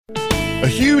A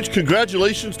huge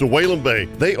congratulations to Whalen Bay.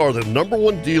 They are the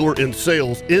 #1 dealer in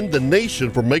sales in the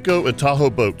nation for Mako and Tahoe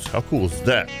boats. How cool is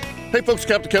that? Hey folks,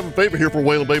 Captain Kevin Favor here for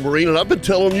Whalen Bay Marine, and I've been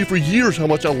telling you for years how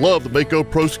much I love the Mako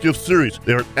Pro Skiff series.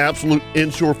 They're an absolute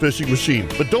inshore fishing machine.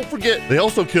 But don't forget, they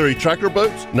also carry tracker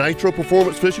boats, Nitro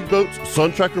Performance fishing boats,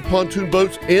 Sun Tracker pontoon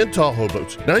boats, and Tahoe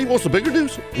boats. Now you want some bigger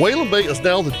news? Whalen Bay is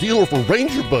now the dealer for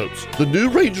Ranger boats. The new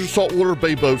Ranger saltwater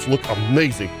bay boats look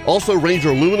amazing. Also Ranger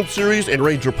aluminum series and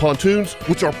Ranger pontoons,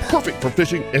 which are perfect for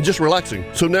fishing and just relaxing.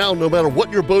 So now, no matter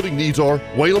what your boating needs are,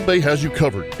 Whalen Bay has you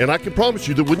covered. And I can promise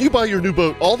you that when you buy your new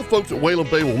boat, all the folks at Whalen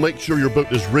Bay will make sure your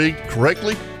boat is rigged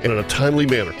correctly and in a timely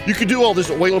manner. You can do all this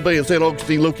at Whalen Bay in St.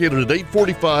 Augustine, located at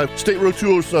 845 State Road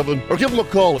 207, or give them a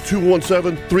call at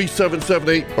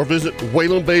 217-3778, or visit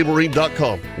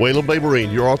WhalenBayMarine.com. Whalen Bay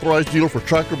Marine, your authorized dealer for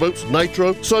tracker boats,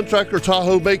 Nitro, Sun Tracker,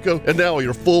 Tahoe, Mako, and now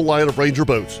your full line of Ranger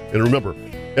boats. And remember,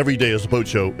 every day is a boat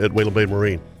show at Whalen Bay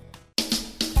Marine.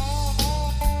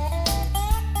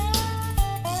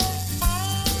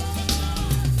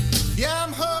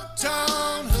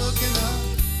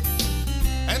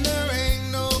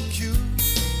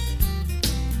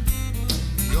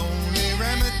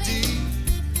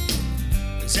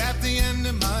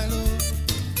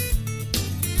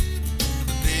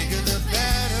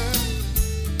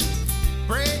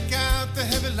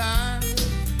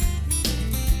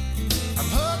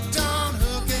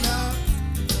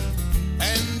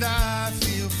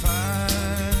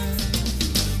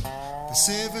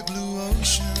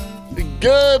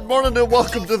 Good morning and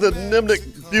welcome to the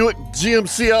Nimnik Buick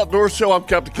GMC Outdoor Show. I'm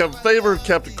Captain Kevin Favor,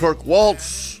 Captain Kirk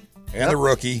Waltz. And the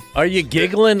rookie. Are you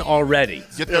giggling already?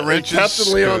 Get the wrenches.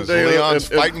 Captain Leon Dale. Leon's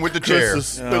fighting with the chair.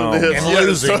 And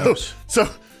losing. So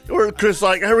Chris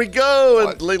like, here we go.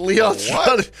 And Leon's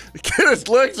trying to get his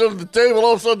legs under the table.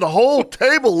 All of a sudden, the whole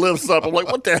table lifts up. I'm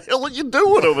like, what the hell are you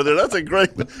doing over there? That's a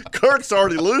great. Kirk's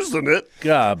already losing it.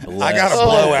 God bless. I got a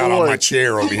blowout on my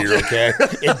chair over here, okay?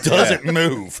 It doesn't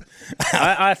move.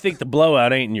 I think the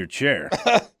blowout ain't in your chair.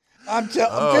 I'm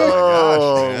telling you.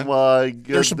 Oh, my goodness.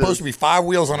 There's supposed to be 5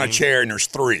 wheels on a chair, and there's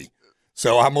 3.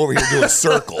 So I'm over here doing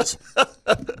circles.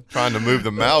 Trying to move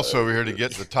the mouse over here to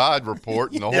get the tide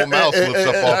report, and the whole mouse lifts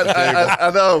up off the table.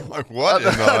 I know. Like, what?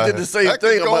 I did the same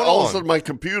thing. Going all on? of a sudden, my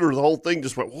computer, the whole thing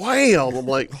just went wham. I'm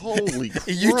like, holy crap.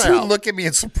 You two look at me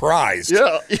in surprise.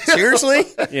 Yeah. Seriously?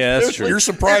 Yeah, that's true. You're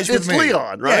surprised with me. It's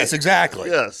Leon, right? Yes, exactly.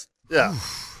 Yes. Yeah.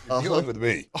 You live with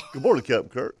me. Good morning, Captain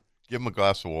Kirk. Give him a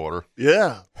glass of water.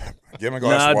 Yeah. Give him a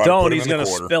glass of water. Don't. Put him He's in the going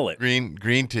to quarter. spill it.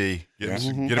 Green tea. Get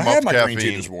him I off had my caffeine. green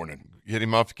tea this morning. Get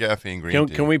him off the caffeine. Green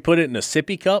tea. Can we put it in a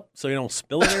sippy cup so you don't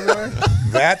spill it everywhere?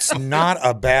 That's not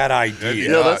a bad idea.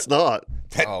 Yeah, that's not.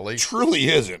 That truly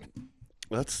isn't.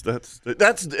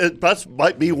 That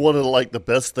might be one of the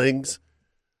best things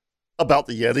about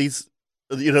the Yetis.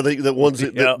 You know, the ones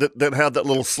that have that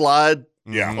little slide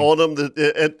on them,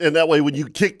 and that way when you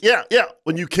kick,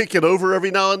 when you kick it over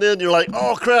every now and then, you're like,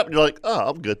 oh crap, and you're like, oh,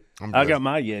 I'm good. I got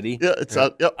my Yeti. Yeah, it's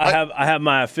I have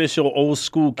my official old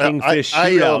school Kingfish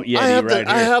shootout Yeti right here.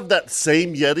 I have that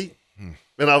same Yeti,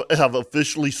 and I have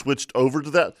officially switched over to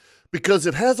that because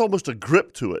it has almost a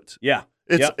grip to it. Yeah,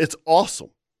 it's awesome.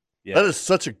 Yeah. That is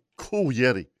such a cool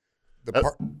Yeti.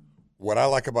 What I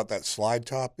like about that slide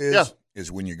top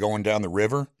is when you're going down the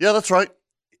river. Yeah, that's right.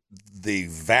 The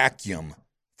vacuum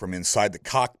from inside the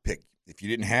cockpit. If you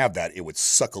didn't have that, it would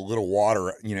suck a little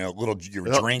water, your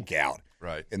drink out.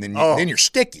 Right. And then you're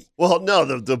sticky. Well, no,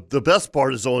 the best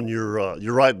part is on your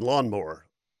riding lawnmower.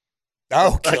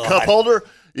 Oh, God. That cup holder.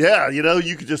 Yeah,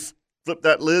 you could just flip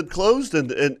that lid closed,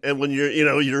 and when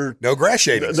you're no grass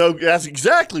shavings. No, that's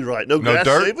exactly right. No grass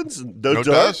dirt? shavings, and no dirt.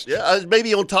 Dust. Yeah,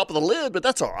 maybe on top of the lid, but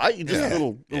that's all right. You just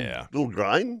little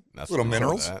grind. That's little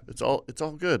minerals. It's all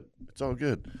good. It's all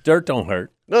good. Dirt don't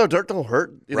hurt. No, dirt don't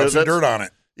hurt. Rub some dirt on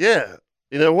it. Yeah.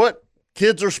 You know what?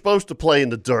 Kids are supposed to play in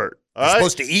the dirt. They're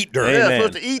supposed to eat dirt. Yeah, Amen.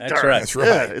 supposed to eat That's dirt. right. That's right.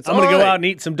 Yeah, I'm going to go out and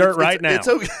eat some dirt right now. It's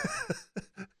okay.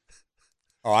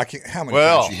 Oh, I can't. How many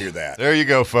times you hear that? There you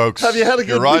go, folks. Have you had a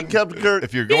good week, Captain Kirk?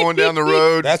 If you're going down the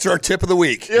road, That's our tip of the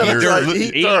week. Yeah, that's You're- right.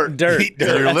 Eat dirt. Eat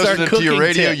dirt. you're That's our listening to your cooking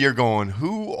radio, tip. you're going,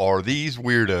 who are these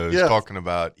weirdos talking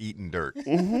about eating dirt?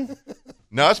 Mm-hmm.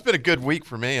 No, it's been a good week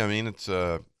for me. I mean, it's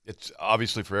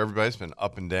obviously for everybody. It's been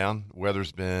up and down.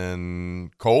 Weather's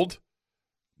been cold,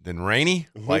 then rainy,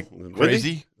 like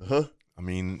crazy. Uh-huh. I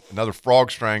mean, another frog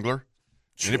strangler.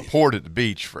 And it poured at the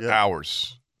beach for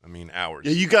hours. I mean, hours.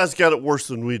 Yeah, you guys got it worse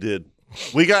than we did.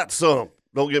 We got some.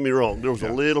 Don't get me wrong. There was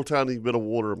a little tiny bit of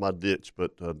water in my ditch,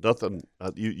 but nothing.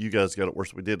 You guys got it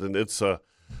worse than we did. And it's,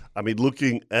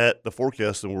 looking at the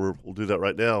forecast, and we'll do that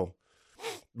right now.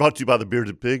 Brought to you by the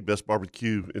Bearded Pig, best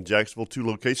barbecue in Jacksonville. 2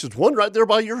 locations, one right there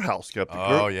by your house, Captain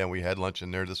Kirk. Oh, yeah, we had lunch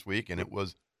in there this week, and it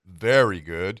was very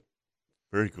good.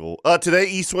 Very cool. Today,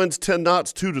 east winds 10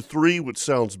 knots, 2 to 3, which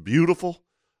sounds beautiful.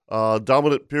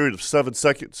 Dominant period of 7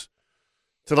 seconds.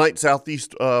 Tonight,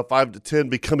 southeast 5 to 10,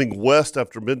 becoming west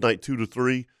after midnight 2 to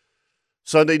 3.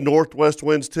 Sunday, northwest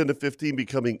winds 10 to 15,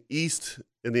 becoming east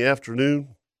in the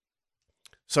afternoon.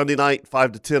 Sunday night,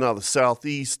 5 to 10 out of the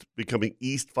southeast, becoming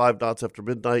east 5 knots after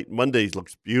midnight. Monday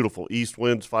looks beautiful. East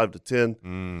winds 5 to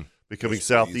 10, becoming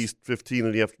southeast 15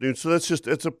 in the afternoon. So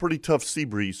it's a pretty tough sea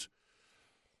breeze.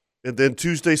 And then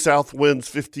Tuesday, south winds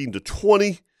 15 to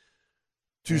 20.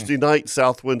 Tuesday night,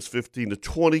 south winds 15 to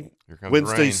 20.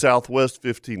 Wednesday, southwest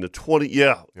 15 to 20.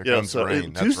 Yeah. Here comes the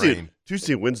rain.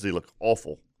 Tuesday and Wednesday look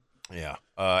awful. Yeah.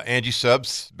 Angie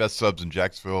Subs, best subs in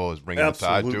Jacksonville, is bringing the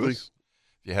tide to us.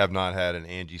 If you have not had an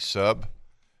Angie sub,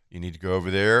 you need to go over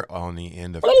there on the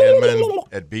end of Penman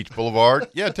at Beach Boulevard.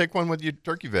 Yeah, take one with your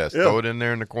turkey vest. Yeah. Throw it in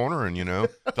there in the corner and, tell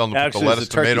them to put the lettuce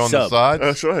tomato on the side.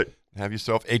 That's right. Have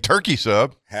yourself a turkey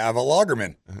sub. Have a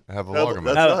Lagerman. Have a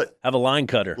Lagerman. That's right. Have a line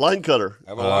cutter. Line cutter.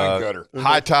 Have a line cutter.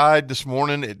 High tide this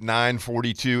morning at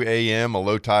 9:42 a.m. A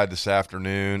low tide this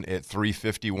afternoon at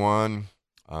 3:51.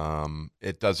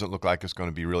 It doesn't look like it's going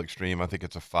to be real extreme. I think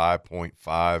it's a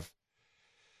 5.5.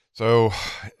 So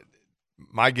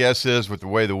my guess is with the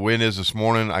way the wind is this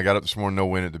morning, I got up this morning, no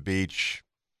wind at the beach.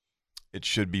 It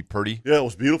should be pretty. Yeah, it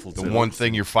was beautiful. The one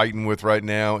thing you're fighting with right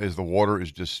now is the water is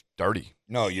just dirty.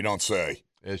 No, you don't say.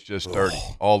 It's just dirty.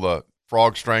 All the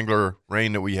frog strangler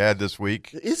rain that we had this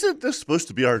week. Isn't this supposed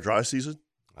to be our dry season?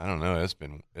 I don't know. It's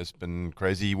been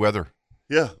crazy weather.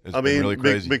 Yeah, it's been really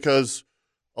crazy because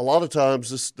a lot of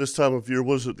times this time of year,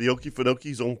 was it the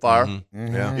Okefenokee on fire?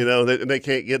 Mm-hmm. Yeah, they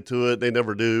can't get to it. They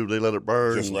never do. They let it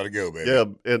burn. Just let it go, baby.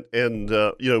 Yeah,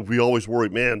 and we always worry,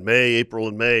 man. April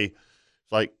and May,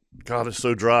 it's like God, it's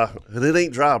so dry, and it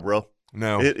ain't dry, bro.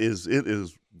 No, it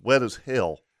is wet as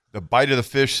hell. The bite of the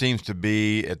fish seems to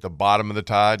be at the bottom of the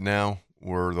tide now,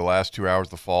 where the last 2 hours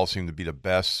of the fall seem to be the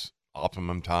best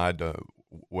optimum time to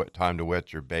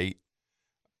wet your bait.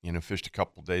 Fished a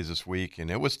couple days this week,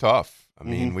 and it was tough. I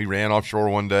mean, we ran offshore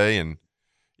one day, and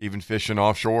even fishing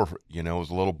offshore, it was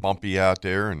a little bumpy out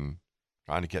there, and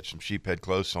trying to catch some sheephead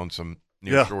close on some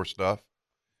near-shore stuff.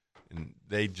 And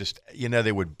they just,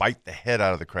 they would bite the head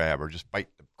out of the crab or just bite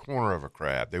the corner of a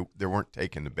crab. They weren't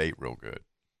taking the bait real good.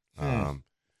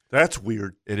 That's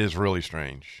weird. It is really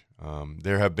strange.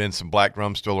 There have been some black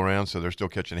drums still around, so they're still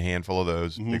catching a handful of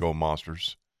those big old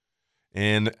monsters.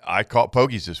 And I caught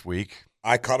pogies this week.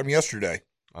 I caught them yesterday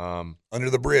under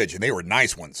the bridge, and they were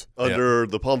nice ones. Under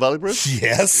the Palm Valley Bridge?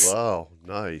 Yes. Wow,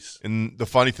 nice. And the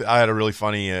funny thing, I had a really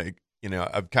funny,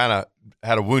 I've kind of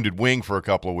had a wounded wing for a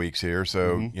couple of weeks here.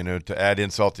 So, to add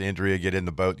insult to injury, I get in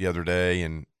the boat the other day,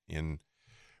 and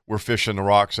we're fishing the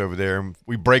rocks over there. And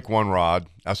we break one rod.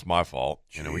 That's my fault.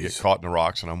 Jeez. We get caught in the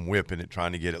rocks, and I'm whipping it,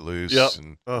 trying to get it loose. Yep.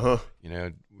 And,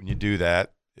 when you do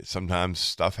that, sometimes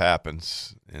stuff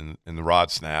happens, and the rod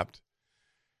snapped.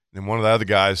 And one of the other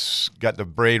guys got the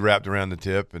braid wrapped around the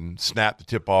tip and snapped the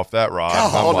tip off that rod.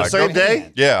 On the same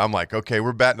day? Yeah. I'm like, okay,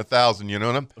 we're batting 1,000,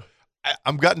 and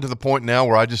I'm gotten to the point now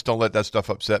where I just don't let that stuff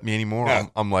upset me anymore. Yeah.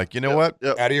 I'm like, what?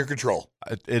 Yep. Out of your control.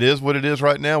 It is what it is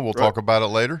right now. We'll talk about it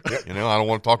later. I don't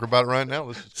want to talk about it right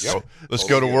now. Let's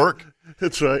go to work.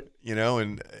 That's right.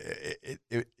 And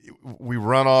we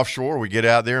run offshore. We get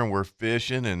out there and we're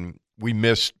fishing, and we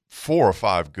missed 4 or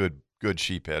 5 good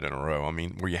sheephead in a row. I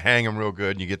mean, where you hang them real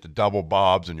good and you get the double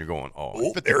bobs and you're going,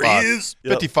 55, there he is.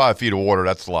 55 feet of water.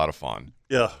 That's a lot of fun.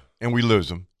 Yeah. And we lose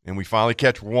them. And we finally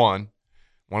catch one.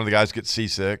 One of the guys gets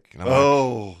seasick. And I'm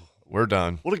like, we're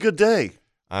done. What a good day.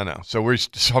 I know. So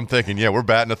I'm thinking, we're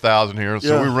batting 1,000 here.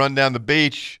 So we run down the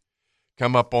beach,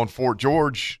 come up on Fort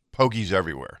George, pogies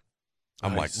everywhere.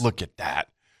 I'm like, look at that.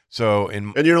 So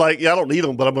and you're like, I don't need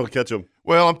them, but I'm going to catch them.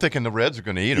 Well, I'm thinking the Reds are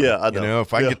going to eat them. Yeah, I know.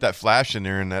 If I get that flash in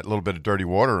there and that little bit of dirty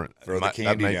water, throw the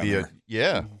candy that might be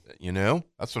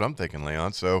that's what I'm thinking,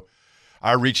 Leon. So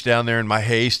I reached down there in my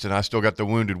haste, and I still got the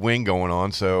wounded wing going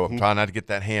on. So I'm trying not to get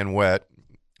that hand wet,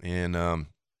 and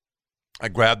I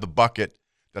grabbed the bucket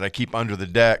that I keep under the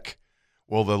deck.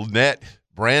 Well, the net,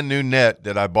 brand new net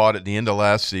that I bought at the end of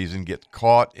last season, gets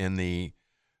caught in the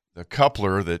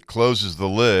coupler that closes the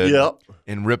lid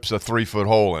and rips a 3-foot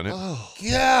hole in it. Oh,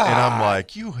 yeah. And I'm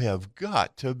like, you have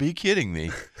got to be kidding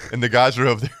me. And the guys are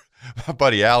over there. My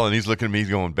buddy Alan, he's looking at me, he's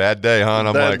going, bad day, huh? And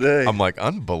I'm like,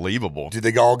 unbelievable. Did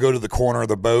they all go to the corner of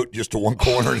the boat, just to one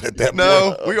corner at that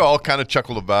No, point? we all kind of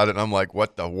chuckled about it. And I'm like,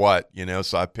 what the what?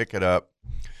 So I pick it up,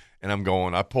 and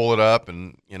I pull it up,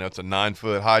 and, it's a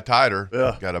 9-foot high tider.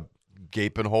 Yeah. Got a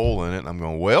gaping hole in it. And I'm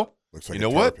going, well, Looks like you know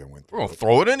what? We're going to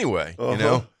throw it anyway, you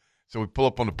know? So we pull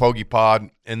up on the Pogey Pod,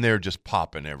 and they're just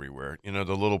popping everywhere. You know,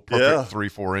 the little perfect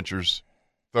 3-4 inchers.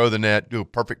 Throw the net, do a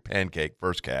perfect pancake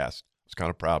first cast. I was kind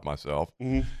of proud of myself.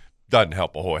 Mm-hmm. Doesn't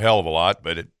help a whole hell of a lot,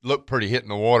 but it looked pretty hitting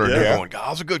the water. And they're going,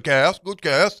 God, that's a good cast, good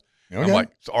cast. Okay. I'm like,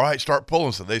 all right, start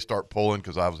pulling. So they start pulling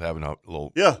because I was having a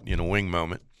little, wing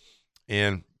moment.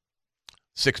 And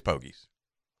 6 pogies.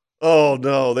 Oh,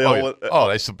 no. They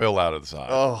they spill out of the side.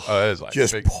 Oh, it was like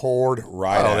just poured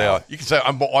right out. You can say,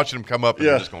 I'm watching them come up, and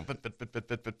they're just going,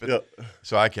 pit. Yeah.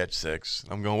 So I catch 6.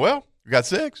 I'm going, well, we got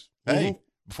 6. Hey,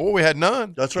 before we had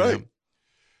none. That's right. You know?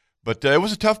 But it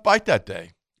was a tough bite that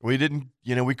day. We didn't,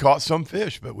 we caught some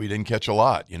fish, but we didn't catch a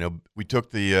lot. We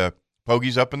took the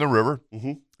pogies up in the river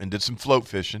and did some float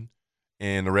fishing,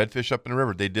 and the redfish up in the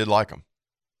river, they did like them.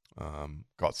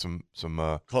 Caught some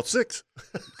caught 6.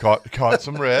 caught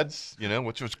some reds,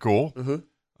 which was cool.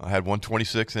 I had one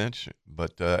 26-inch,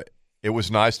 but it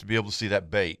was nice to be able to see that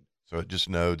bait. So it just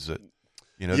knows that,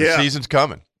 the season's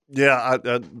coming. Yeah,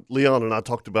 Leon and I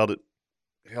talked about it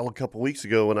a couple of weeks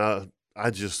ago, and I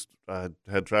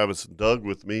had Travis and Doug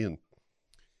with me, and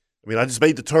I just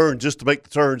made the turn just to make the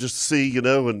turn, just to see, and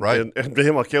him,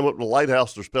 I came up to the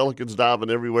lighthouse. There's pelicans diving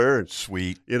everywhere, and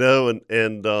sweet, it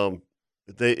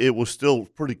was still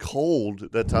pretty cold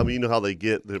at that time. You know how they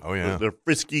get. They're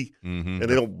frisky, and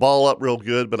they don't ball up real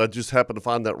good. But I just happened to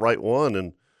find that right one,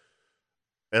 and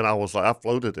I was like, I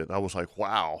floated it. I was like,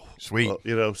 wow, sweet,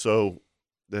 so.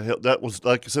 That was,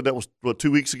 like I said, that was 2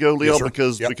 weeks ago, Leon,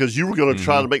 because you were going to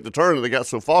try to make the turn and it got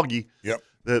so foggy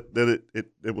that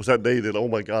it was that day that, oh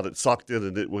my God, it sucked in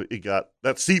and it got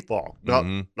that sea fog,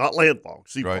 not land fog,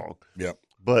 sea fog. Yep.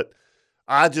 But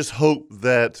I just hope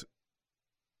that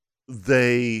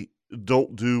they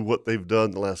don't do what they've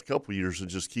done the last couple of years and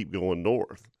just keep going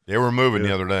north. They were moving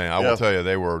the other day. I will tell you,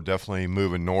 they were definitely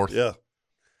moving north. Yeah.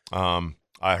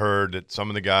 I heard that some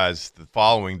of the guys the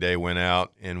following day went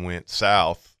out and went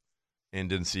south and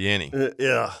didn't see any.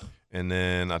 Yeah. And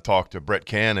then I talked to Brett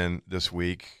Cannon this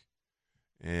week,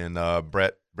 and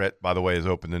Brett, by the way, has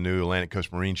opened the new Atlantic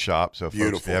Coast Marine Shop. So,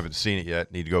 folks, if you haven't seen it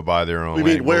yet, need to go by there on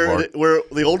Atlantic Boulevard. Where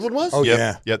the old one was? Oh,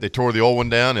 yeah. Yeah, they tore the old one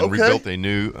down and rebuilt a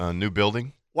new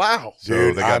building. Wow.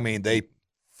 So dude, they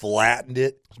flattened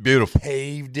it. It's beautiful.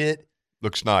 Paved it.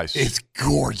 Looks nice. It's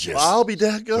gorgeous. Well, I'll be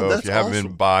daggone. So That's if you haven't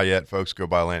been by yet, folks, go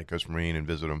by Atlantic Coast Marine and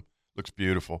visit them. Looks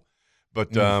beautiful.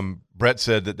 But Brett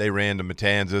said that they ran to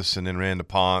Matanzas and then ran to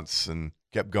Ponce and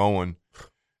kept going.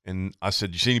 And I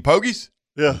said, you see any pogies?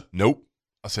 Yeah. Nope.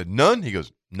 I said, none? He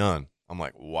goes, none. I'm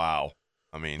like, wow.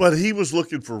 But he was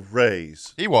looking for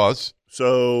rays. He was.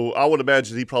 So I would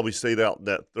imagine he probably stayed out in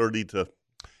that 30 to 40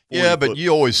 Yeah, but foot.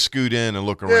 You always scoot in and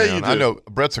look around. Yeah, you do. I know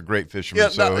Brett's a great fisherman,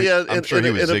 I'm sure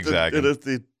he was zigzagging. And if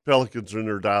the pelicans are in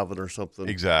there diving or something.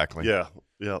 Exactly. Yeah.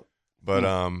 But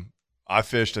I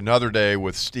fished another day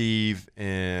with Steve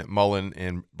and Mullen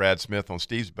and Brad Smith on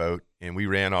Steve's boat, and we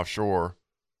ran offshore.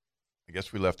 I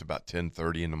guess we left about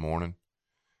 10:30 in the morning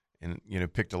and,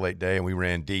 picked a late day, and we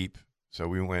ran deep. So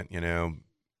we went,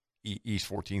 east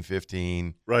 14,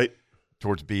 15. Right.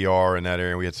 Towards BR in that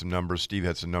area. We had some numbers. Steve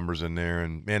had some numbers in there,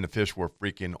 and, man, the fish were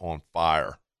freaking on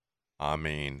fire.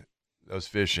 Those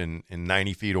fish in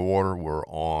 90 feet of water were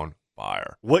on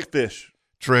fire. What fish?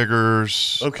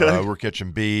 Triggers. Okay. We're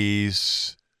catching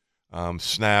bees,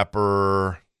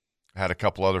 snapper. Had a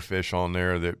couple other fish on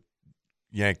there that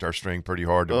yanked our string pretty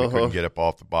hard that we couldn't get up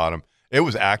off the bottom. It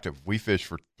was active. We fished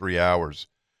for 3 hours,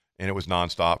 and it was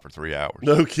nonstop for 3 hours.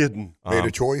 No kidding. Made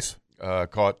a choice?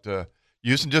 Caught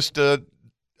using just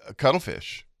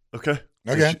cuttlefish. Okay.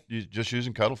 Just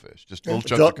using cuttlefish. Just little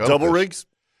chunks of cuttlefish. Double rigs?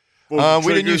 We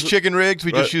didn't use chicken rigs.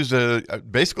 We just used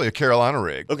basically a Carolina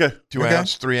rig. Okay. 2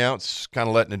 ounce, 3 ounce, kind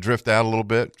of letting it drift out a little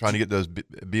bit, trying to get those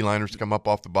beeliners to come up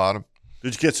off the bottom.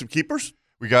 Did you get some keepers?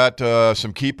 We got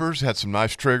some keepers, had some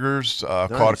nice triggers,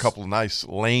 caught a couple of nice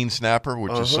lane snapper,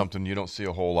 which is something you don't see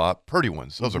a whole lot. Pretty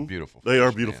ones. Those are beautiful fish. They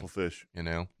are beautiful fish.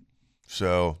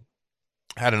 So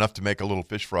had enough to make a little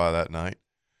fish fry that night,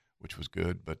 which was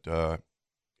good. But, a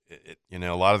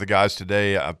lot of the guys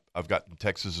today, I've got in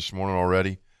Texas this morning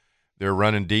already. They're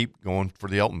running deep, going for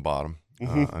the Elton bottom.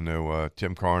 I know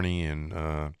Tim Carney and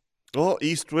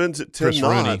east winds at 10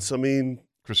 knots.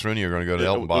 Chris Rooney are going to go to the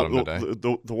Elton bottom today.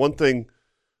 The one thing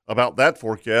about that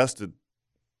forecast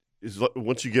is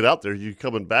once you get out there, you're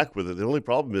coming back with it. The only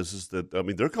problem is that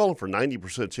they're calling for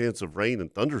 90% chance of rain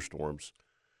and thunderstorms,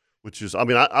 which is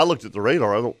I looked at the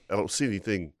radar. I don't see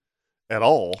anything at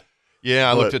all.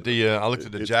 Yeah, I looked at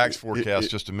the Jack's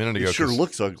forecast just a minute ago. It sure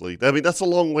looks ugly. That's a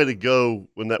long way to go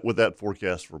with that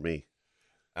forecast for me.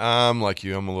 I'm like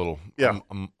you. I'm a little. Yeah.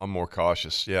 I'm more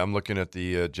cautious. Yeah, I'm looking at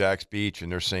the Jack's Beach,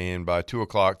 and they're saying by 2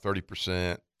 o'clock,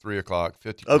 30%, 3 o'clock,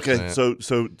 50%. Okay,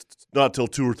 so not till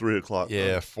 2 or 3 o'clock.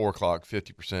 Yeah, 4 o'clock,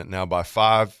 50%. Now by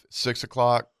 5, 6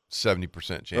 o'clock,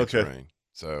 70% chance of rain.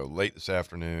 So late this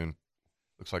afternoon,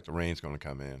 looks like the rain's going to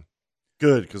come in.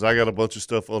 Good, because I got a bunch of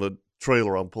stuff on a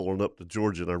trailer I'm pulling up to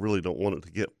Georgia, and I really don't want it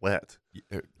to get wet.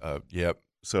 Yep.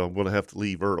 So I'm going to have to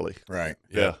leave early. Right.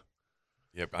 Yeah.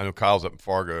 Yep. I know Kyle's up in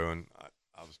Fargo, and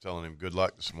I was telling him good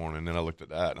luck this morning. And then I looked at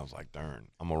that, and I was like, darn,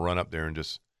 I'm going to run up there and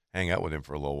just hang out with him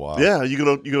for a little while. Yeah. You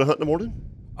gonna hunt in the morning?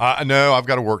 No, I've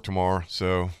got to work tomorrow,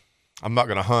 so I'm not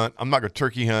going to hunt. I'm not going to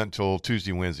turkey hunt until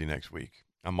Tuesday, Wednesday next week.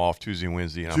 I'm off Tuesday,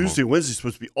 Wednesday. And Wednesday's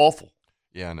supposed to be awful.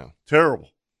 Yeah, I know. Terrible.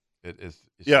 It's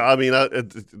yeah, I mean, I'm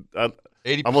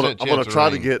 80% gonna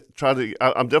try to.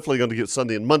 I'm definitely going to get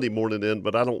Sunday and Monday morning in,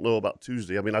 but I don't know about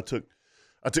Tuesday. I mean, I took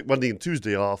Monday and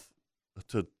Tuesday off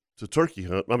to turkey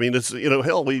hunt. I mean, it's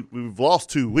hell, we've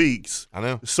lost 2 weeks. I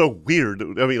know. It's so weird.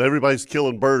 I mean, everybody's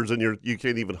killing birds, and you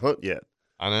can't even hunt yet.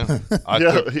 I know.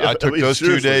 I took those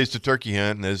seriously. 2 days to turkey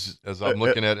hunt, and as I'm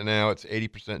looking at it now, it's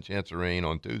 80% chance of rain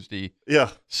on Tuesday.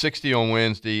 Yeah. 60 on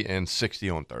Wednesday and 60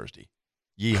 on Thursday.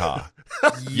 Yeehaw.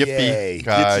 Yippee.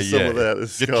 Get you some of that,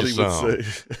 as Scotty would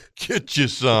say. Get you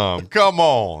some. Come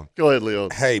on. Go ahead, Leon.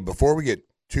 Hey, before we get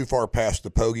too far past the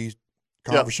Pogies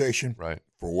conversation, right?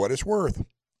 For what it's worth,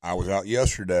 I was out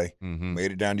yesterday,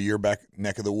 made it down to your back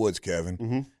neck of the woods,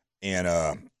 Kevin, and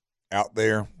out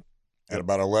there at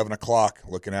about 11 o'clock,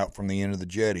 looking out from the end of the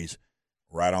jetties,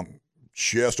 right on,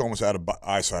 just almost out of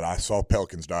eyesight, I saw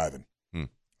pelicans diving.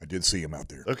 I did see him out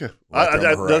there. Okay. Right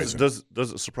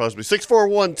doesn't surprise me.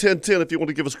 641-1010 if you want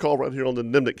to give us a call right here on the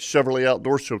Nimnik Chevrolet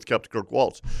Outdoor Show with Captain Kirk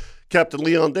Waltz. Captain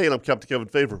Leon Day, and I'm Captain Kevin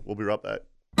Favor. We'll be right back.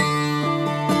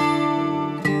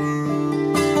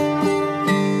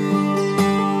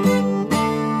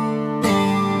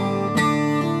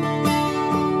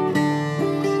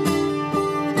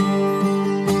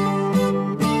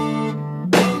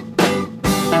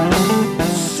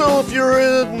 So if you're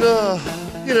in,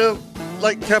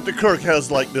 like Captain Kirk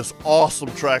has like this awesome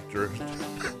tractor.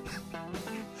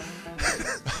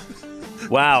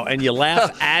 Wow, and you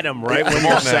laugh at him right when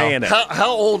you're saying it.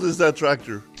 How old is that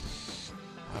tractor?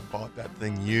 I bought that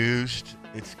thing used.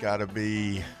 It's got to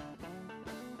be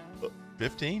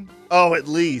 15? Oh, at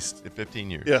least. 15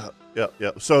 years. Yeah.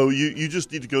 So you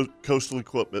just need to go Coastal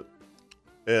Equipment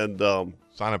and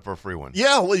sign up for a free one.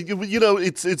 Yeah, well,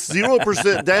 it's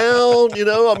 0% down.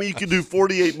 I mean, you can do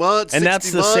 48 months, and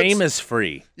that's the months. Same as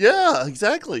free. Yeah,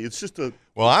 exactly. It's just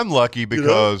Well, I'm lucky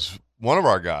because one of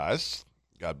our guys,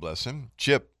 God bless him,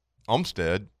 Chip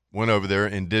Olmstead, went over there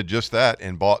and did just that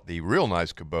and bought the real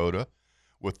nice Kubota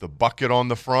with the bucket on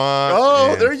the front.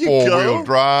 Oh, there you go. 4-wheel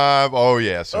drive. Oh,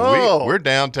 yeah. So we're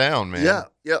downtown, man. Yeah.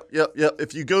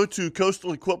 If you go to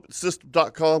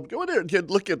coastalequipmentsystem.com, go in there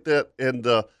and look at that, and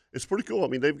it's pretty cool. I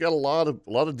mean, they've got a lot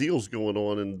of deals going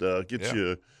on, and get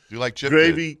you. You like Chip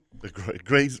gravy,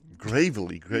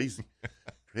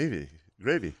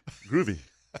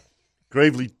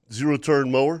 Gravely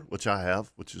zero-turn mower, which I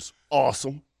have, which is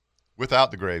awesome.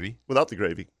 Without the gravy.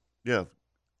 Yeah.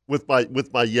 With my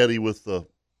Yeti with the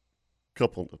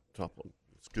cup on the top one.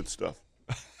 It's good stuff.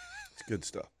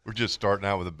 We're just starting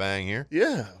out with a bang here.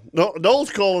 Yeah. No,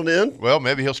 Noel's calling in. Well,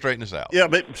 maybe he'll straighten us out. Yeah,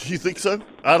 maybe. You think so?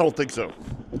 I don't think so.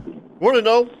 Morning,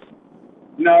 Noel.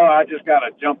 No, I just got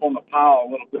to jump on the pile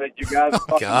a little bit. You guys.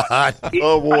 God.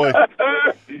 Oh, boy.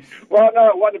 Well, no,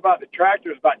 it wasn't about the tractor.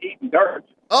 It was about eating dirt.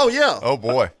 Oh, yeah. Oh,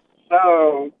 boy.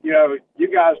 So,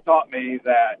 you guys taught me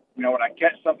that, when I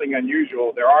catch something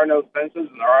unusual, there are no fences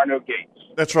and there are no gates.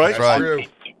 That's right. That's right.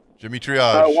 Jimmy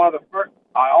Triage. So one of the first,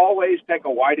 I always take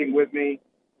a whiting with me,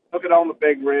 hook it on the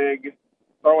big rig,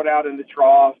 throw it out in the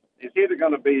trough. It's either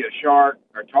going to be a shark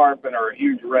or tarpon or a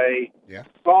huge ray. Yeah.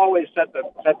 So I always set the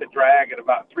drag at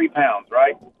about 3 pounds,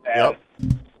 right? And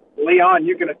Leon,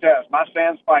 you can attest, my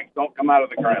sand spikes don't come out of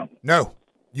the ground. No,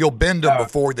 you'll bend them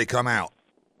before they come out.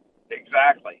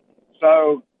 Exactly.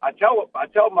 So I tell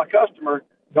my customer,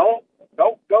 don't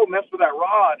go mess with that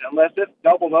rod unless it's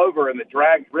doubled over and the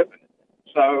drag's ripping.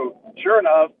 So sure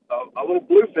enough, a little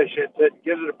bluefish hits it,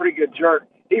 gives it a pretty good jerk.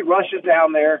 He rushes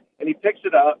down there and he picks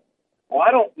it up. Well,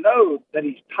 I don't know that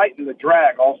he's tightened the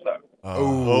drag also.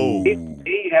 Oh.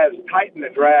 He has tightened the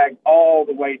drag all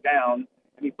the way down,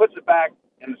 and he puts it back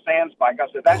in the sand spike.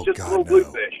 I said, that's just a little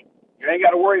bluefish. You ain't got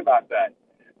to worry about that.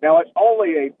 Now, it's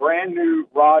only a brand new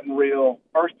rod and reel,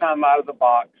 first time out of the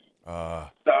box.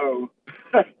 So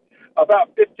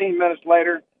about 15 minutes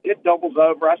later, it doubles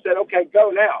over. I said, okay,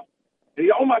 go now. And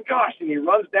he, oh, my gosh, and he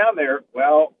runs down there.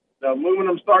 Well, the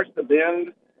aluminum starts to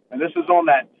bend, and this is on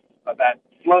that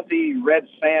fluffy red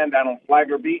sand down on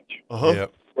Flagler Beach,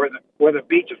 Yep. where the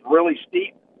beach is really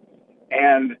steep.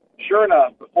 And sure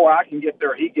enough, before I can get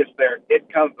there, he gets there.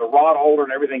 It comes, the rod holder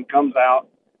and everything comes out,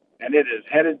 and it is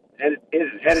headed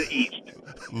east.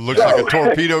 Looks like a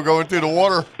torpedo going through the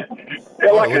water.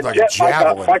 Yeah, like a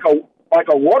javelin, like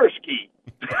a water ski.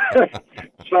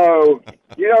 So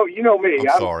you know me.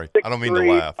 I'm sorry. I don't mean to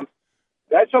laugh.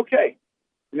 That's okay.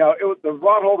 The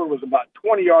rod holder was about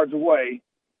 20 yards away.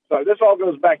 So this all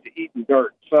goes back to eating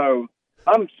dirt. So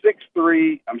I'm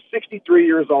 6'3". I'm 63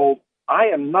 years old. I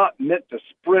am not meant to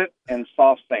sprint in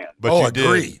soft sand. But you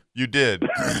did. You did.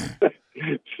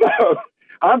 So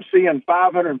I'm seeing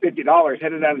 $550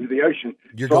 headed out into the ocean.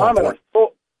 I'm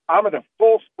at a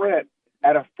full sprint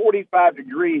at a 45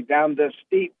 degree down this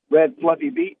steep red fluffy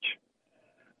beach.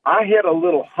 I hit a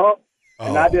little hump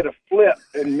and I did a flip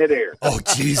in midair. Oh,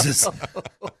 Jesus.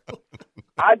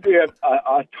 I did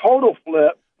a total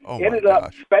flip. Ended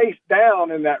up face down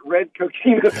in that red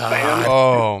coquina sand.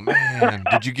 Oh, man.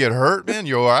 Did you get hurt, man?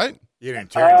 You all right? You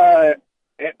didn't turn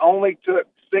it only took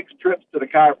 6 trips to the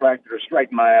chiropractor to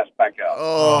straighten my ass back out.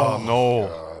 Oh no.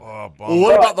 Well,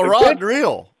 what about the rod and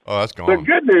reel? Oh, that's gone. The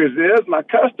good news is my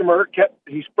customer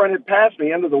he sprinted past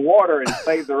me into the water and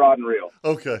saved the rod and reel.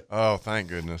 Okay. Oh, thank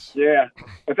goodness. Yeah.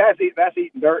 But that's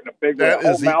eating dirt in a big way. That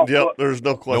is eating, yep, there's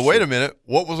no question. Now, wait a minute.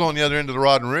 What was on the other end of the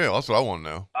rod and reel? That's what I want to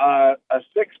know. A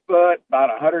 6-foot, about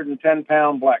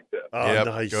 110-pound blackfin. Oh, yep,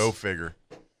 nice. Go figure.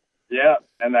 Yeah,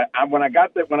 and when he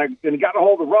got a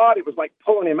hold of the rod, it was like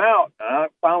pulling him out. And I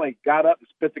finally got up and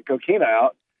spit the coquina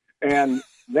out, and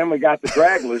then we got the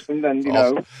drag loosened. And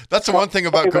that's the one thing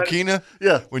about coquina.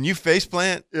 Yeah, when you face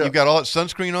plant, you've got all that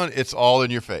sunscreen on. It's all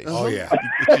in your face. Oh yeah,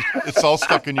 it's all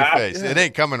stuck in your face. It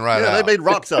ain't coming right out. Yeah, they made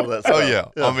rocks out of that stuff. Oh yeah.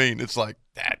 I mean, it's like,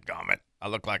 dadgummit, I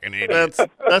look like an idiot.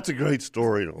 That's a great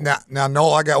story. Now,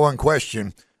 Noel, I got one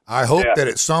question. I hope that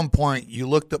at some point you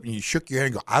looked up and you shook your head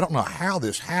and go, I don't know how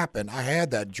this happened. I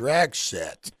had that drag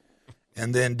set.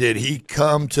 And then did he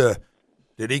come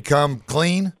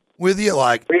clean with you?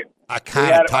 Like, I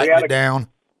kind of tightened it down?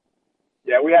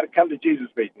 Yeah, we had to come to Jesus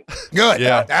meeting. Good.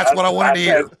 Yeah. That's what I wanted to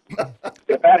hear.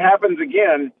 If that happens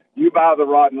again, you buy the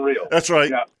rod and reel. That's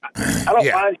right. I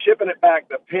don't mind shipping it back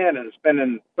to Penn and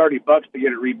spending $30 to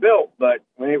get it rebuilt, but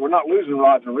we're not losing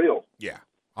rods and reels. Yeah.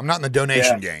 I'm not in the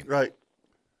donation game. Right.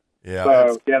 Yeah.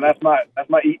 So that's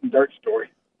my eating dirt story.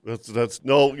 That's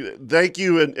no. Thank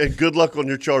you and good luck on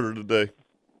your charter today.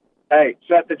 Hey,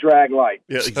 set the drag light.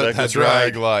 Yeah, exactly. That's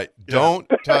drag light. Yeah.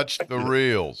 Don't touch the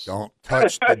reels. Don't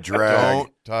touch the drag.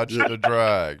 Don't touch the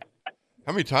drag.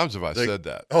 How many times have I said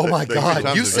that? Oh my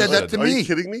God! You said that to me. Are you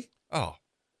kidding me? Oh.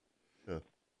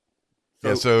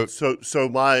 Yeah. So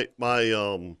my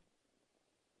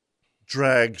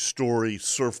drag story,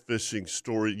 surf fishing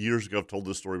story years ago. I've told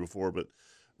this story before, but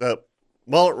the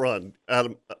mullet run out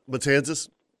of Matanzas.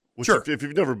 Sure. If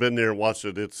you've never been there and watched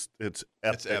it, it's epic.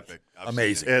 It's epic.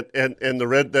 Amazing. And the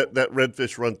that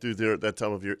redfish run through there at that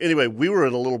time of year. Anyway, we were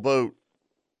in a little boat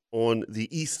on the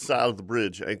east side of the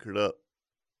bridge, anchored up,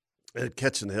 and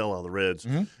catching the hell out of the reds.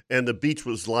 Mm-hmm. And the beach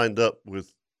was lined up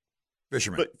with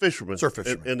fishermen, surf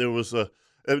fishermen, and there was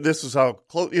and this is how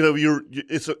close.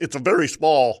 It's a very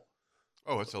small.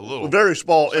 Oh, it's a little very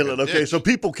small inlet. Like okay, so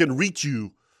people can reach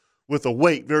you with a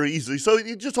weight very easily. So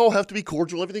you just all have to be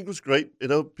cordial. Everything was great.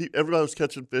 Everybody was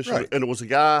catching fish. Right. And it was a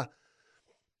guy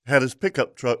had his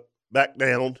pickup truck back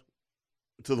down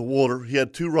to the water. He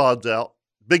had 2 rods out,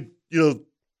 big,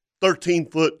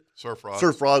 13-foot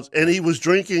surf rods, and he was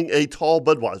drinking a tall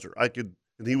Budweiser. And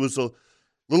he was a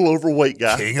little overweight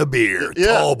guy. King of beer,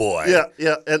 tall boy.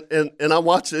 Yeah. And I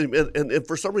watched him, and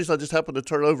for some reason I just happened to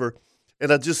turn over,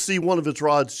 and I just see one of his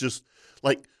rods just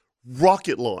like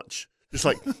rocket launch. Just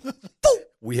like,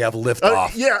 we have lift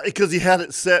off. Yeah, because he had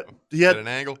it set. He had at an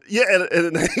angle. Yeah, at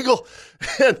an angle,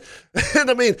 and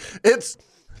I mean it's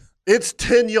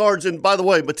 10 yards. And by the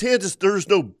way, Matanzas, there's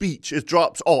no beach; it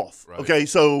drops off. Right. Okay,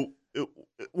 so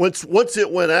once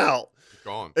it went out,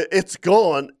 it's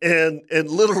gone, and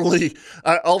literally,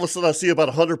 all of a sudden I see about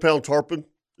 100-pound tarpon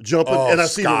jumping, and I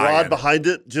see the rod behind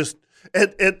it. Just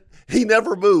and he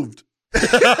never moved.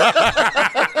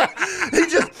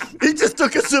 He just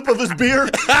took a sip of his beer,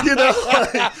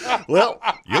 well,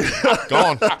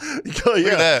 gone. Look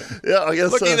at that. Yeah, I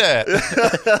guess. Look at that.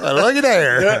 Look at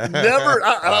there. Yeah, never.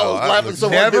 I was laughing so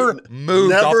hard. Never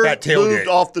moved off that tailgate. Moved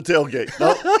off the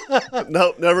tailgate.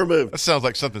 Nope, never moved. That sounds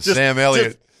like something Sam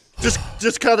Elliott.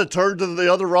 Just kind of turned to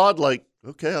the other rod, like,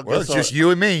 okay, I guess it's just you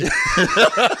and me.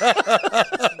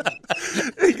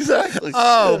 Exactly.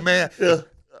 Oh man. Yeah.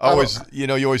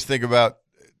 You always think about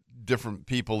different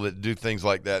people that do things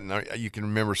like that, and you can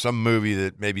remember some movie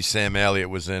that maybe Sam Elliott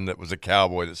was in that was a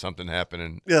cowboy that something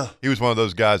happened, and he was one of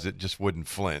those guys that just wouldn't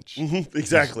flinch. Mm-hmm,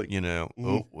 exactly.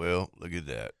 Oh, well, look at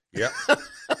that. Yep.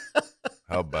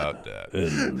 How about that?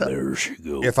 And there she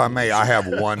goes. If I may, I have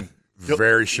one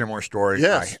very similar story.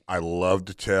 Yes. I love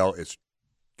to tell. It's,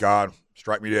 God,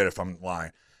 strike me dead if I'm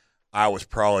lying. I was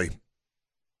probably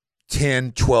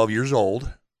 10, 12 years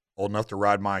old enough to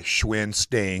ride my Schwinn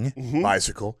Sting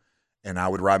bicycle, and I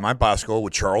would ride my bicycle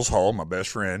with Charles Hall, my best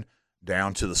friend,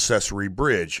 down to the Cesare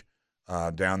Bridge,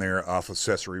 down there off of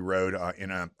Cesare Road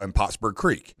in Pottsburg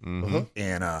Creek. Mm-hmm.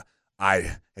 And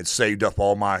I had saved up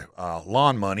all my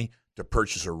lawn money to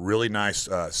purchase a really nice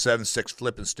 7.6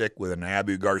 flipping stick with an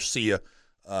Abu Garcia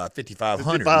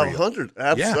 5500. 5500.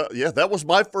 Absolutely. Yeah, that was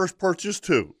my first purchase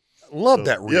too. Loved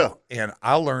that reel. Yeah. And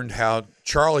I learned how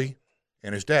Charlie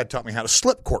and his dad taught me how to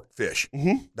slip cork fish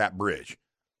that bridge.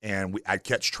 And I'd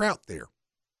catch trout there.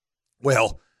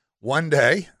 Well, one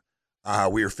day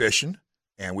we were fishing,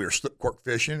 and we were slip cork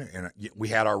fishing, and we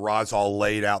had our rods all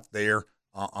laid out there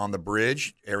on the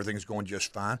bridge. Everything's going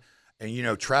just fine.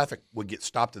 And, traffic would get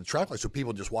stopped at the traffic light, so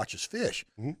people just watch us fish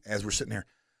as we're sitting there.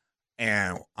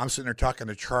 And I'm sitting there talking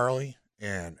to Charlie,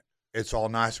 and it's all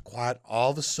nice and quiet.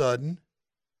 All of a sudden,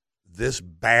 this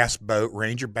bass boat,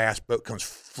 Ranger bass boat, comes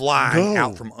flying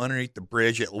out from underneath the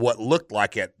bridge at what looked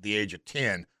like, at the age of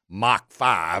 10, Mach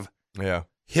 5. Yeah.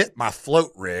 Hit my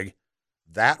float rig.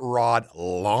 That rod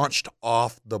launched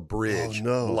off the bridge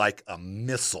like a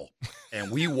missile.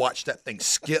 And we watched that thing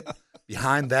skip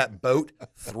behind that boat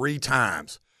 3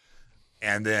 times.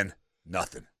 And then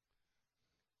nothing.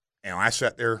 And I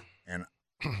sat there and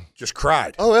just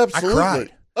cried. Oh, absolutely. I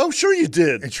cried. Oh, sure you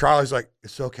did. And Charlie's like,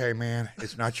 it's okay, man.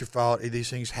 It's not your fault. These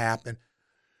things happen.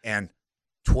 And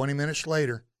 20 minutes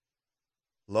later,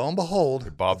 lo and behold,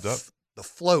 it bobbed up. The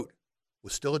float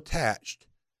was still attached,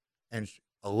 and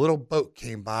a little boat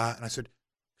came by, and I said,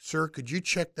 sir, could you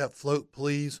check that float,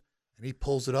 please? And he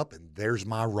pulls it up, and there's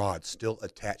my rod still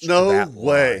attached to that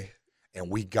way. line. And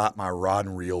we got my rod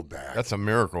and reel back. That's a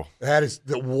miracle. That is,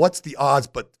 what's the odds?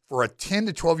 But for a 10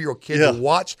 to 12-year-old kid to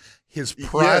watch his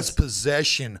prized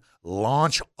possession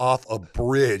launch off a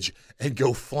bridge and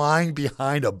go flying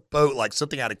behind a boat like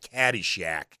something out of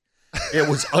Caddyshack, it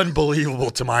was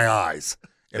unbelievable to my eyes.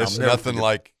 And it's nothing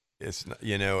like it's.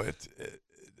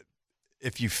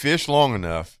 If you fish long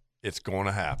enough, it's going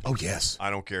to happen. Oh yes, I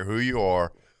don't care who you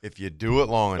are. If you do it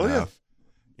long enough,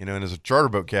 and as a charter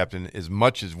boat captain, as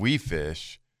much as we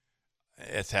fish,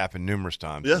 it's happened numerous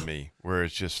times to me where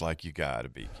it's just like, you got to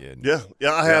be kidding. Yeah.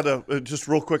 I had just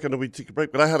real quick, I know we take a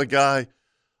break, but I had a guy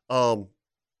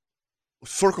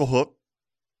circle hook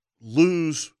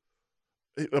lose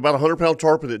about 100-pound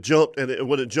tarpon. It jumped, and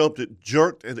when it jumped, it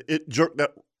jerked, and it jerked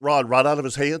that rod right out of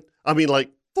his hand. I mean, like,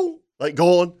 boom, like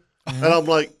gone. And I'm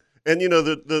like, and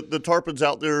the tarpon's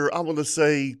out there, I'm going to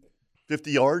say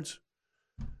 50 yards.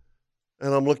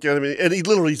 And I'm looking at him, and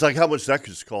he's like, how much that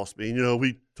could cost me? And,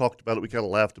 we talked about it. We kind of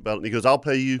laughed about it. And he goes, I'll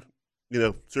pay you,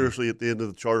 seriously, at the end of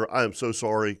the charter. I am so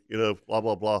sorry, blah,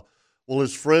 blah, blah. Well,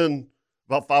 his friend,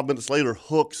 about 5 minutes later,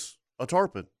 hooks a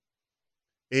tarpon.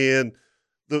 And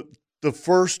the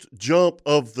first jump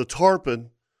of the tarpon,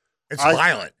 it's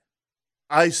violent.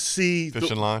 I see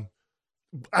fishing line.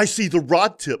 I see the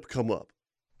rod tip come up.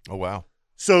 Oh wow!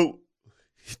 So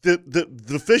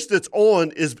the fish that's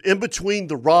on is in between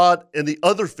the rod and the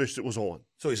other fish that was on.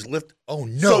 So he's lifted. Oh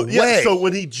no way! Yeah, so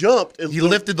when he jumped, he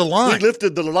lifted the line. He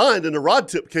lifted the line, and the rod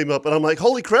tip came up, and I'm like,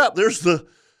 holy crap! There's the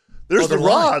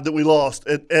rod that we lost,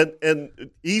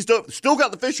 and eased up. Still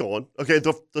got the fish on. Okay,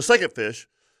 the second fish.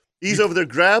 He's over there,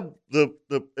 grab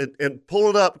and pull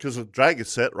it up because the drag is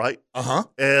set, right?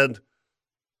 And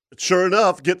sure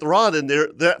enough, get the rod in there.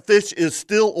 That fish is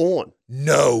still on.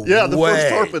 No Yeah, the way. first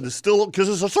tarpon is still on because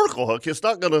it's a circle hook. It's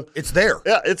not going to. It's there.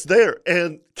 Yeah, it's there.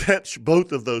 And catch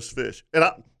both of those fish. And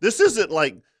this isn't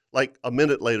like a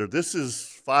minute later. This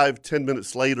is 5-10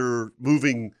 minutes later,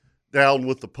 moving down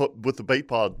with the bait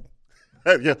pod.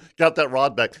 Yeah, got that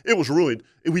rod back. It was ruined.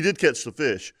 We did catch the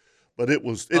fish. But it'd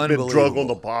been drug on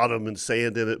the bottom and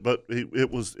sand in it. But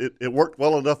it worked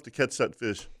well enough to catch that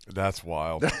fish. That's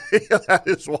wild. That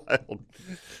is wild.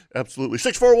 Absolutely.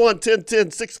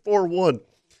 641-1010,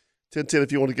 641-1010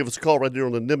 if you want to give us a call right there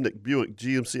on the Nimnik Buick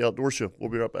GMC Outdoor Show. We'll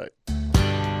be right back.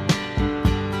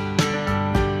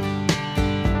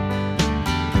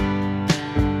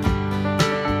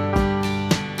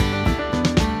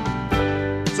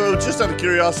 So just out of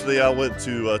curiosity, I went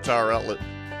to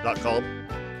TireOutlet.com.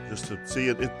 Just to see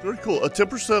it. It's very cool.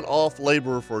 10% off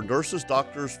labor for nurses,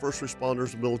 doctors, first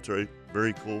responders, and military.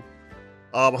 Very cool.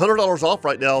 $100 off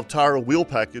right now, tire and wheel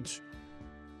package.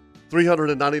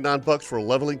 $399 for a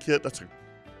leveling kit.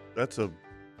 That's a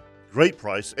great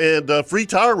price. And free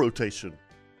tire rotation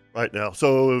right now.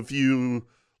 So if you,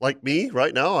 like me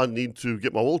right now, I need to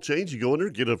get my oil change, you go in there,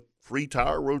 get a free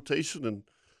tire rotation, and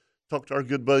talk to our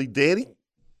good buddy Danny.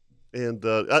 And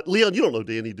Leon, you don't know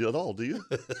Danny at all, do you?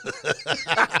 They're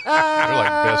like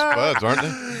best buds, aren't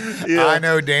they? Yeah. I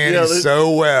know Danny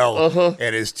so well,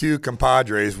 and his two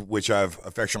compadres, which I've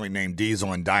affectionately named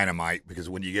Diesel and Dynamite, because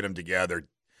when you get them together,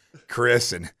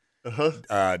 Chris and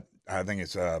I think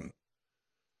it's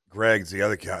Greg's the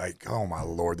other guy. Oh my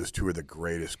Lord, those two are the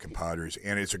greatest compadres,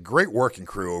 and it's a great working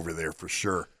crew over there for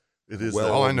sure. It is.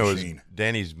 All I know is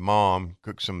Danny's mom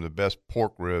cooked some of the best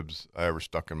pork ribs I ever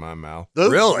stuck in my mouth.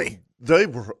 Really? They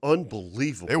were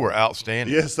unbelievable. They were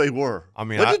outstanding. Yes, they were. I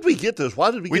mean, when did we get those?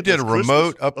 Why did we get those? We did a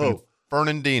remote Christmas? up in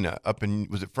Fernandina.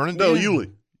 Was it Fernandina? No,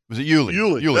 Yulee. Was it Yulee?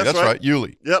 Yulee. That's right.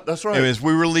 Yulee. Yep, that's right. And as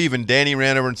we were leaving, Danny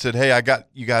ran over and said, "Hey, I got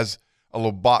you guys a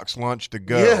little box lunch to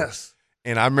go." Yes.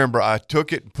 And I remember I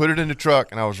took it and put it in the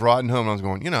truck, and I was riding home, and I was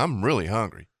going, I'm really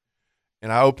hungry.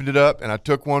 And I opened it up, and I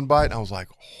took one bite, and I was like,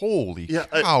 holy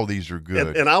cow, these are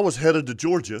good. And I was headed to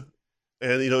Georgia,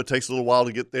 and, it takes a little while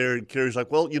to get there. And Carrie's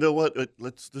like, well, you know what?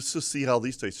 Let's just see how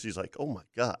these taste. She's like, oh, my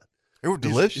God. They were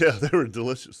delicious. Yeah, they were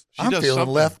delicious. I'm feeling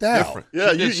left out. Different.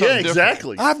 Yeah,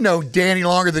 exactly. I've known Danny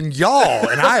longer than y'all,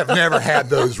 and I have never had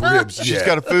those ribs yet. She's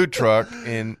got a food truck,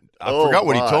 and I forgot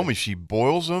what he told me. She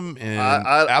boils them in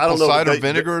apple cider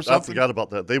vinegar or something. I forgot about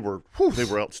that. They were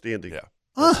outstanding. Yeah.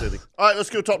 Outstanding. All right, let's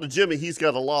go talk to Jimmy. He's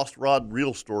got a lost rod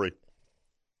reel story.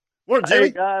 Morning,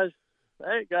 Jimmy.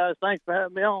 Hey guys, thanks for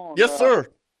having me on. Yes, sir.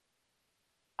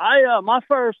 My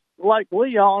first, like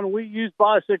Leon, we used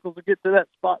bicycles to get to that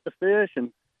spot to fish,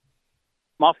 and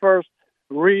my first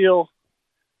reel,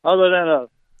 other than a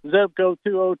Zebco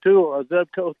 202 or a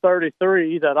Zebco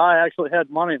 33 that I actually had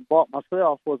money and bought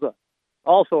myself, was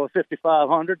also a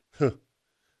 5500.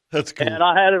 That's cool. And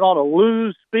I had it on a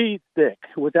Lew's speed stick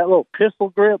with that little pistol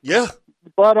grip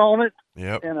butt on it.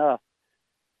 Yep. And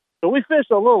so we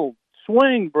fished a little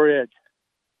swing bridge.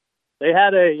 They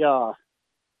had a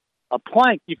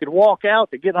plank you could walk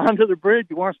out to get under the bridge.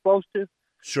 You weren't supposed to.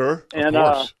 Sure, and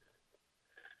of course.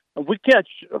 We catch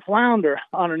a flounder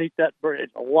underneath that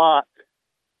bridge a lot.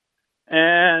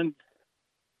 And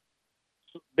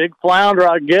big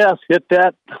flounder, I guess, hit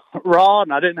that rod,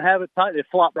 and I didn't have it tight. It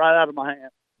flopped right out of my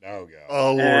hand. Oh, God.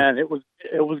 Oh, Lord. And it was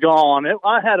gone.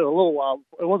 I had it a little while.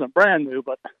 It wasn't brand new,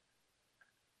 but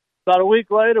about a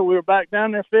week later, we were back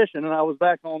down there fishing, and I was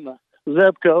back on the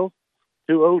Zebco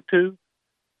 202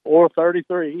 or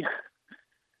 33,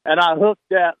 and I hooked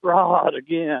that rod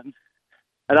again,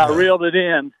 and I reeled it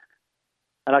in,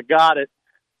 and I got it,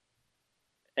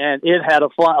 and it had a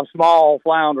small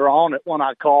flounder on it when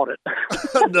I caught it.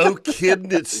 No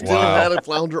kidding. It still had a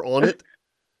flounder on it?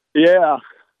 Yeah.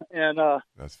 And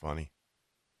that's funny.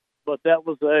 But that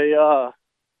was a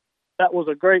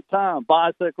great time.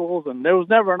 Bicycles, and there was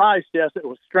never an ice chest. It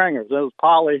was stringers. It was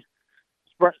poly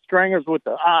stringers with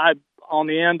the eye on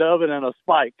the end of it and a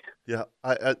spike. Yeah,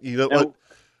 what?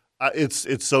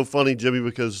 It's so funny, Jimmy,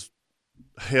 because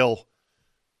hell,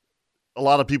 a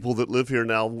lot of people that live here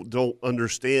now don't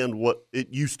understand what it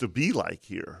used to be like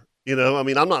here. I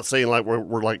mean, I'm not saying like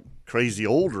we're like crazy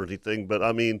old or anything, but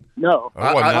I mean, no, it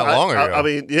wasn't that long ago.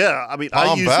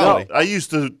 I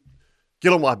used to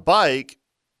get on my bike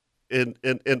in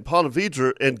Ponte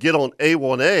Vedra and get on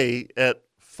A1A at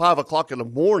 5 o'clock in the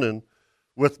morning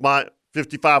with my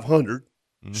 5500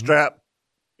 strap,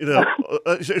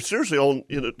 seriously on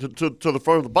to the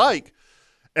front of the bike,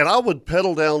 and I would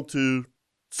pedal down to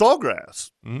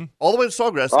Sawgrass, all the way to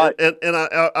Sawgrass, right. and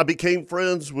I became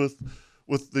friends with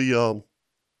the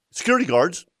security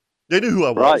guards. They knew who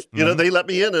I was. Right. They let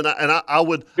me in, and I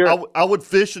would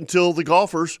fish until the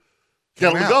golfers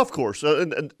got on the golf course.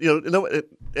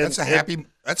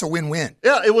 That's a win-win.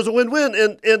 Yeah, it was a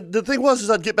win-win. And the thing was,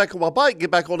 I'd get back on my bike,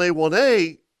 get back on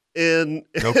A1A, and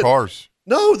no cars.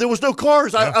 No, there was no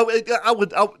cars. Yeah. I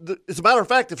would. As a matter of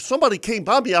fact, if somebody came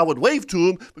by me, I would wave to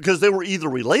them because they were either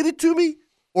related to me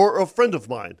or a friend of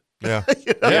mine. Yeah.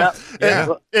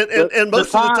 And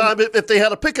most of the time, if they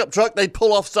had a pickup truck, they'd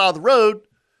pull off the side of the road.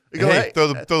 And go, hey, throw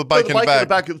the bike in the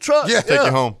back of the truck. Yeah, take you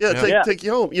home. Yeah, take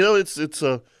you home. It's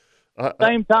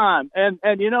same time.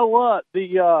 And you know what?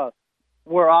 The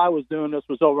where I was doing this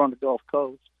was over on the Gulf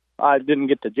Coast. I didn't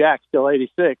get to Jack's till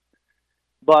 '86,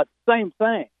 but same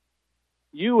thing.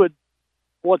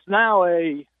 What's now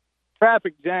a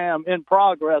traffic jam in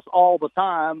progress all the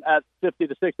time at 50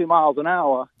 to 60 miles an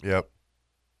hour. Yep.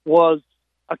 Was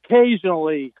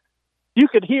occasionally you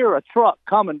could hear a truck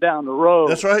coming down the road.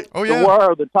 That's right. Oh, yeah. To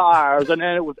whir the tires, and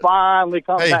then it would finally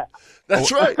come back.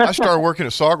 That's right. I started working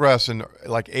at Sawgrass in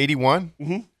like 81,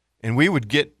 Mhm. and we would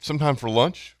get, sometime for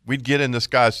lunch, we'd get in this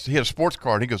guy's, he had a sports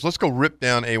car, and he goes, let's go rip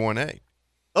down A1A.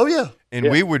 Oh, yeah. And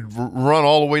we would run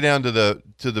all the way down to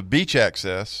the beach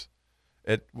access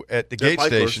at the gate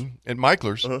Michler's. station at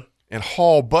Michler's Uh-huh. and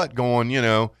haul butt going,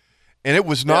 and it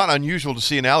was not unusual to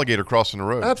see an alligator crossing the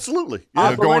road. Absolutely. You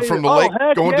know, going from the lake,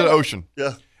 going to the ocean.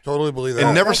 Yeah. Totally believe that.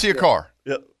 And never see a car.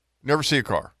 Yeah. Never see a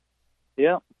car.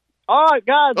 Yeah. All right,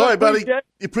 guys. All right, buddy. Appreciate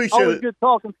it. Appreciate Always it. good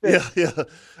talking to you. Yeah.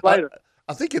 Later.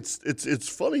 I think it's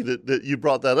funny that you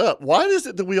brought that up. Why is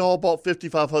it that we all bought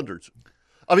 5500s?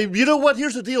 I mean, you know what?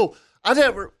 Here's the deal. I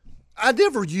never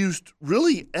ever used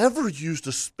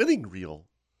a spinning reel.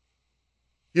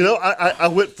 I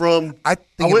went from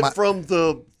from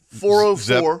the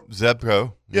 404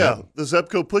 Zebco. Yeah, the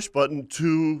Zebco push button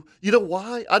to, you know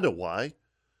why? I know why.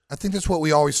 I think that's what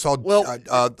we always saw. Well,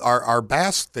 our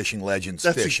bass fishing legends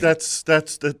fishing.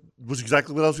 That was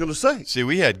exactly what I was going to say. See,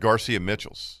 we had Garcia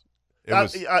Mitchells. It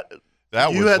was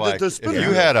that you was had like the if spinning you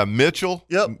reel. had a Mitchell,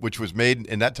 Yep. which was made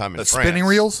in that time in The France. spinning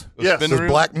reels? The Yes. spinning Those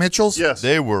reels, black Mitchells? Yes,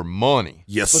 they were money.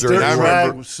 Yes, but sir. their I drag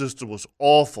remember- system was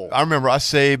awful. I remember I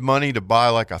saved money to buy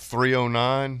like a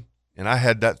 309, and I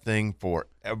had that thing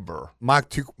forever. My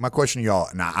question to y'all,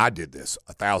 now I did this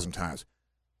 1,000 times.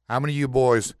 How many of you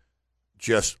boys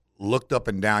just looked up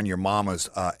and down your mama's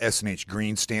S&H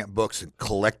green stamp books and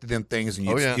collected them things, and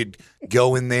you'd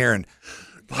go in there and,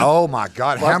 oh my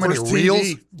God, My how many first reels?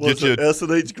 TV was an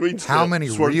S&H green stamp. How many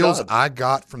Swear to reels God. I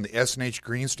got from the S&H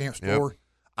green stamp store?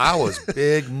 I was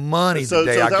big money So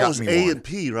the day I that got was me A one. and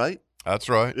P, right? That's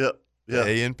right. Yep. Yeah.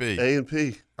 A and P. A and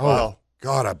P. Oh, Wow.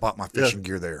 God, I bought my fishing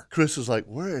gear there. Chris is like,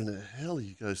 where in the hell are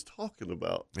you guys talking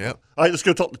about? Yep. All right, let's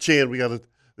go talk to Chan. We got to.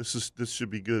 This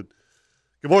should be good.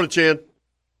 Good morning, Chan.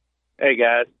 Hey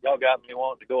guys, y'all got me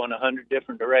wanting to go in 100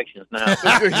 different directions now.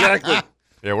 Exactly.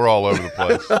 Yeah, we're all over the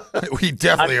place. We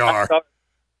definitely are.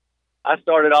 I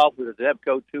started off with a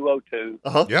Zebco 202.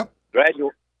 Uh-huh. Yep.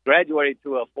 Graduated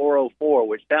to a 404,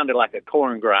 which sounded like a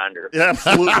corn grinder. Yeah,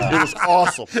 absolutely. It was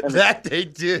awesome. That they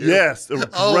did. Yes, it was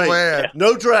Oh, great. man.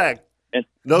 No drag. And-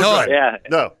 No None. drag.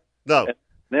 Yeah. No.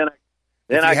 Then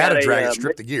If I you had got a drag, a it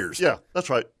stripped the gears. Yeah, that's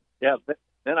right. yeah.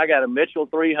 Then I got a Mitchell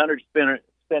 300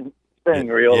 spinning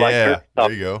reel, like Yeah, Chris there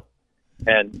talked, you go.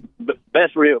 and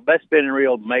best spinning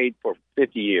reel made for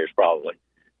 50 years probably.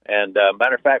 And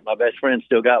matter of fact, my best friend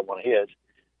still got one of his.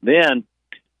 Then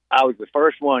I was the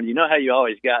first one. You know how you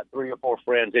always got 3 or 4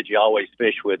 friends that you always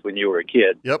fish with when you were a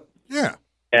kid. Yep. Yeah.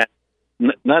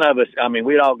 None of us. I mean,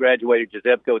 we'd all graduated to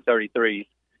Zebco 33s,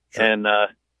 Sure. and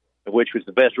which was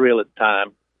the best reel at the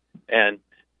time. And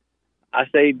I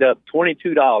saved up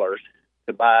 $22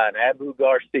 to buy an Abu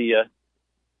Garcia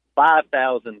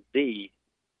 5000D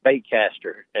bait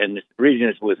caster. And the reason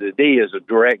it was a D is a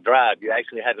direct drive. You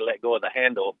actually had to let go of the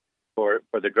handle for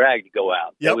the drag to go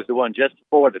out. Yep. It was the one just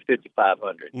before the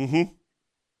 5500. Mm-hmm.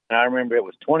 And I remember it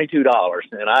was $22,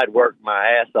 and I'd worked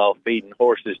my ass off feeding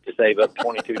horses to save up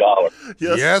 $22.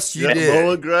 Yes, you yeah, did.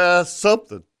 Mowing grass,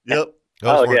 something. Yep.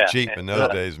 Those Oh, weren't yeah. cheap in those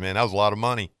days, man. That was a lot of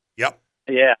money. Yep.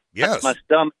 Yeah. Yes. My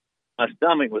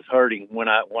stomach was hurting when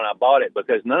I bought it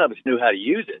because none of us knew how to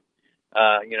use it.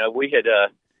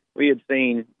 We had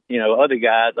seen, other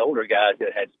guys, older guys that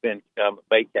had spin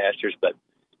bait casters, but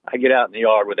I get out in the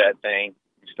yard with that thing,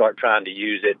 start trying to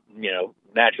use it,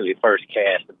 naturally first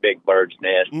cast a big bird's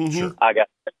nest. Mm-hmm. Sure. I got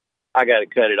to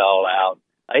cut it all out.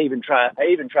 I even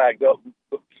tried go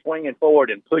swinging forward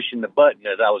and pushing the button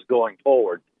as I was going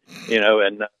forward,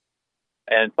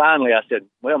 and finally I said,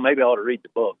 well, maybe I ought to read the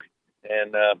book.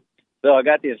 And so I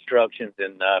got the instructions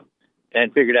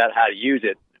and figured out how to use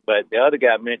it. But the other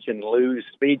guy mentioned Lou's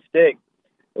speed stick.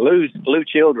 Lou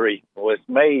Childry was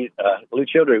made. Lou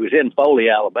Childry was in Foley,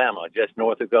 Alabama, just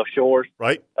north of Gulf Shores.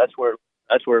 Right. That's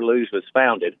where Lou's was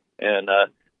founded. And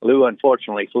Lou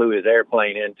unfortunately flew his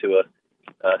airplane into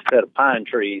a set of pine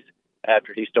trees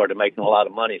after he started making a lot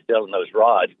of money selling those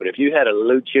rods. But if you had a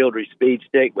Lou Childry speed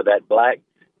stick with that black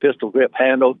pistol grip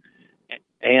handle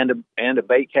and a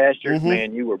bait caster, Mm-hmm.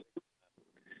 man, you were.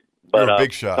 You're a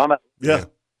big shot.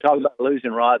 Talking about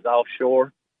losing rods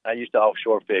offshore. I used to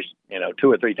offshore fish,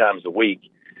 2 or 3 times a week.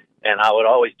 And I would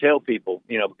always tell people,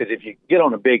 because if you get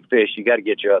on a big fish, you got to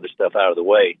get your other stuff out of the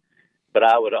way. But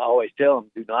I would always tell them,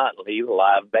 do not leave a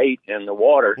live bait in the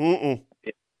water unless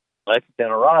it's in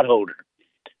a rod holder.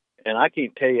 And I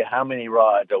can't tell you how many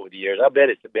rods over the years. I bet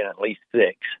it's been at least 6.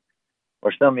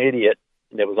 Or some idiot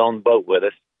that was on the boat with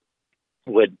us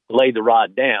would lay the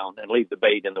rod down and leave the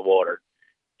bait in the water.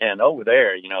 And over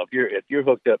there, you know, if you're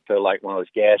hooked up to like one of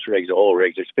those gas rigs or oil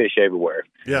rigs, there's fish everywhere.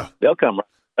 Yeah, they'll come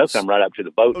right up to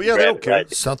the boat. Oh yeah, they don't care.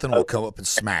 Right. Something will come up and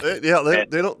smack it. Yeah,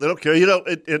 they don't care. You know,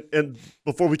 and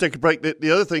before we take a break,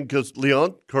 the other thing, because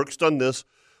Leon Kirk's done this,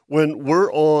 when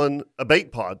we're on a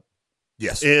bait pod.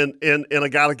 Yes. And I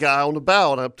got a guy on the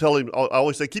bow, and I'm telling him, I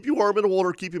always say, keep your worm in the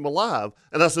water, keep him alive.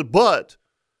 And I said, but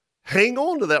hang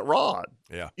on to that rod.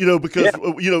 Yeah. You know, because,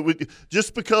 you know,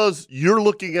 just because you're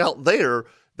looking out there,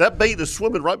 that bait is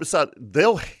swimming right beside,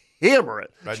 they'll hammer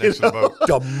it. Right next to the boat.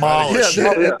 Demolish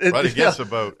it. Right against the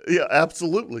boat. Yeah,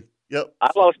 absolutely. Yep. I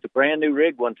lost a brand new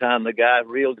rig one time. The guy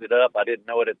reeled it up. I didn't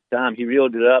know it at the time. He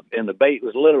reeled it up, and the bait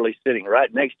was literally sitting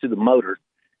right next to the motor.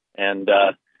 And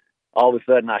all of a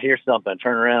sudden, I hear something, I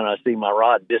turn around, and I see my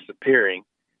rod disappearing.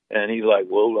 And he's like,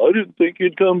 "Well, I didn't think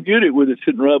you'd come get it with it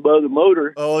sitting right by the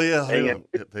motor." Oh yeah,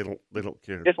 they don't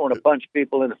care. Just want to punch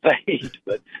people in the face,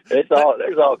 but there's all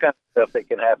kinds of stuff that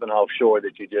can happen offshore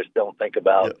that you just don't think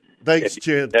about. Yeah. Thanks,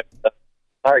 Chad.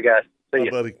 All right, guys. See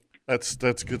you, buddy. That's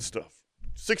good stuff.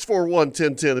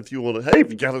 641-1010 if you want to. Hey, if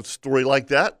you got a story like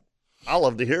that, I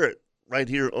love to hear it. Right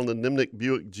here on the Nimnick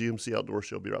Buick GMC Outdoor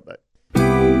Show. Be right back.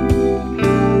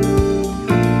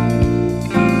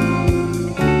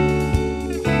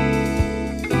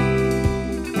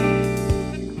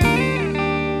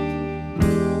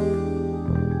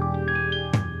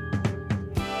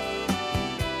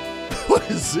 What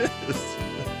is this?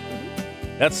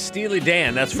 That's Steely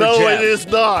Dan. That's for no, Jeff. it is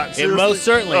not. It most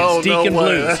certainly is. Deacon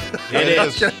Blues. It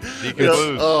is. Deacon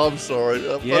Blues. Oh, I'm sorry.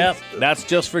 Yep, that's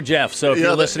just for Jeff. So if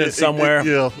you're listening somewhere.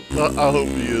 I hope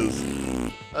he is.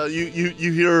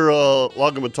 You hear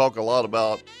Loggeman talk a lot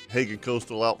about Hagen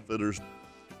Coastal Outfitters.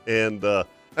 And,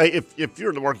 hey, if you're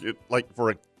in the market, like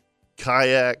for a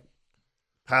kayak,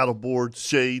 paddleboard,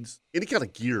 shades, any kind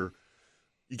of gear,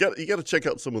 you got to check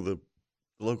out some of the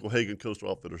local Hagen Coastal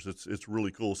Outfitters. It's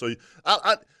really cool. So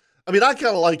I mean I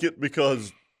kind of like it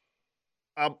because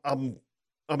I'm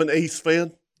an Ace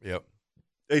fan. Yep.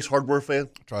 Ace Hardware fan.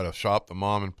 Try to shop the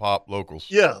mom and pop locals.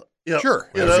 Yeah. Sure.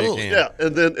 You know, yeah,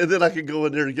 and then I can go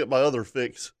in there and get my other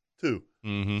fix too.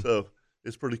 Mm-hmm. So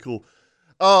it's pretty cool.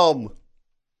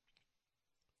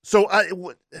 So I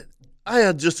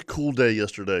had just a cool day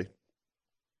yesterday,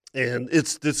 and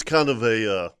it's kind of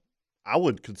a I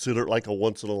would consider it like a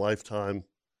once in a lifetime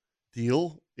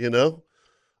deal, you know.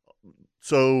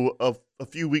 So a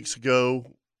few weeks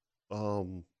ago,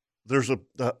 there's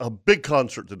a big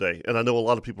concert today, and I know a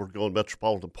lot of people are going to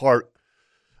Metropolitan Park.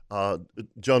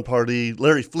 John Pardee,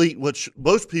 Larry Fleet, which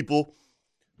most people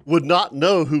would not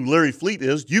know who Larry Fleet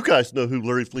is. You guys know who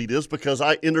Larry Fleet is because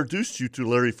I introduced you to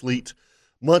Larry Fleet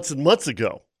months and months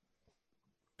ago.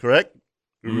 Correct?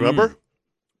 Remember?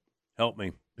 Help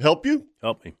me. Help you?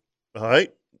 Help me. All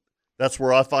right. That's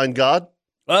Where I Find God.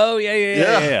 Oh,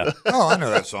 yeah. Oh, I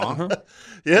know that song.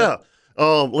 Yeah.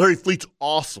 Larry Fleet's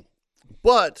awesome.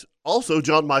 But also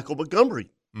John Michael Montgomery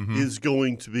is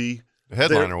going to be the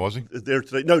headliner, was he? There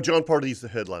today. No, John Pardee's the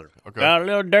headliner. Okay. Got a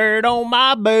little dirt on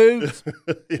my boots.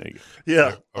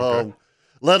 Yeah. Okay.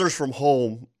 Letters from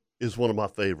Home is one of my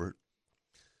favorite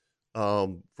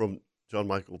from John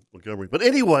Michael Montgomery. But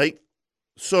anyway,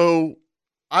 so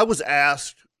I was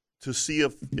asked to see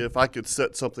if I could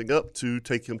set something up to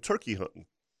take him turkey hunting.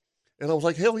 And I was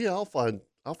like, hell yeah, I'll find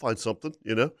something,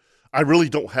 you know. I really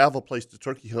don't have a place to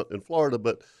turkey hunt in Florida,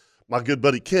 but my good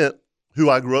buddy Kent, who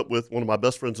I grew up with, one of my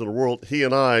best friends in the world, he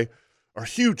and I are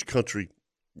huge country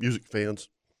music fans.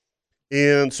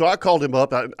 And so I called him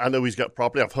up. I know he's got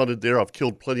property. I've hunted there. I've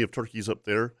killed plenty of turkeys up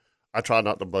there. I try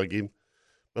not to bug him.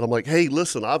 But I'm like, hey,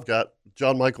 listen, I've got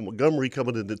John Michael Montgomery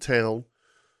coming into town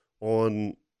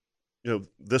on,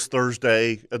 this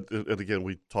Thursday. And again,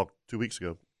 we talked 2 weeks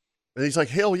ago. And he's like,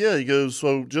 hell yeah. He goes,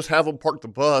 so just have him park the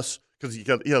bus, because he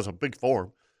has a big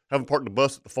farm. Have him park the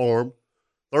bus at the farm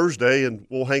Thursday, and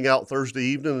we'll hang out Thursday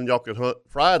evening, and y'all can hunt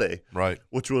Friday. Right.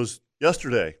 Which was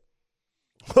yesterday.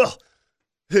 Well,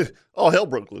 all hell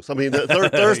broke loose. I mean,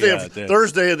 Thursday,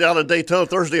 Thursday down in Daytona,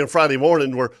 Thursday and Friday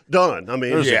morning were done. I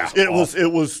mean, it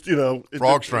was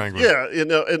frog strangling. Yeah,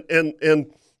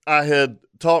 and I had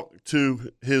talked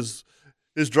to his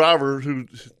driver, who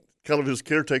kind of his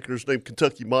caretaker, is named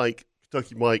Kentucky Mike.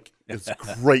 Kentucky Mike is a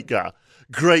great guy.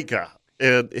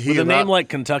 And he with a name like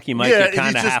Kentucky Mike, you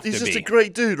kind of have to be. He's just a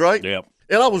great dude, right? Yep.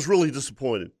 And I was really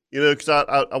disappointed, because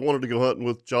I wanted to go hunting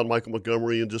with John Michael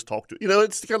Montgomery and just talk to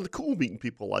it's kind of cool meeting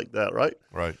people like that, right?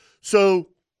 Right. So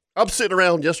I'm sitting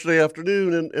around yesterday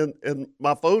afternoon, and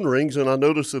my phone rings, and I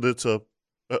notice that it's a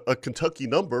Kentucky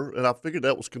number, and I figured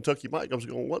that was Kentucky Mike. I was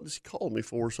going, what is he calling me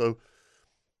for? So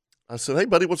I said, hey,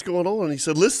 buddy, what's going on? And he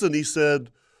said, listen,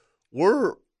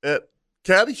 we're at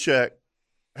Caddyshack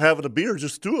having a beer,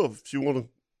 just two of us, if you want to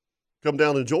come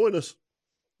down and join us.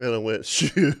 And I went,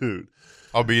 shoot.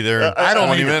 I'll be there. I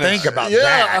don't even think about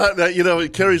that.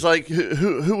 Carrie's like,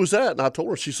 who was that? And I told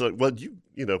her, she's like, well,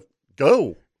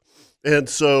 go. And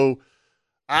so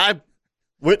I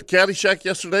went to Caddyshack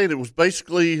yesterday, and it was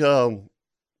basically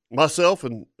myself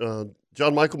and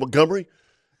John Michael Montgomery,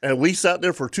 and we sat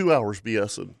there for 2 hours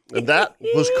BSing, and that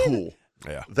was cool.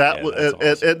 Yeah, that was,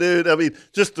 awesome. and dude, I mean,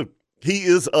 he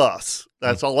is us.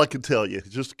 That's all I can tell you.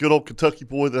 Just a good old Kentucky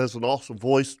boy that has an awesome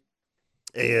voice,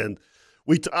 and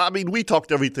we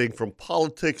talked everything from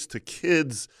politics to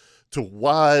kids to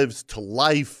wives to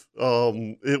life.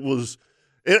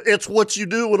 It's what you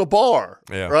do in a bar,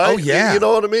 right? Oh, yeah. You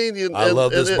know what I mean? I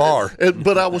love this bar.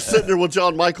 But I was sitting there with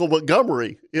John Michael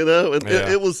Montgomery, and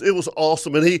it was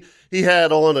awesome. And he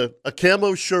had on a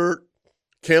camo shirt,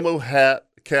 camo hat,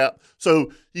 cap.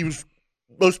 So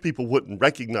most people wouldn't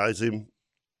recognize him.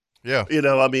 Yeah.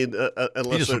 Unless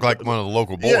he just looked like one of the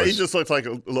local boys. Yeah, he just looks like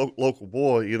a local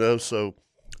boy, So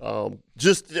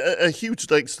just a huge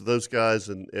thanks to those guys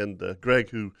and Greg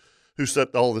who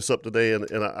set all this up today, and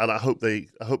I hope they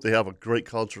have a great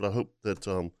concert. I hope that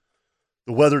the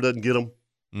weather doesn't get them,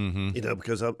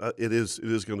 because it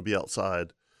is going to be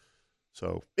outside.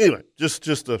 So anyway,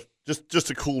 just a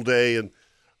cool day, and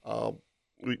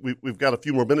we've got a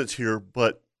few more minutes here,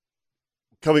 but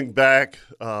coming back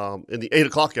in the 8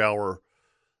 o'clock hour,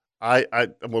 I'm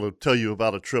going to tell you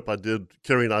about a trip I did.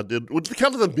 Carrie and I did. It was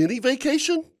kind of a mini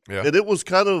vacation, and it was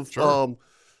kind of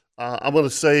I'm going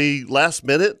to say last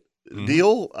minute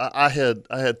deal. I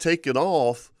had taken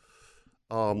off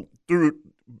through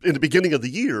in the beginning of the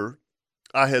year.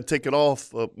 I had taken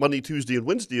off Monday, Tuesday, and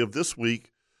Wednesday of this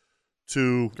week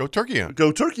to go turkey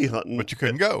hunting. But you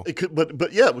couldn't go.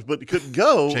 But you couldn't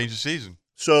go. Change the season.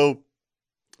 So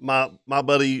my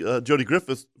buddy Jody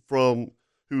Griffith,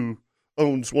 who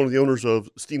owns one of the owners of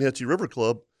Steinhatchee River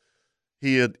Club,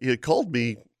 he had called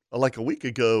me like a week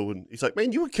ago, and he's like,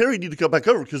 "Man, you and Carrie need to come back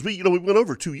over because we went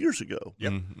over 2 years ago."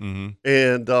 Yep.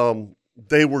 And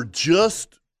they were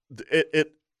just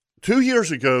 2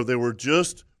 years ago. They were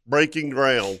just breaking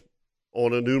ground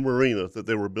on a new marina that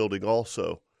they were building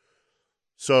also.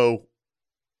 So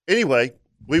anyway,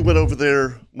 we went over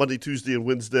there Monday, Tuesday, and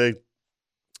Wednesday,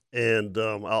 and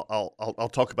I'll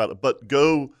talk about it. But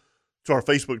go to our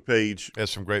Facebook page. Has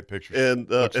some great pictures. And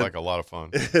looks like a lot of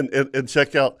fun. And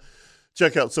check out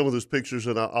some of those pictures,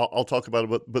 and I'll talk about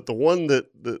it. But the one that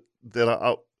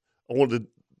I wanted to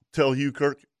tell you,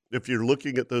 Kirk, if you're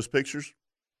looking at those pictures,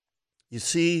 you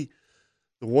see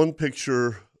the one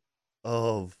picture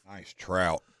of nice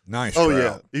trout. Nice. Oh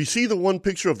trout. yeah, you see the one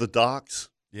picture of the docks.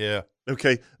 Yeah.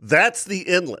 Okay, that's the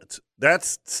inlet.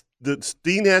 That's the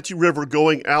Steinhatchee River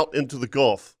going out into the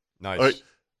Gulf. Nice. All right,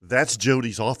 that's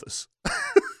Jody's office.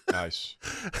 Nice.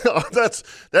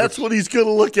 That's what he's going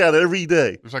to look at every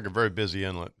day. Looks like a very busy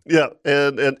inlet. Yeah,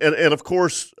 and of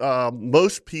course,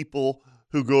 most people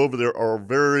who go over there are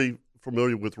very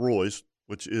familiar with Roy's,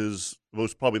 which is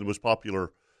probably the most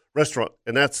popular restaurant,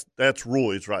 and that's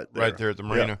Roy's right there. Right there at the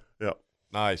marina. Yeah.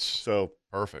 Nice. So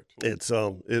perfect. It's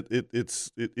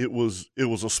it was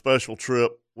a special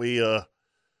trip. We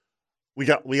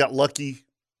got lucky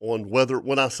on weather.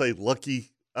 When I say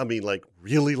lucky, I mean like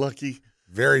really lucky.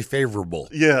 Very favorable.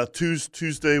 Yeah,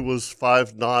 Tuesday was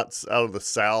 5 knots out of the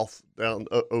south down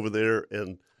over there,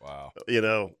 and wow, and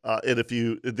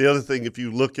the other thing, if you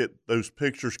look at those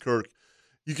pictures, Kirk,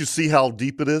 you can see how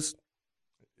deep it is.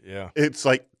 Yeah, it's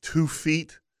like 2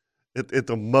 feet at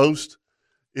the most.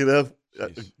 It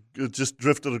just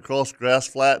drifted across grass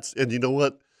flats, and you know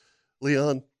what,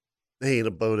 Leon, they ain't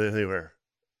a boat anywhere.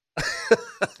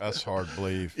 That's hard to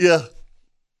believe. Yeah.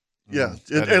 Yeah,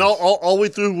 and all we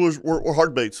threw were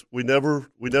hard baits. We never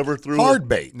threw hard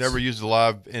baits. Never used a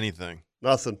live anything.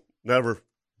 Nothing. Never.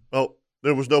 Oh,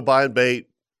 there was no buying bait.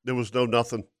 There was no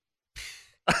nothing.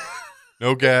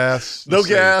 No gas. No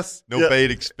gas. No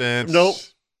bait expense. Nope.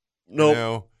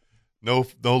 No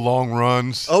long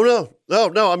runs. Oh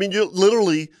no. I mean, you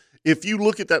literally, if you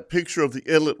look at that picture of the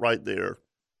inlet right there,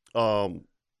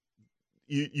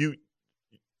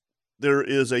 there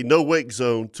is a no wake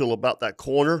zone till about that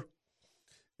corner.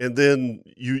 And then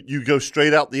you go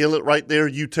straight out the inlet right there.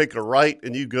 You take a right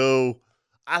and you go,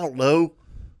 I don't know,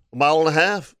 1.5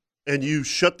 miles, and you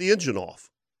shut the engine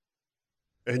off,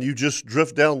 and you just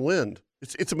drift downwind.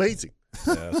 It's amazing.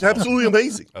 Yeah, it's absolutely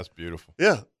amazing. That's beautiful.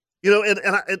 Yeah,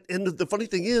 and the funny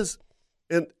thing is,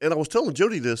 and I was telling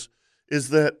Jody this, is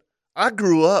that I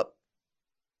grew up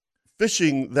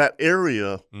fishing that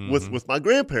area with my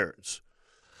grandparents,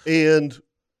 and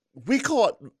we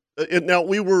caught. And now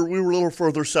we were a little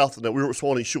further south than that. We were at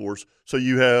Swanee Shores. So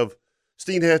you have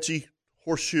Steinhatchee,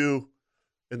 Horseshoe,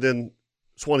 and then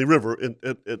Swanee River and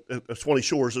Swanee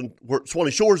Shores, and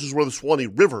Swanee Shores is where the Swanee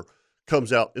River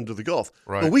comes out into the Gulf.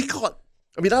 Right. But we caught.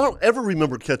 I mean, I don't ever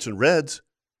remember catching reds,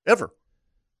 ever.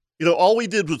 You know, all we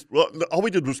did was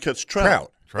catch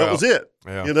trout. That was it.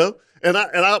 Yeah. You know, and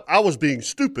I was being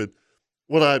stupid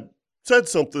when I said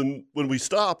something when we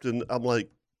stopped, and I'm like,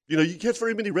 you know, you catch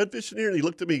very many redfish in here, and he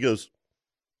looked at me, and goes,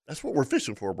 "That's what we're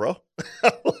fishing for, bro."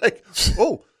 I'm like,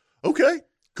 oh, okay.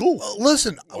 Cool. Well,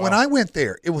 listen, when I went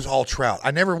there, it was all trout.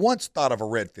 I never once thought of a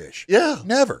redfish. Yeah.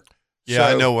 Never. Yeah,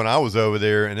 I know when I was over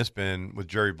there, and it's been with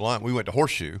Jerry Blunt, we went to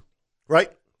Horseshoe. Right.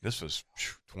 This was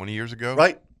 20 years ago.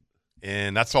 Right.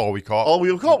 And that's all we caught. All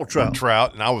we caught were trout.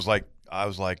 Trout. And I was like,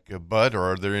 Bud,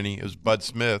 or are there any? It was Bud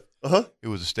Smith. Uh-huh. He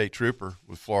was a state trooper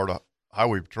with Florida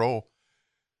Highway Patrol.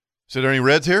 So, are there any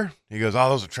reds here? He goes, oh,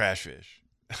 those are trash fish.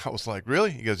 I was like,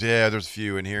 really? He goes, yeah, there's a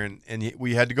few in here. And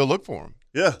we had to go look for them.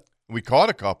 Yeah. We caught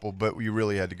a couple, but we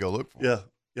really had to go look for them.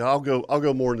 Yeah. Yeah, I'll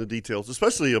go more into details,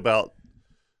 especially about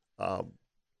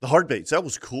the hard baits. That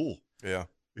was cool. Yeah.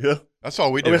 Yeah. That's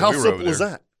all we did. I mean, how we were simple over was there.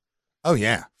 that? Oh,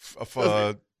 yeah.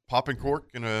 Popping cork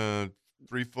and a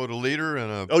 3 foot a leader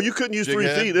and a. Oh, you couldn't use 3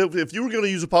 feet. If you were going to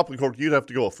use a popping cork, you'd have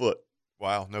to go a foot.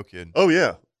 Wow, no kidding. Oh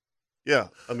yeah, yeah.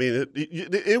 I mean,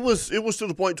 it was to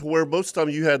the point to where most of the time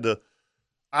you had to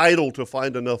idle to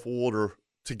find enough water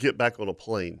to get back on a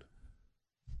plane.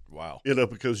 Wow. You know,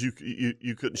 because you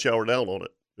couldn't shower down on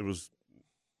it. It was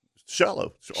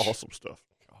shallow. It's awesome stuff.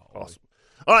 Awesome.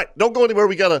 All right, don't go anywhere.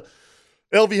 We got a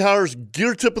LV Hires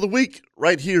Gear Tip of the Week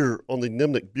right here on the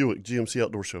Nimnick Buick GMC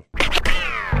Outdoor Show.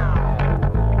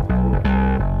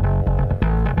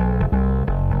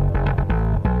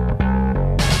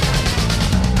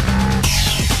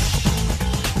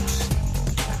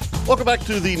 Welcome back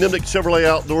to the Nimnick Chevrolet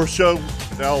Outdoor Show.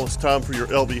 Now it's time for your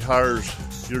LV Hires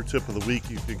Gear Tip of the Week.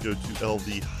 You can go to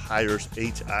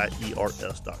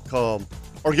lvhires.com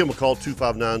or give them a call,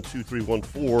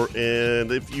 259-2314.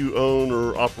 And if you own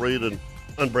or operate an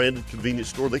unbranded convenience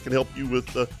store, they can help you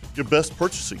with your best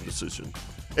purchasing decision.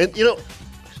 And, you know,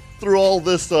 through all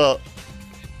this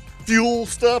fuel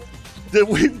stuff that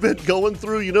we've been going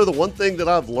through, you know, the one thing that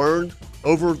I've learned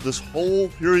over this whole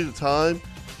period of time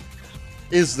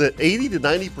is that 80 to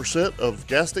 90% of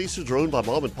gas stations are owned by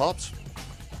mom and pops.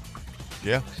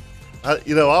 Yeah.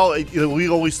 We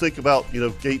always think about,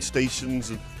 gate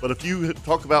stations, but if you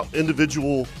talk about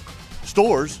individual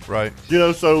stores, right?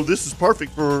 So this is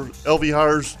perfect for LV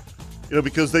Hires,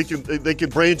 because they can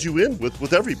brand you in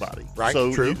with everybody, right?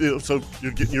 So True. So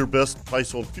you're getting your best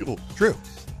price on fuel. True.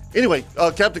 Anyway,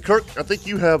 Captain Kirk, I think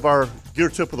you have our gear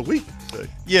tip of the week today.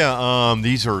 Yeah.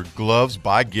 These are gloves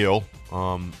by Gill.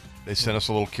 They sent us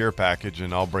a little care package,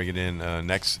 and I'll bring it in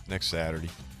next Saturday.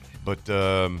 But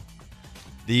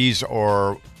these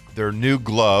are their new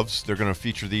gloves. They're going to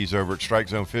feature these over at Strike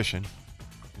Zone Fishing.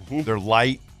 Mm-hmm. They're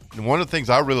light. And one of the things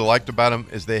I really liked about them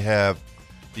is they have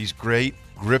these great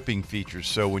gripping features.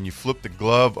 So when you flip the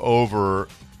glove over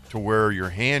to where your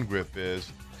hand grip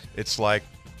is, it's like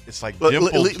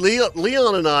dimpled.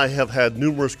 Leon and I have had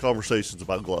numerous conversations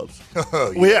about gloves.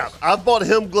 Oh, we have. I've bought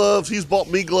him gloves. He's bought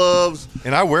me gloves,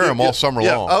 and I wear them all summer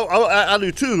long. I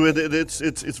do too, and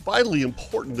it's vitally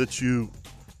important that you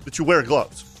wear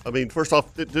gloves. I mean, first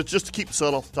off, just to keep the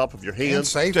sun off the top of your hands. And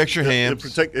safe. Protects your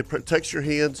hands. It protects your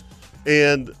hands,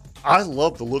 and I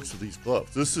love the looks of these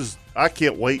gloves. I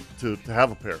can't wait to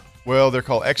have a pair. Well, they're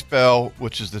called Expel,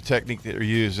 which is the technique that they're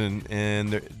using,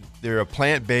 and they're a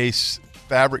plant-based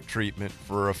fabric treatment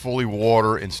for a fully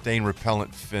water and stain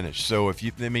repellent finish. So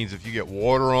that means if you get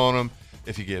water on them,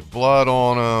 if you get blood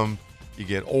on them, you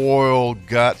get oil,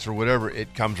 guts, or whatever,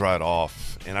 it comes right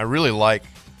off. And I really like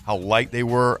how light they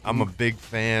were. I'm a big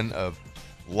fan of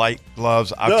light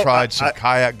gloves. I've tried some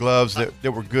kayak gloves that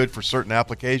were good for certain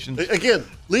applications. Again,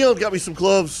 Leon got me some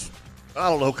gloves, I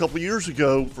don't know, a couple years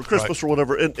ago for Christmas or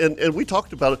whatever, and we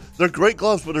talked about it. They're great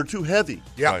gloves, but they're too heavy.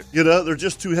 Yeah. Right. They're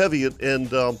just too heavy, and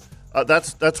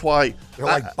that's why they're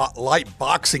like light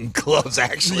boxing gloves.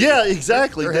 Actually, yeah,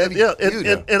 exactly. They're heavy. Yeah,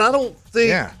 and I don't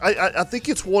think I think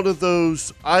it's one of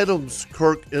those items,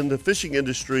 Kirk, in the fishing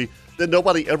industry that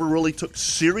nobody ever really took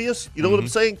serious. You know what I'm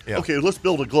saying? Yeah. Okay, let's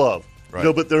build a glove.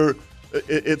 Right. But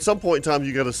at some point in time,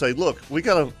 you got to say, look, we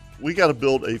got to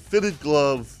build a fitted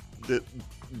glove that.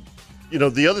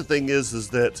 The other thing is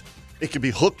that it can be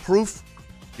hook proof.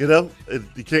 You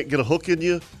can't get a hook in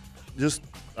you.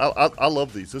 I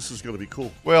love these. This is going to be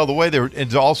cool. Well, the way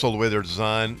they're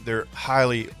designed, they're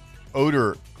highly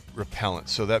odor repellent.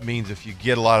 So that means if you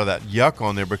get a lot of that yuck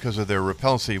on there because of their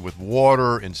repellency with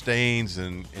water and stains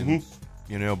and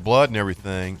blood and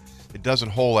everything, it doesn't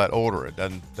hold that odor. It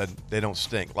doesn't. They don't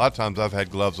stink. A lot of times I've had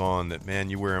gloves on that, man,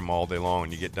 you wear them all day long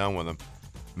and you get done with them,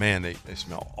 man, they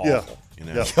smell awful. Yeah. You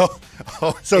know?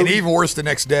 Yeah. So, and even worse the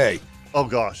next day. Oh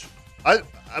gosh, I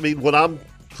mean, when I'm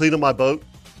cleaning my boat,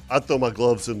 I throw my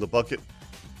gloves in the bucket.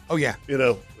 Oh yeah, you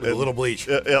know, with a little bleach.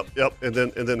 Yep, and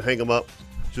then hang them up,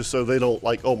 just so they don't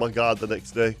like, oh my God, the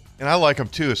next day. And I like them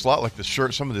too. It's a lot like the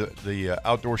shirt. Some of the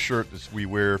outdoor shirt that we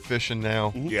wear fishing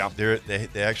now. Mm-hmm. Yeah,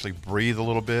 they actually breathe a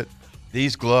little bit.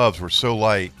 These gloves were so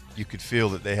light, you could feel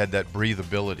that they had that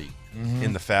breathability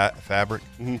in the fabric.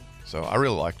 Mm-hmm. So I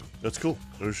really liked them. That's cool.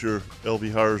 There's your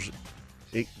LV Hires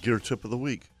Inc. Gear Tip of the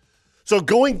Week. So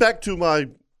going back to my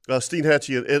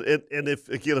Steinhatchee, and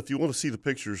if you want to see the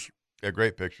pictures. Yeah,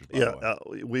 great pictures, by the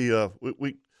way.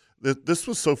 We this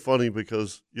was so funny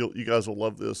because you guys will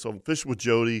love this. So I'm fishing with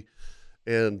Jody,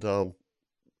 and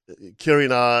Kerry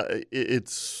and I.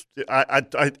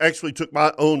 I actually took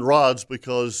my own rods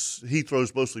because he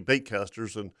throws mostly bait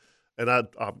casters, and I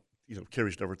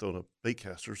Kerry's never thrown a bait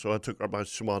caster, so I took my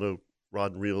Shimano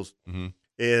rod and reels,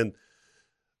 and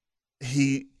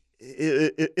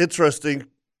interesting.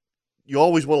 You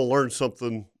always want to learn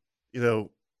something, and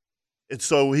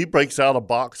so he breaks out a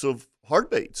box of hard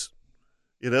baits,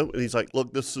 and he's like,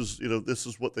 "Look, this is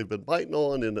what they've been biting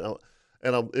on, and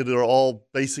they're all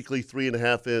basically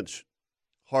 3.5-inch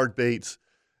hard baits."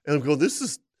 And I'm going, "This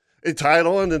is it tied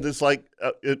on, and it's like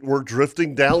we're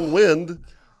drifting downwind.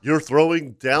 You're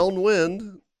throwing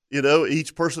downwind.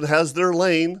 Each person has their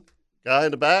lane. Guy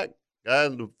in the back, guy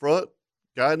in the front,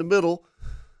 guy in the middle,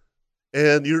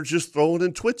 and you're just throwing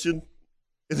and twitching."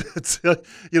 It's,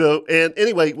 and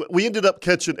anyway, we ended up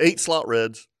catching 8 slot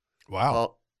reds.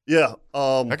 Wow. Yeah.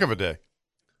 Heck of a day.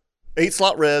 8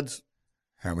 slot reds.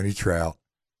 How many trout?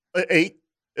 8,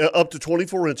 up to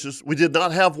 24 inches. We did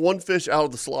not have one fish out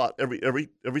of the slot.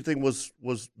 Everything was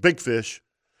big fish.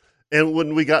 And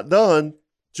when we got done,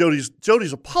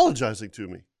 Jody's apologizing to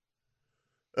me.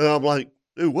 And I'm like,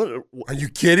 dude, what? Are you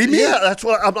kidding me? Yeah, that's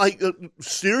what I'm like.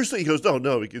 Seriously? He goes,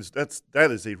 no, because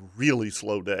that is a really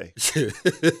slow day.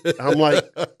 I'm like,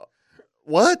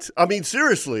 what? I mean,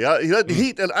 seriously.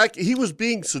 He was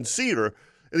being sincere,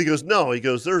 and he goes, no. He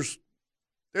goes,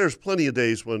 there's plenty of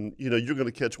days when you're going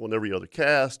to catch one every other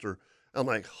cast. Or I'm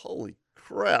like, holy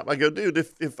crap! I go, dude,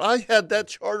 if I had that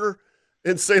charter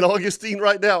in St. Augustine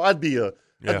right now, I'd be a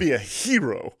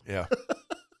hero. Yeah.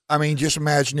 I mean, just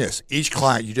imagine this. Each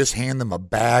client, you just hand them a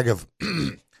bag of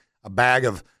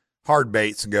hard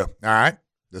baits and go, all right,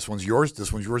 this one's yours,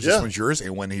 this one's yours, this one's yours.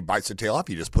 And when he bites the tail off,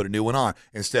 you just put a new one on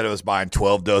instead of us buying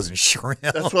 12 dozen shrimp.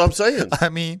 That's what I'm saying. I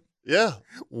mean, yeah.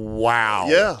 Wow.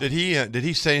 Yeah. Did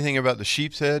he say anything about the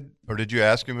sheep's head, or did you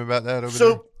ask him about that over there?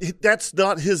 So that's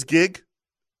not his gig.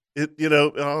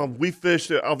 We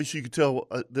fished. Obviously, you could tell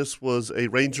this was a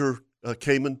Ranger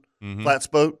Cayman flats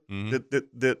boat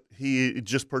that he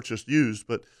just purchased used,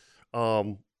 but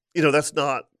that's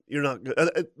not. You're not.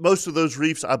 Most of those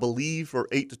reefs, I believe, are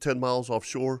 8 to 10 miles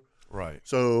offshore. Right.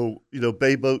 So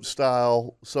bay boat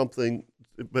style something,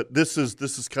 but this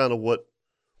is kind of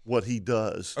what he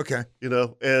does. Okay.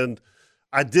 And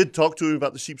I did talk to him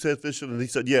about the sheep's head fishing, and he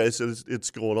said, yeah,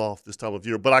 it's going off this time of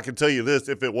year. But I can tell you this: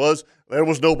 if it was, there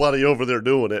was nobody over there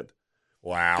doing it.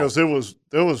 Wow. Because there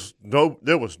was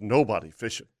nobody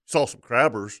fishing. Saw some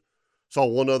crabbers, saw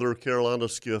one other Carolina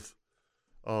skiff,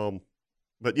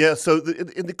 but yeah. So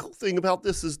the cool thing about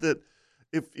this is that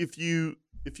if you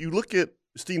look at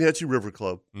Steinhatchee River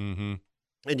Club, and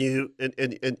you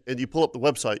pull up the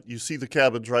website, you see the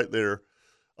cabins right there.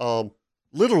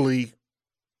 Literally,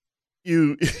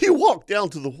 you walk down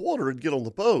to the water and get on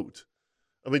the boat.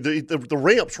 I mean, the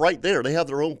ramp's right there. They have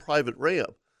their own private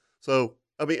ramp. So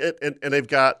I mean, and they've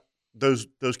got those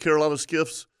Carolina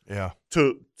skiffs. Yeah.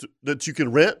 To that you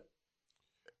can rent,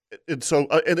 and so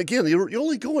and again, you're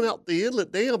only going out the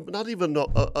inlet dam, not even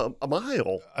a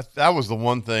mile. That was the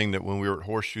one thing that when we were at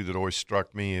Horseshoe that always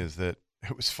struck me is that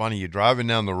it was funny. You're driving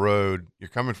down the road, you're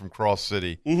coming from Cross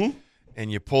City,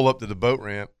 and you pull up to the boat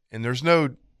ramp, and there's no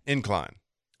incline.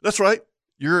 That's right.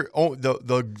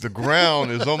 The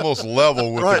ground is almost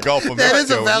level with the Gulf of Mexico. That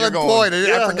is a valid point.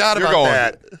 I forgot about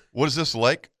that. What is this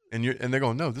lake? And they're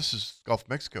going, no, this is Gulf of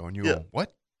Mexico. And you go,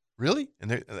 what? Really? And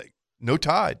they're like, no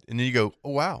tide. And then you go, oh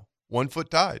wow, 1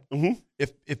 foot tide.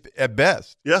 If at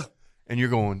best. Yeah. And you're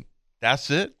going,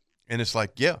 that's it? And it's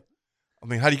like, yeah. I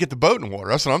mean, how do you get the boat in the water?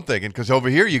 That's what I'm thinking. Because over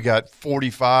here you got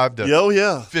 45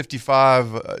 to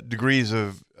 55 degrees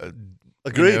of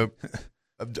agreed.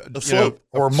 Slope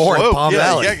or more in Palm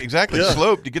Valley. Yeah, exactly. Yeah.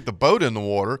 Slope to get the boat in the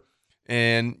water.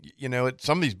 And, at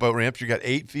some of these boat ramps, you got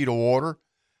 8 feet of water.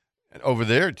 And over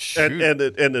there, shoot. and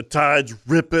the tide's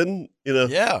ripping,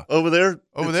 Yeah. over there.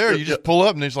 You just pull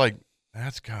up and it's like,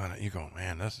 that's kind of, you go,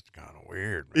 man, that's kind of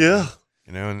weird. Man. Yeah.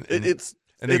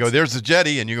 And they go, there's the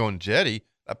jetty, and you're going, jetty?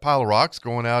 That pile of rocks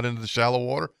going out into the shallow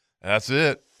water? That's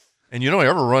it. And you don't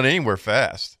ever run anywhere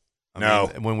fast. I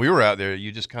mean, when we were out there,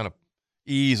 you just kind of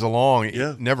ease along.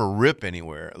 Yeah. Never rip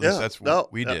anywhere. At least that's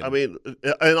what we did. I mean,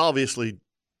 and obviously,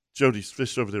 Jody's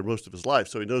fished over there most of his life,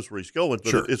 so he knows where he's going.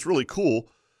 But Sure. It's really cool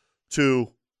to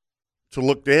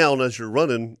look down as you're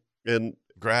running and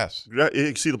grass. You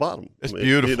can see the bottom. It's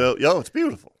beautiful. It's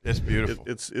beautiful. It's beautiful.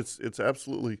 It's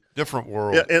absolutely different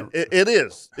world. Yeah, and it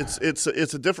is. It's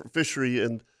a different fishery,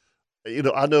 and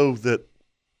I know that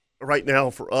right now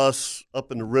for us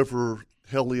up in the river,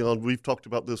 Leon, we've talked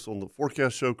about this on the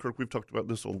forecast show. Kirk, we've talked about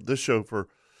this on this show.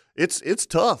 It's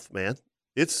tough, man.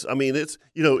 It's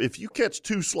if you catch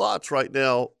 2 slots right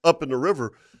now up in the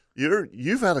river,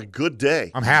 you've had a good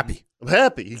day. I'm happy.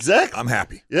 Exactly. I'm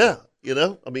happy. Yeah.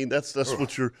 That's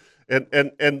what you're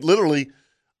and literally,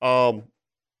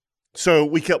 so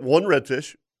we kept 1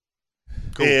 redfish,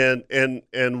 cool.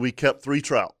 and we kept 3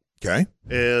 trout. Okay.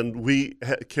 And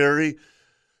Carrie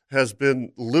has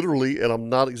been literally, and I'm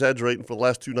not exaggerating, for the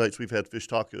last 2 nights we've had fish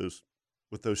tacos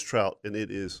with those trout, and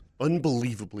it is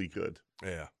unbelievably good.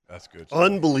 Yeah, that's good.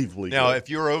 Unbelievably good. Now, if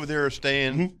you're over there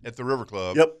staying at the River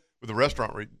Club, yep. with the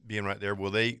restaurant being right there,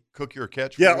 will they cook your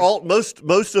catch? Yeah,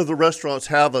 most of the restaurants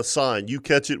have a sign: you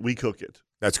catch it, we cook it.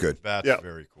 That's good. That's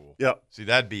very cool. Yeah. See,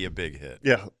 that'd be a big hit.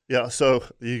 Yeah. So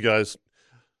you guys,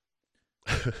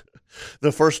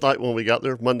 the first night when we got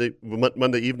there, Monday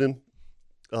evening,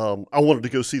 I wanted to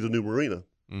go see the new marina,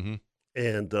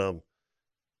 and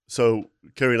so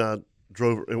Carrie and I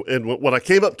drove. And when I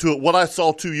came up to it, what I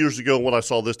saw 2 years ago and what I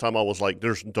saw this time, I was like,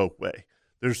 "There's no way.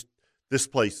 This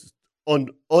place."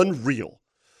 Unreal.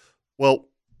 Well,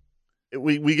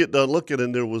 we get done looking,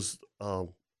 and there was a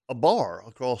bar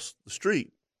across the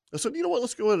street. I said, you know what?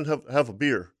 Let's go in and have a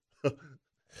beer.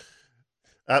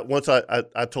 Once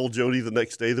I told Jody the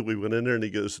next day that we went in there, and he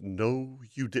goes, "No,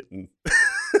 you didn't."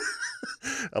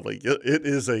 I'm like, it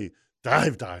is a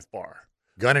dive bar,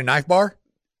 gun and knife bar.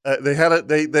 They had it.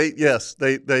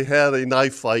 They had a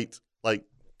knife fight like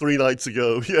 3 nights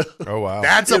ago. Yeah. Oh, wow.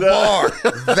 That's a bar.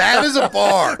 That is a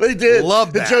bar. They did.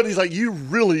 Love that. And Jody's like, you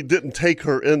really didn't take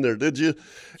her in there, did you?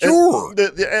 Sure.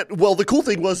 Well, the cool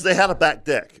thing was they had a back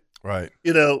deck. Right.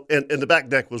 And the back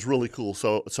deck was really cool.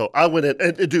 So I went in,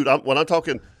 and dude, when I'm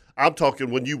talking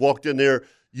when you walked in there,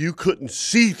 you couldn't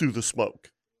see through the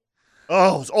smoke.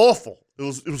 Oh, it was awful.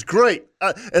 It was great.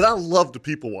 And I love to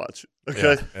people watch.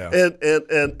 Okay. Yeah.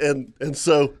 And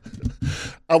so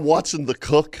I'm watching the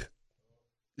cook.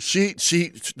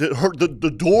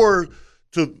 The door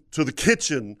to the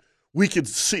kitchen, we could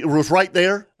see it was right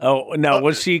there. Oh, now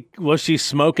was she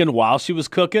smoking while she was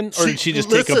cooking, or did she just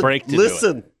take a break to do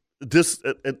it? This,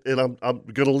 and I'm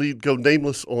gonna go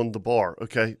nameless on the bar.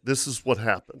 Okay, this is what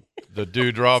happened. The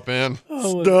dewdrop in.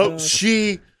 No,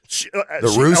 she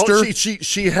the rooster.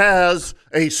 She has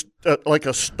like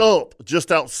a stump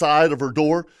just outside of her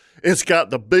door. It's got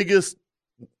the biggest,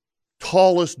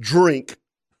 tallest drink.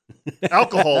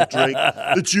 Alcohol drink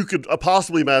that you could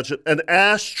possibly imagine, an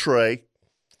ashtray,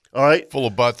 all right, full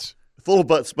of butts.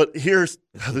 But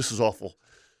this is awful,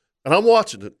 and I'm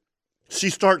watching it. She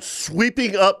starts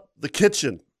sweeping up the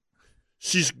kitchen.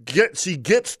 She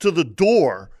gets to the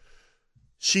door.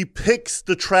 She picks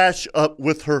the trash up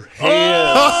with her hands.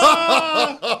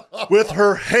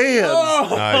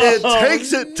 And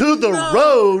takes it to the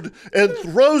road and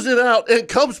throws it out and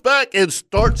comes back and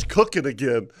starts cooking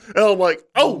again. And I'm like,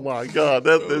 oh my God,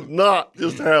 that did not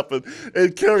just happen.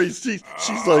 And Carrie, she's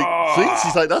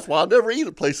like, that's why I never eat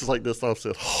at places like this. And I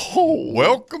said, oh.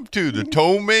 Welcome to the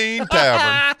Ptomaine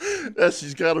Tavern. And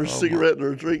she's got her cigarette and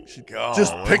her drink. She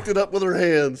just picked it up with her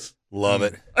hands. Love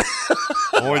it.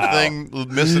 Only thing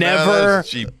missing out is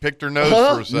she picked her nose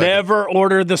for a second. Never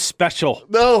order the special.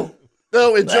 No.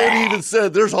 And Jody even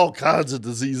said there's all kinds of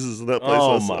diseases in that place.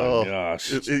 Oh, my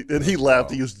gosh. And he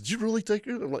laughed. He goes, did you really take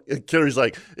it? And Carrie's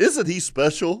like, isn't he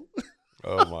special?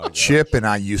 Oh, my God. Chip and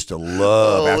I used to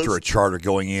love, after a charter,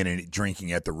 going in and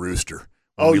drinking at the Rooster.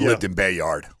 We lived in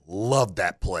Bayard. Loved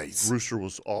that place. Rooster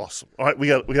was awesome. All right, we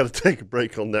got to take a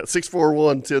break on that.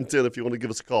 641-1010 if you want to give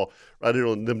us a call right here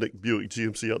on Nimnick Buick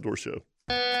GMC Outdoor Show.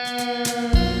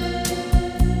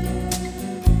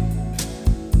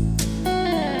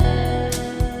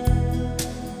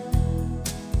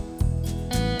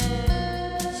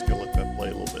 Just going to let that play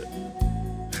a little bit.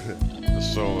 The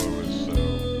solo is so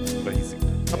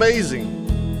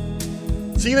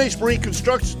Amazing. C&H Marine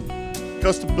Construction.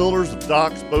 Custom builders of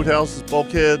docks, boathouses,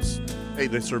 bulkheads, Hey,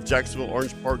 they serve Jacksonville,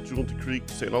 Orange Park, Juleston Creek,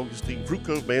 St. Augustine, Fruit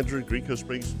Cove, Mandarin, Green Cove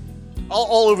Springs,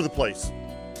 all over the place.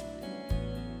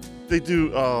 They do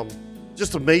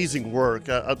just amazing work.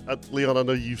 Leon, I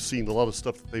know you've seen a lot of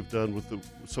stuff that they've done with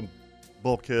some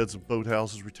bulkheads and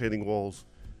boathouses, retaining walls.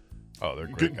 Oh, they're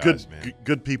great good, guys, man.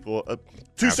 Good people.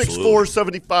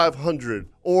 264-7500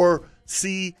 or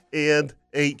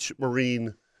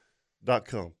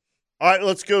candhmarine.com. All right,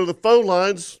 let's go to the phone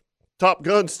lines. Top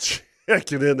Gun's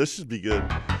checking in. This should be good.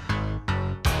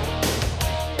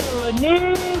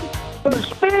 Need for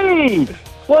speed.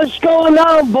 What's going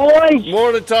on, boys?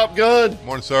 Morning, Top Gun.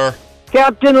 Morning, sir.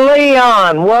 Captain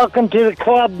Leon, welcome to the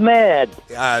Club Med.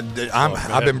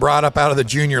 I've been brought up out of the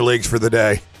junior leagues for the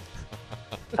day.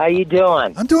 How you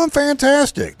doing? I'm doing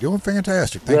fantastic. Thanks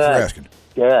for asking.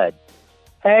 Good.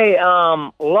 Hey,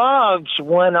 Logs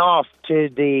went off to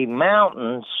the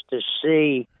mountains to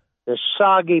see the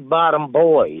Soggy Bottom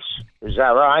Boys. Is that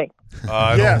right?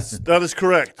 Yes, that is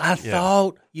correct. I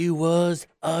thought you was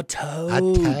a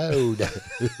toad.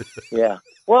 Yeah.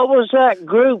 What was that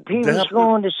group he was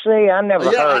going to see? I never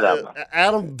heard of them.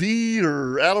 Adam B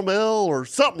or Adam L or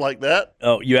something like that.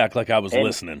 Oh, you act like I was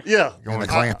listening. Yeah. Going to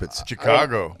Clampets.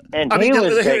 Chicago. And he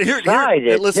was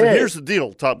excited, listen, too. here's the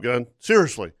deal, Top Gun.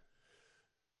 Seriously.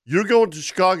 You're going to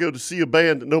Chicago to see a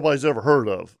band that nobody's ever heard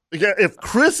of. Yeah, if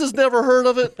Chris has never heard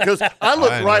of it, because I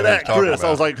looked right at Chris.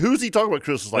 I was like, who's he talking about?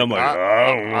 Chris was like,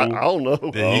 I don't know.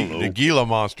 The Gila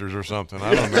Monsters or something.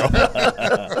 I don't know.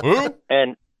 Who?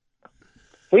 And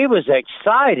he was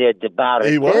excited about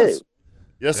it, He was. too.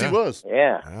 Yes, he was.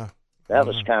 Yeah. That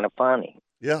was kind of funny.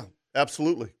 Yeah,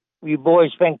 absolutely. You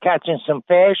boys been catching some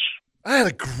fish? I had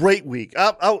a great week.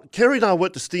 Carrie and I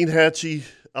went to Steinhatchee,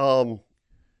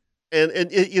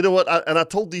 and you know what? I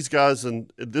told these guys,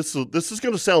 and this is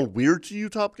going to sound weird to you,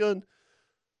 Top Gun,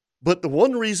 but the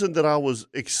one reason that I was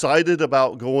excited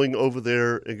about going over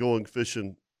there and going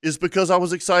fishing is because I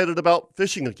was excited about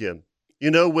fishing again.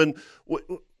 You know, when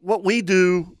what we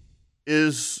do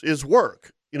is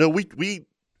work. You know, we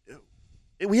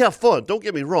have fun. Don't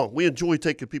get me wrong. We enjoy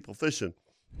taking people fishing,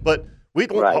 but we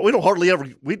don't hardly ever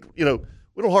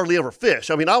fish.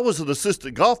 I mean, I was an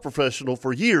assistant golf professional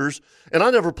for years, and I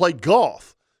never played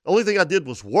golf. The only thing I did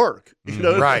was work. You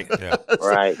know, right? Yeah.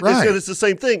 Right. It's the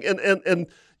same thing. And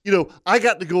you know, I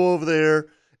got to go over there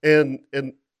and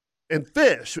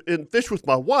fish with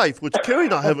my wife, which Carrie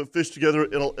and I haven't fished together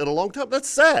in a long time. That's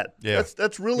sad. Yeah.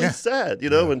 That's really sad. You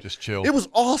know, Yeah, and just chill. It was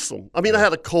awesome. I mean, I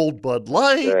had a cold Bud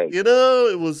Light. Right. You know,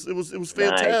 it was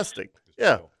fantastic.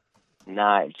 Yeah,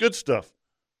 Nice. good stuff.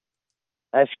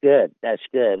 That's good.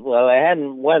 Well,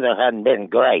 weather hadn't been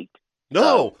great.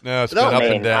 No, it's been up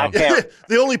and down.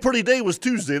 The only pretty day was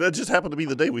Tuesday. That just happened to be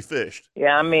the day we fished.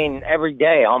 Yeah, I mean, every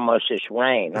day almost is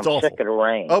rain. It's I'm awful. sick of the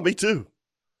rain. Oh, me too.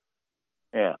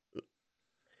 Yeah.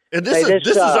 And this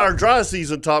is our dry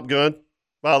season, Top Gun,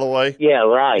 by the way. Yeah,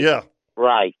 right. Yeah.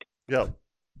 Right. Yeah.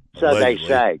 So they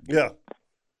say. Yeah.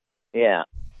 Yeah.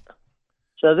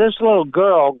 So this little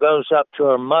girl goes up to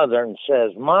her mother and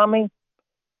says, Mommy,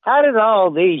 how did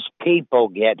all these people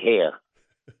get here?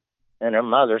 And her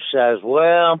mother says,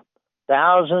 well,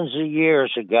 thousands of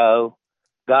years ago,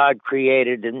 God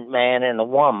created a man and a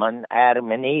woman,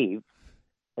 Adam and Eve,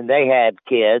 and they had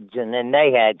kids, and then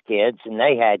they had kids, and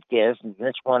they had kids, and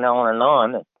this went on and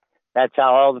on. That's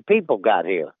how all the people got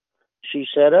here. She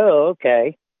said, oh,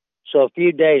 okay. So a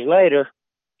few days later,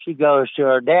 she goes to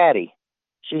her daddy.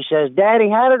 She says, Daddy,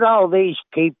 how did all these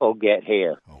people get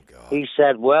here? Oh, God. He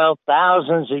said, well,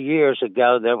 thousands of years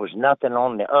ago, there was nothing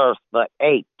on the earth but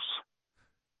apes.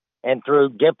 And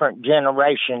through different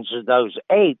generations of those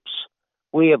apes,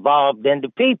 we evolved into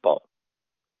people.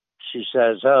 She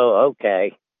says, oh,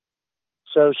 okay.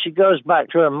 So she goes back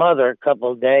to her mother a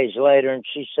couple of days later, and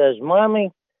she says,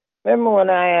 Mommy, remember when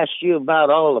I asked you about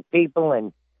all the people,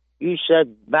 and you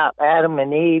said about Adam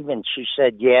and Eve? And she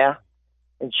said, yeah.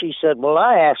 And she said, well,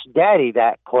 I asked Daddy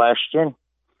that question,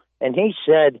 and he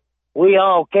said, we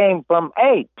all came from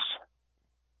apes.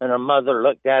 And her mother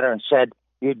looked at her and said,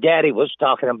 your daddy was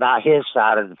talking about his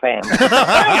side of the family.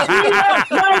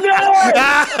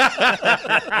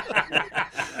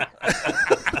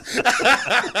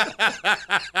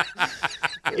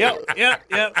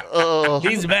 Yep.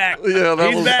 He's back.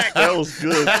 Yeah, He's back. That was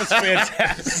good. That was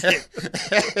fantastic.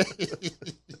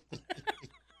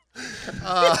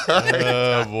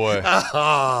 Oh boy,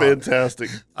 Fantastic.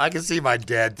 I can see my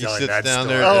dad he telling sits that down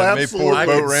story. there at Mayport I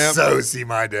boat can ramp, so see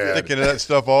my dad. thinking of that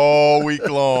stuff all week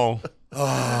long.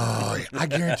 Oh, I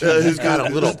guarantee you he's got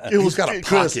a little. He's got a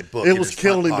pocketbook. It was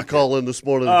killing him to call in this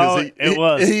morning Oh, because it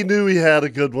was. he knew he had a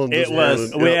good one this It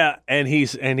was. morning. Yeah. And he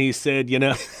said, you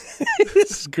know,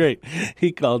 this is great.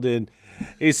 He called in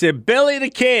He said, Billy the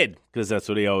Kid, because that's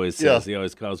what he always says. Yeah. He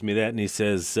always calls me that. And he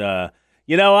says, I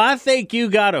think you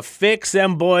got to fix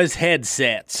them boys'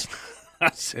 headsets.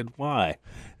 I said, why?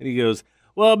 And he goes,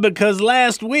 well, because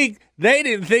last week they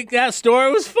didn't think that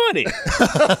story was funny.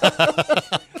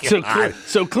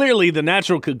 So clearly the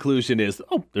natural conclusion is,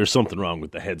 there's something wrong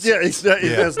with the headset. Yeah,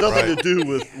 it has nothing to do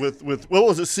with what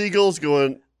was it, Seagulls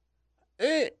going,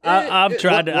 I've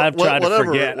tried to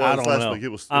forget. I don't know. Week, it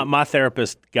was, my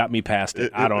therapist got me past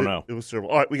it. I don't know. It was terrible.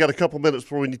 All right, we got a couple minutes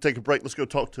before we need to take a break. Let's go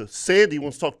talk to Sandy.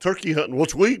 Wants to talk turkey hunting,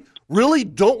 which we really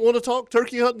don't want to talk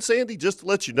turkey hunting, Sandy, just to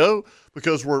let you know,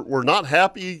 because we're not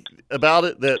happy about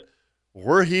it that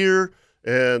we're here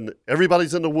and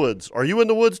everybody's in the woods. Are you in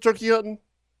the woods turkey hunting?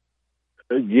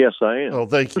 Yes, I am. Oh,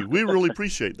 thank you. We really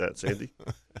appreciate that, Sandy.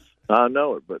 I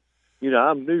know it, but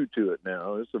I'm new to it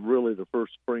now. It's really the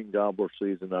first spring gobbler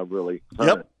season I really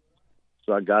hunted. Yep.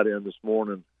 So I got in this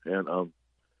morning and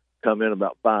come in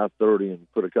about 5:30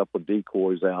 and put a couple of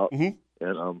decoys out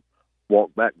and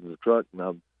walked back to the truck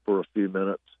for a few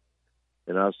minutes.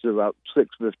 And I said about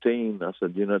 6:15, I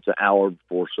said, it's an hour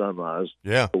before sunrise.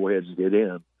 Yeah. Go ahead and get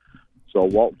in. So I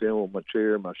walked in with my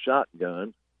chair and my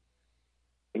shotgun.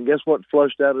 And guess what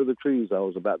flushed out of the trees I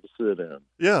was about to sit in?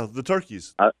 Yeah, the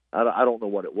turkeys. I don't know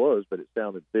what it was, but it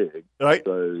sounded big. Right.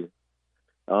 So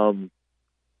then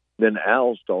the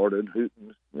owl started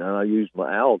hooting, and I used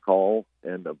my owl call,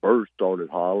 and the birds started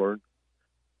hollering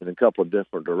in a couple of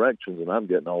different directions, and I'm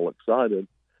getting all excited.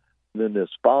 And then this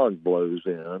fog blows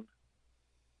in,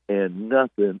 and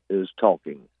nothing is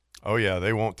talking. Oh, yeah,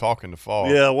 they won't talk in the fog.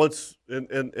 Yeah,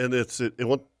 and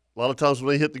a lot of times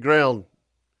when they hit the ground,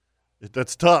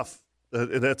 that's tough,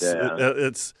 and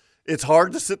it's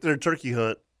hard to sit there and turkey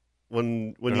hunt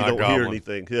when you don't hear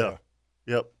anything. Yeah,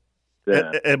 yep.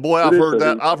 Yeah. And boy, I've heard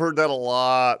that. I've heard that a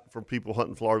lot from people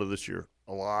hunting Florida this year.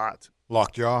 A lot.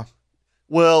 Lockjaw.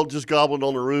 Well, just gobbling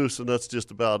on the roost, and that's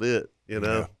just about it. Yeah.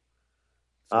 So,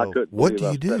 I couldn't. What do you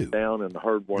I do? sat down and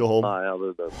heard one fly out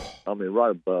of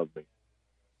right above me,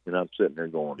 and I'm sitting there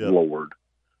going, Lord.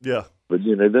 Yeah. But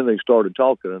then they started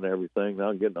talking and everything. And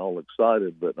I'm getting all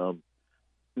excited, but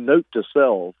note to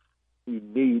self: you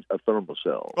need a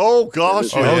thermocell. Oh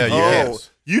gosh! Yes.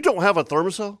 You don't have a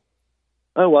thermocell?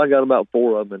 Oh, well, I got about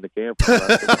 4 of them in the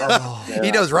camper.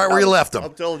 He knows right where you left them.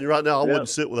 I'm telling you right now, I wouldn't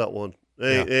sit without one.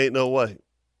 Ain't no way.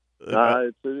 It's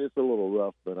a little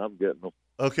rough, but I'm getting them.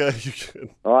 Okay, you can.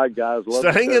 All right, guys.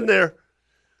 So hang in there.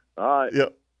 All right.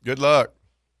 Yep. Good luck.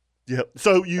 Yep.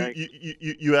 So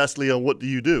you asked Leon, what do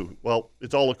you do? Well,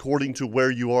 it's all according to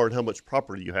where you are and how much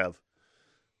property you have.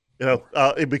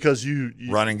 Because you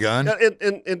run and gun.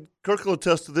 And Kirk will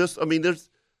attest to this. I mean,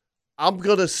 I'm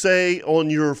going to say on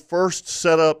your first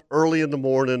setup early in the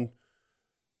morning,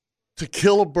 to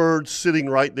kill a bird sitting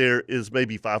right there is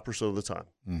maybe 5% of the time.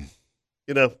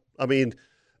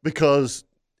 Because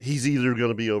he's either going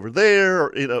to be over there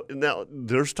or, now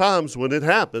there's times when it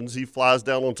happens, he flies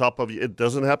down on top of you. It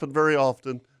doesn't happen very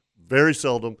often, very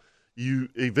seldom. You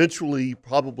eventually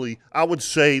probably, I would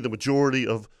say the majority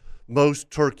of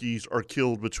most turkeys are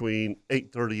killed between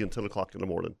 8:30 and 10 o'clock in the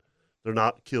morning. They're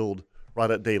not killed right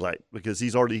at daylight because he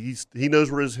knows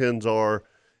where his hens are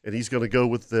and he's going to go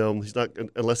with them. He's not,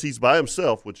 unless he's by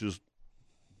himself, which is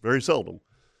very seldom.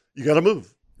 You got to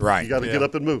move. Right. You got to get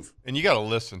up and move. And you got to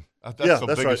listen. That's the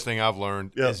biggest right. thing I've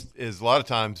learned is a lot of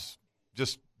times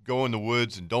just go in the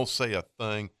woods and don't say a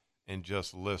thing and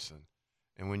just listen.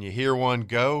 And when you hear one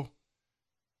go,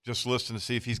 just listen to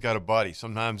see if he's got a buddy.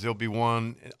 Sometimes there'll be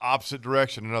one in opposite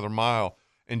direction, another mile,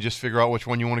 and just figure out which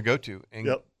one you want to go to.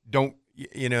 And don't,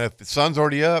 if the sun's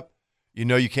already up,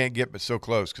 you can't get but so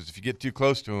close, because if you get too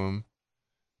close to him,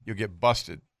 you'll get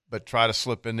busted. But try to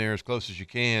slip in there as close as you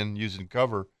can using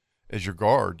cover as your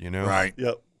guard, Right.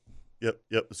 Yep.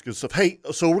 It's good stuff. Hey,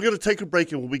 so we're going to take a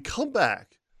break, and when we come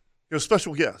back, we have a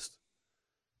special guest,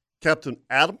 Captain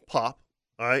Adam Popp.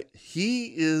 All right,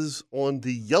 he is on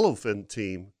the Yellowfin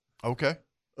team. Okay.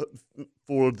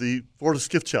 For the Florida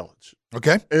Skiff Challenge.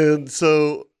 Okay. And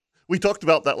so we talked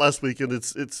about that last week, and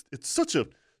it's such a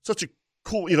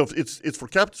cool. It's for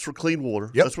Captains for Clean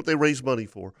Water. Yep. That's what they raise money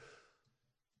for.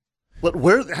 But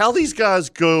how these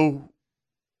guys go?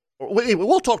 Anyway,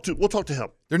 we'll talk to him.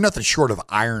 They're nothing short of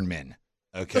Ironmen.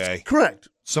 Okay. That's correct.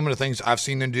 Some of the things I've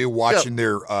seen them do, watching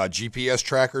their GPS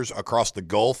trackers across the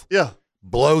Gulf. Yeah.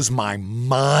 Blows my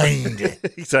mind.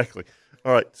 Exactly.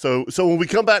 All right. So when we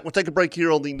come back, we'll take a break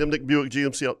here on the Nimnick Buick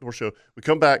GMC Outdoor Show. We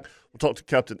come back, we'll talk to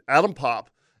Captain Adam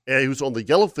Popp, who's on the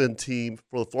Yellowfin team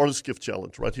for the Florida Skiff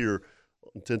Challenge right here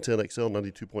on 1010 XL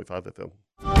 92.5 FM.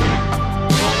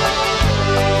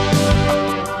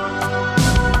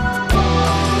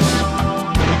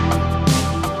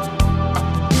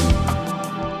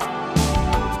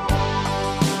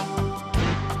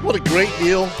 want a great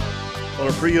deal on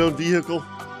a pre-owned vehicle?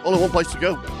 Only one place to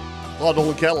go, Claude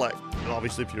Nolan Cadillac. And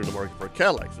obviously, if you're in the market for a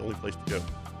Cadillac, it's the only place to go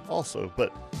also.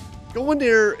 But go in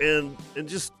there and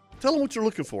just tell them what you're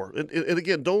looking for. And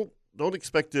again, don't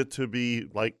expect it to be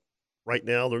like right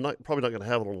now. They're probably not going to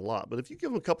have it on a lot. But if you give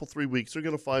them a couple, 3 weeks, they're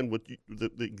going to find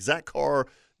the exact car,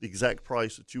 the exact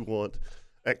price that you want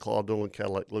at Claude Nolan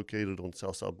Cadillac, located on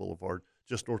Southside Boulevard,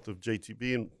 just north of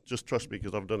JTB. And just trust me,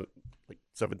 because I've done it like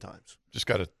 7 times. Just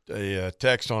got a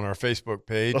text on our Facebook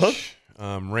page.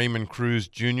 Raymond Cruz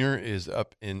Jr. is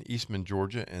up in Eastman,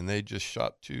 Georgia, and they just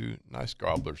shot 2 nice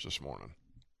gobblers this morning.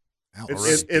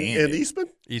 In Eastman?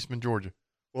 Eastman, Georgia.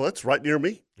 Well, that's right near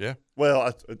me. Yeah.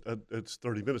 Well, it's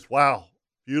 30 minutes. Wow.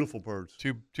 Beautiful birds.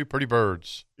 Two pretty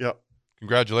birds. Yeah.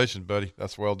 Congratulations, buddy.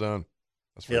 That's well done.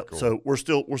 That's very cool. So we're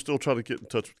still trying to get in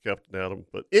touch with Captain Adam.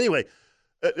 But anyway,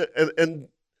 and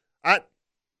I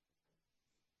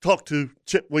talked to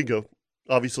Chip Wingo,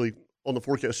 obviously, on the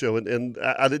Forecast Show, and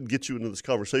I didn't get you into this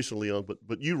conversation, Leon,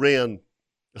 but you ran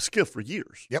a skiff for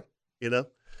years. Yep. You know?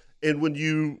 And when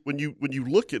you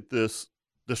look at this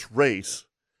race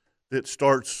that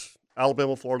starts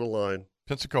Alabama Florida line,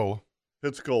 Pensacola,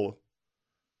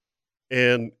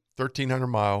 and 1,300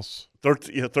 miles,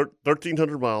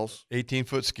 1,300 miles,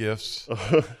 18-foot skiffs.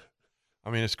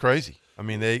 I mean, it's crazy. I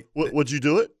mean, would you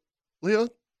do it, Leon?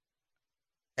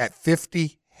 At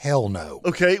 50, hell no.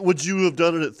 Okay, would you have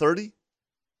done it at 30?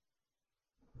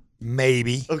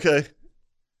 Maybe. Okay.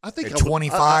 I think at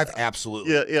 25,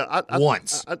 absolutely. Yeah.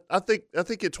 Once. I think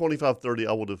at 25, 30,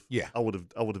 I would have. Yeah. I would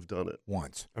have done it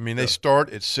once. I mean, they start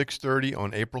at 6:30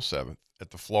 on April 7th at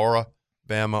the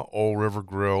Flora-Bama Old River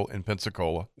Grill in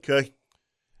Pensacola. Okay.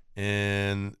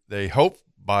 And they hope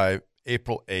by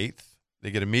April 8th they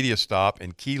get a media stop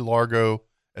in Key Largo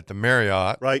at the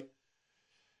Marriott. Right.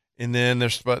 And then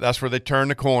that's where they turn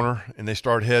the corner and they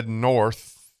start heading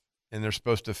north, and they're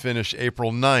supposed to finish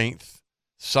April 9th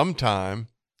sometime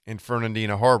in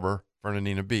Fernandina Harbor,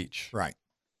 Fernandina Beach. Right.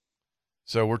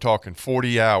 So we're talking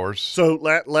 40 hours. So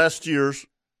last year's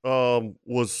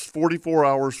was 44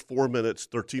 hours, 4 minutes,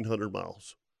 1,300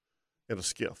 miles in a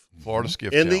skiff. Florida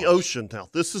Skiff in Challenge. the ocean. Now,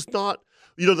 this is not,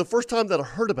 the first time that I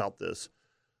heard about this,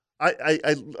 I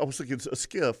was thinking it's a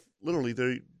skiff. Literally,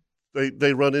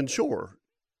 they run inshore.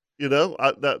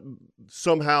 That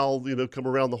somehow, come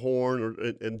around the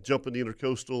Horn and jump in the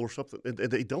intercoastal or something. And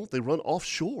they don't. They run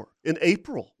offshore in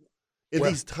April in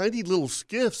these tiny little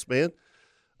skiffs, man.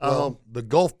 Well, the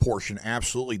Gulf portion,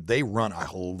 absolutely. They run a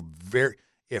whole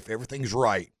if everything's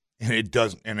right, and it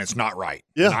doesn't, and it's not right.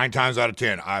 Yeah. 9 times out of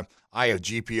 10, I have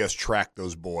GPS tracked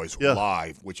those boys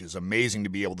live, which is amazing to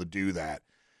be able to do that.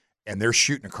 And they're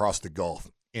shooting across the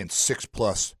Gulf in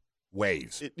 6+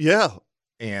 waves. Yeah.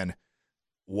 And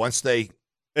once they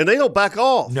don't back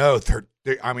off. No,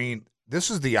 I mean,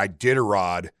 this is the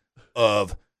Iditarod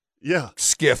of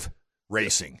skiff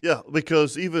racing. Yeah,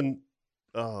 because even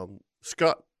Captain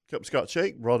Scott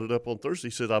Shake brought it up on Thursday.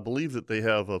 He said, I believe that they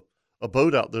have a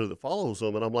boat out there that follows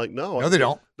them. And I'm like, no, they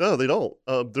don't. No, they don't.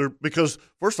 Because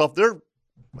first off, I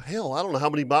don't know how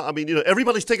many miles. I mean,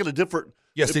 everybody's taking a different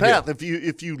path. Do.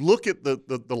 If you look at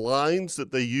the lines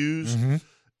that they use, mm-hmm.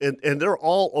 and they're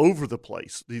all over the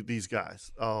place, these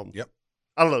guys. Yep.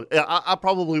 I don't know. I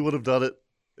probably would have done it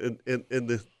in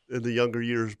the younger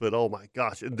years, but oh my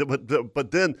gosh!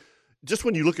 But then, just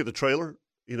when you look at the trailer,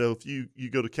 if you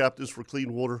go to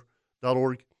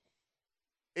captainsforcleanwater.org,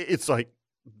 it's like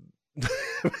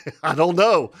I don't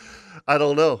know.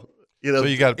 So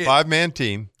you got a 5-man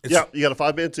team. You got a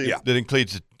 5-man team. Yeah. That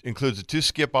includes the 2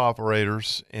 skip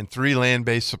operators and 3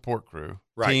 land-based support crew.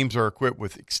 Right. Teams are equipped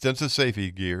with extensive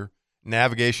safety gear,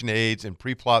 navigation aids, and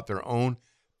pre-plot their own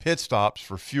pit stops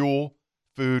for fuel,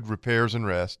 food, repairs, and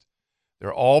rest.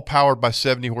 They're all powered by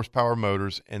 70 horsepower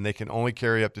motors, and they can only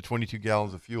carry up to 22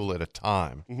 gallons of fuel at a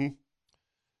time. Mm-hmm.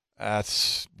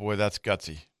 That's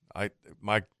gutsy.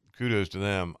 My kudos to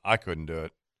them. I couldn't do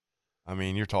it. I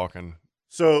mean, you're talking.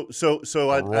 So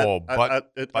I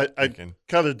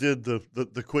kind of did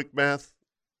the quick math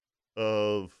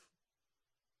of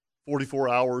 44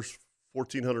 hours,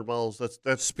 1,400 miles.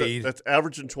 That's speed. That's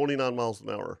averaging 29 miles an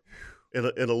hour in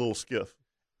a little skiff.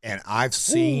 And I've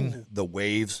seen the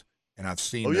waves, and I've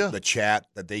seen the chat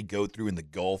that they go through in the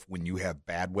Gulf when you have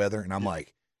bad weather, and I'm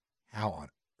like, how on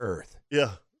earth?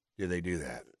 Yeah. Do they do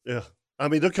that? Yeah. I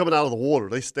mean, they're coming out of the water.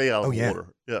 They stay out of the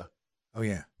water. Yeah. Oh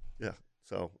yeah. Yeah.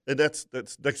 So, and that's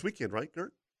next weekend, right,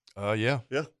 Kurt? Yeah.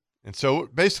 Yeah. And so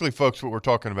basically, folks, what we're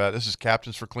talking about, this is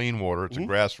Captains for Clean Water. It's a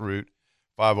grassroots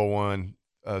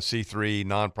 501c3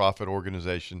 nonprofit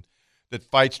organization that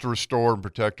fights to restore and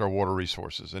protect our water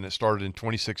resources. And it started in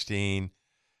 2016.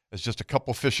 as just a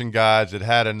couple fishing guides that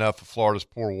had enough of Florida's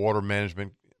poor water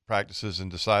management practices and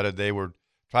decided they would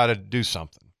try to do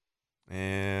something.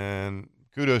 And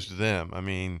kudos to them. I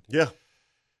mean, yeah,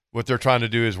 what they're trying to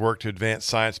do is work to advance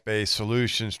science-based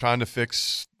solutions, trying to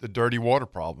fix the dirty water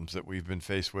problems that we've been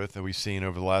faced with and we've seen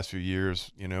over the last few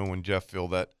years. You know, when Jeff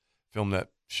filmed that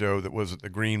show that was The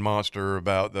Green Monster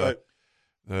about the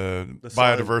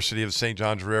biodiversity of the St.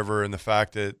 Johns River and the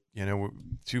fact that, you know,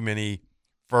 too many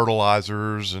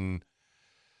fertilizers and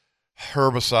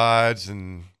herbicides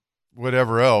and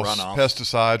whatever else,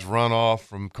 pesticides, runoff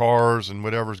from cars and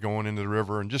whatever's going into the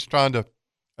river, and just trying to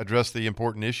address the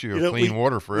important issue of clean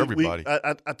water for everybody.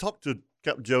 I talked to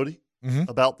Captain Jody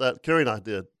about that. Kerry and I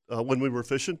did when we were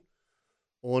fishing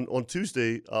on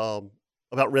Tuesday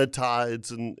about red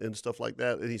tides and stuff like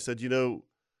that. And he said,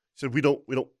 we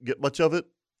don't get much of it.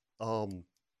 The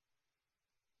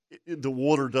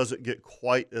water doesn't get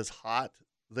quite as hot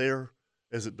there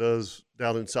as it does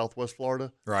down in Southwest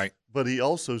Florida. Right. But he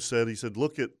also said,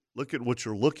 look at what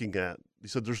you're looking at. He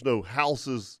said, there's no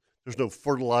houses, there's no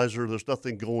fertilizer, there's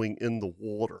nothing going in the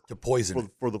water to poison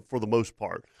for the most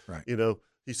part. Right. You know,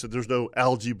 he said there's no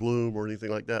algae bloom or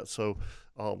anything like that. So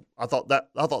I thought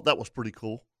that was pretty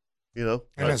cool. You know,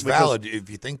 and it's valid if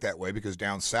you think that way, because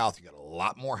down south you got a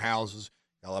lot more houses,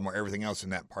 got a lot more everything else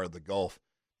in that part of the Gulf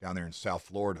down there in South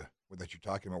Florida that you're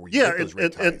talking about, where you get those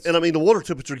red tides. And I mean the water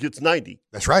temperature gets 90.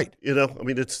 That's right. You know, I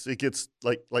mean it gets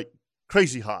like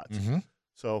crazy hot. Mm-hmm.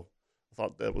 So I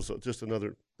thought that was just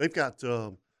another. They've got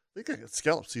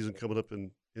scallop season coming up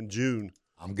in June.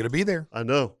 I'm gonna be there. I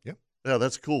know. Yep. Yeah,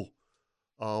 that's cool.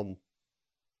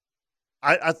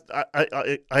 I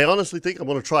honestly think I'm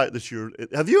going to try it this year.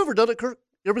 Have you ever done it, Kirk?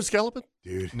 You ever been scalloping?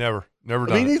 Dude, never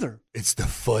done Me neither. It's the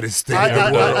funnest thing in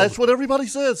the world. That's what everybody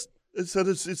says. It said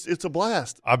it's a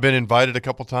blast. I've been invited a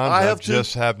couple times. I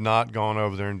have not gone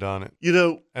over there and done it. You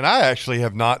know, and I actually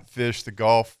have not fished the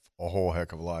Gulf a whole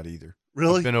heck of a lot either.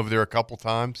 Really? I've been over there a couple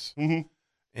times. Mm-hmm.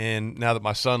 And now that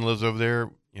my son lives over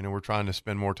there, you know, we're trying to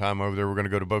spend more time over there. We're going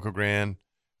to go to Boca Grande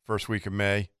first week of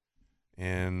May.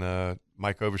 And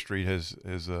Mike Overstreet has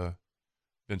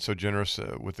been so generous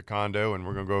with the condo, and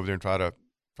we're going to go over there and try to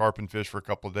tarpon fish for a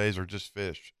couple of days or just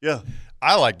fish. Yeah.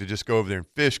 I like to just go over there and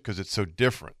fish because it's so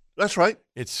different. That's right.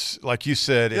 It's like you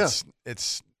said,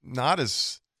 it's not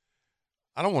as,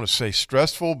 I don't want to say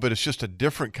stressful, but it's just a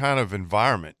different kind of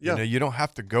environment. Yeah. You know, you don't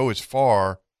have to go as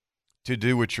far to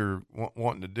do what you're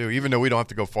wanting to do, even though we don't have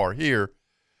to go far here.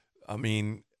 I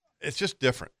mean, it's just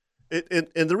different. And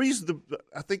the reason,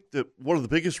 I think that one of the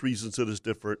biggest reasons it is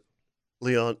different,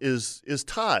 Leon, is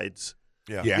tides.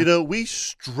 Yeah. You know, we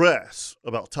stress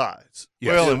about tides.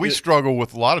 Yes. Well, and we struggle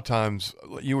with a lot of times,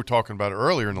 you were talking about it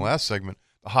earlier in the last segment,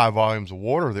 the high volumes of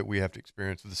water that we have to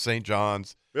experience with the St.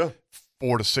 John's,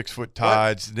 4 to 6 foot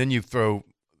tides. Right. Then you throw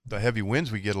the heavy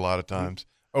winds we get a lot of times.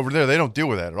 Mm-hmm. Over there, they don't deal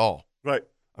with that at all. Right.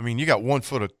 I mean, you got 1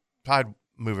 foot of tide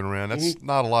moving around. That's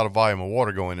not a lot of volume of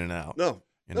water going in and out. No,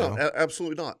 you know? No,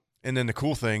 absolutely not. And then the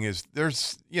cool thing is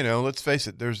there's, you know, let's face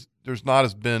it, there's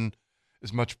not been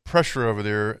as much pressure over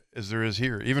there as there is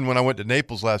here. Even when I went to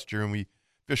Naples last year and we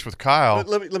fished with Kyle.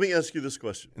 Let me ask you this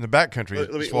question. In the backcountry,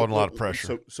 it's floating a lot of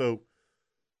pressure. So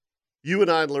you and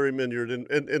I and Larry Minyard,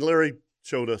 and Larry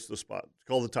showed us the spot. It's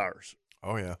called the Tires.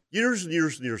 Oh, yeah. Years and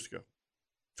years and years ago.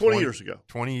 20 years ago.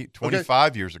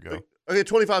 25 years ago. Okay,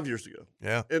 25 years ago.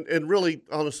 Yeah. And really,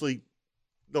 honestly,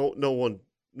 no one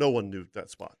knew that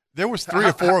spot. There was 3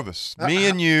 or 4 of us, me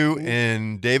and you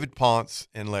and David Ponce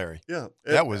and Larry. Yeah.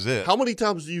 That was it. How many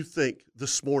times do you think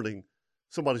this morning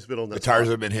somebody's been on that The tires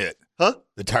spot? have been hit. Huh?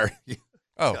 The tire.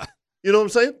 Oh. You know what I'm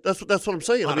saying? That's what I'm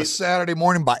saying. On a Saturday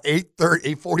morning by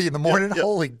 8:40 in the morning. Yeah.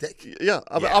 Holy dick. Yeah.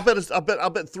 I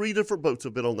bet 3 different boats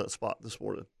have been on that spot this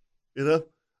morning. You know?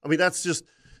 I mean, that's just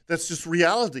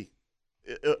reality.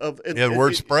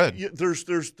 Word spread.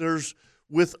 There's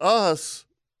with us,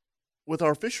 with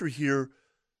our fishery here,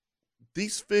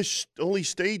 these fish only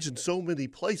stage in so many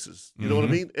places. You know what I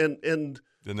mean? And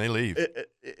then they leave.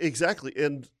 Exactly.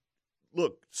 And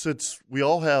look, since we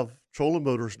all have trolling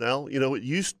motors now, you know, it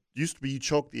used to be you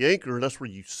chunk the anchor and that's where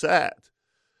you sat.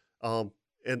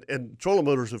 And trolling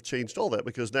motors have changed all that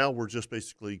because now we're just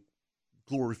basically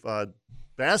glorified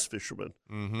bass fishermen,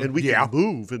 and we can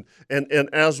move. And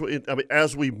as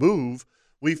we move,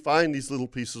 we find these little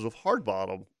pieces of hard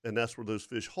bottom, and that's where those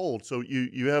fish hold. So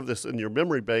you have this in your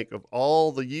memory bank of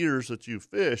all the years that you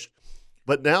fished,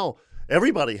 but now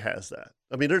everybody has that.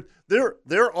 I mean,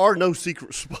 there are no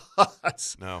secret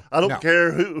spots. No, I don't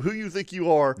care who you think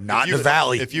you are. Not in the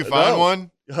valley. If you find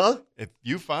one, If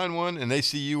you find one and they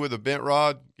see you with a bent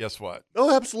rod, guess what?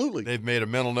 Oh, absolutely. They've made a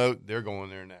mental note. They're going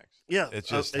there next. Yeah, It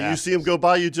just and you see them go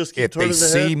by, you just keep If turning they the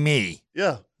see head. me,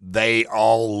 Yeah. they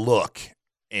all look,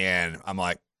 and I'm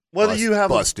like, Whether you have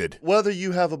busted. whether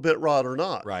you have a bit rod or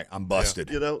not. Right, I'm busted.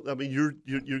 You know, I mean, you're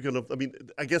gonna. I mean,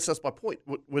 I guess that's my point.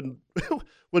 When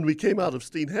when we came out of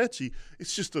Steinhatchee,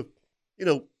 it's just a, you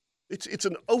know, it's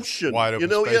an ocean. Wide open you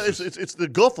know, yeah, spaces. it's the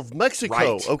Gulf of Mexico.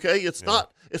 Right. Okay, it's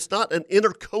not an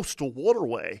intercoastal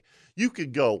waterway. You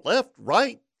can go left,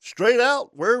 right, straight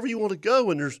out, wherever you want to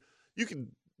go, and you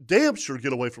can damn sure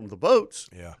get away from the boats.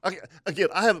 Yeah. Again,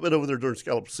 I haven't been over there during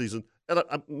scallop season, and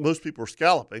most people are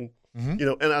scalloping. Mm-hmm. You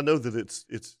know, and I know that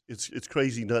it's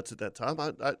crazy nuts at that time.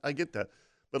 I get that,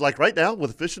 but like right now,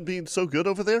 with the fishing being so good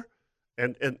over there,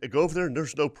 and go over there and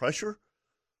there's no pressure,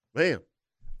 man.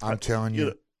 I'm telling you,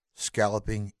 know,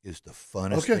 scalloping is the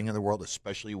funnest thing in the world,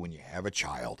 especially when you have a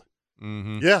child.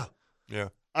 Mm-hmm. Yeah, Yeah.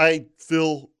 I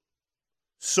feel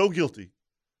so guilty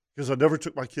because I never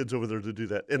took my kids over there to do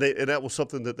that, and that was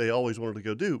something that they always wanted to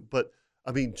go do. But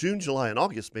I mean, June, July, and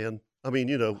August, man. I mean,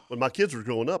 you know, when my kids were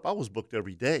growing up, I was booked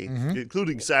every day,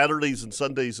 including Saturdays and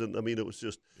Sundays. And I mean, it was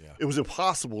just, it was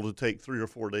impossible to take 3 or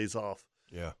 4 days off.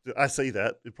 Yeah. I say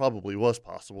that. It probably was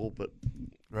possible, but.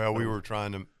 Well, we were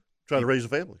trying to raise a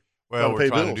family. Well, we're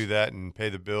trying to do that and pay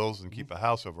the bills and keep a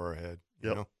house over our head. Yep.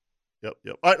 You know? Yep.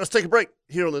 All right, let's take a break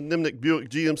here on the Nimnik Buick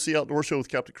GMC Outdoor Show with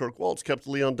Captain Kirk Waltz,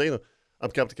 Captain Leon Dana. I'm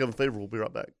Captain Kevin Favor. We'll be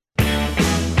right back.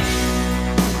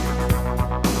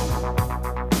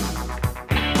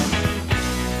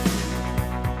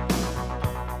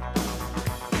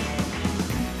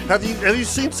 Have you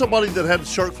seen somebody that had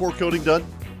shark floor coating done?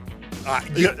 Oh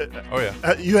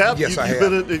yeah. You have? Yes, I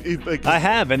have. I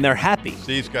have, and they're happy.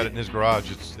 Steve's got it in his garage.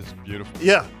 It's beautiful.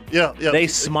 Yeah. They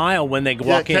smile when they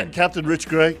walk in. Captain Rich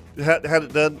Gray had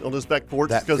it done on his back porch.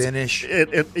 That finish.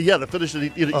 The finish.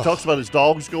 And he talks about his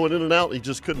dogs going in and out. And he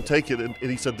just couldn't take it, and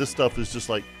he said this stuff is just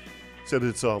like, said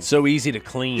it's so easy to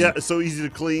clean. Yeah, it's so easy to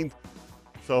clean.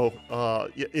 So I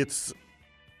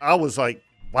was like,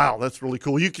 wow, that's really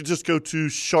cool. You can just go to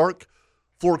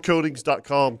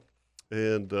sharkfloorcoatings.com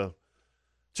and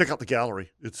check out the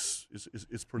gallery. It's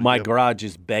pretty. My garage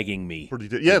is begging me.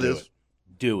 Yeah, it is.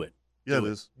 Do it. Yeah, it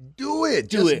is. Do it.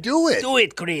 Just do it. Do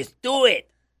it, Chris. Do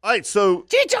it. All right, so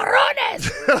Chicharrones.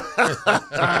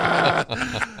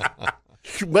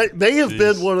 may have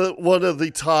been one of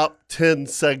the top 10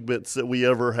 segments that we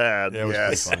ever had. Yeah, it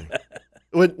was pretty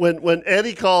funny. When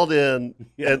Eddie called in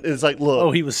and it's like, look. Oh,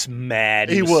 he was mad.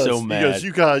 He was so mad. He goes,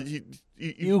 you guys,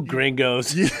 you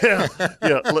gringos. Yeah.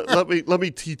 Let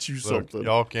me teach you something.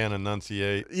 Y'all can't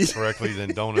enunciate correctly, then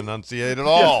don't enunciate at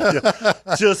all. Yeah.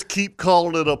 Just keep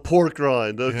calling it a pork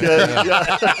rind, okay?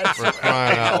 Yeah. For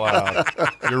crying out loud.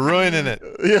 You're ruining it.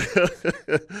 Yeah.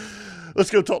 Let's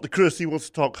go talk to Chris. He wants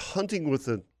to talk hunting with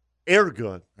an air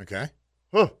gun. Okay.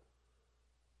 Huh.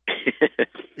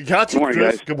 Got you, Good morning,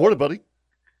 Chris. guys. Good morning, buddy.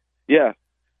 Yeah.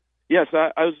 Yes,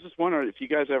 I was just wondering if you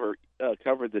guys ever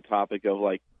covered the topic of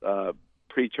like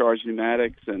pre-charged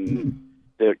pneumatics, and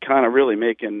they're kind of really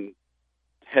making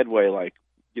headway. Like,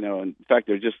 you know, in fact,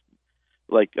 they're just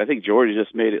like, I think Georgia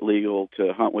just made it legal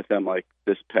to hunt with them like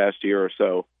this past year or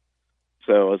so.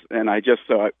 I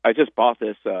just bought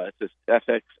this. It's this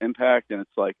FX Impact, and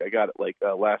it's like I got it like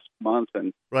last month,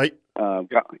 and right.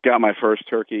 Got my first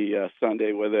turkey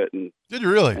Sunday with it. And did you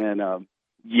really? And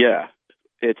yeah.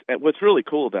 It's what's really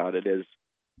cool about it is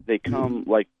they come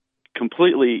like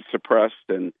completely suppressed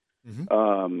and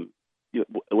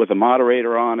with a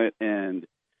moderator on it, and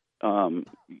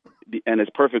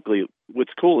it's perfectly.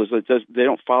 What's cool is they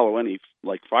don't follow any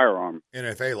like firearm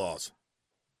NFA laws.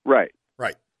 Right.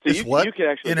 So it's what? You could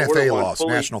actually NFA laws,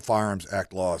 National Firearms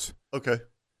Act laws. Okay.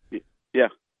 Yeah,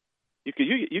 you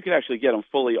could actually get them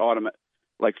fully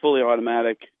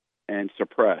automatic and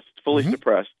suppressed, fully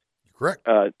suppressed. Correct.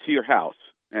 To your house,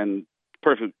 and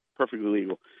perfectly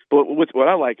legal. But what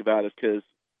I like about it is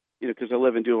because I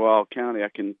live in Duval County, I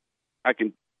can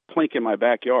plink in my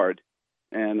backyard,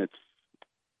 and it's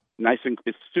nice and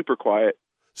it's super quiet.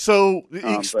 So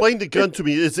explain the gun to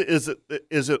me. Is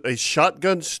it a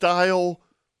shotgun style?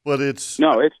 But it's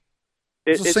no, it's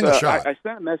a single shot. I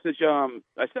sent a message. I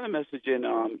sent a message in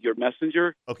your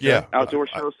messenger. Okay. Yeah. Outdoor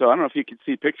show. So I don't know if you can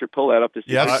see picture. Pull that up to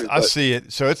see. Yeah, pictures, I see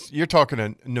it. So you're talking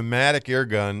a pneumatic air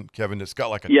gun, Kevin. That's got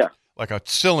like a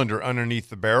cylinder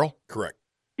underneath the barrel. Correct.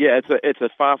 Yeah, it's a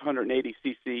 580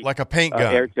 cc like a paint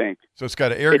gun air tank. So it's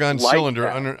got an air gun like cylinder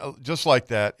that. under, just like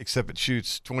that, except it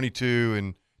shoots 22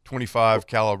 and 25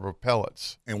 caliber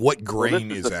pellets. And what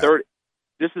grain is that?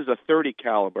 This is a 30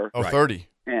 caliber. Oh, 30.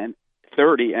 And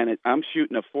 30, and I'm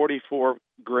shooting a 44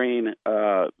 grain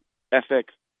FX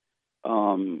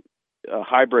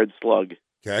hybrid slug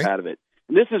out of it.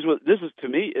 this is to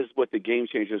me is what the game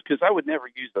changer is, because I would never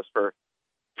use this for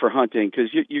hunting, because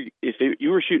if you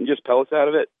were shooting just pellets out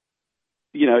of it,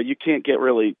 you can't get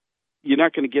you're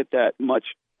not going to get that much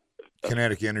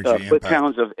kinetic energy,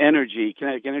 foot-pounds of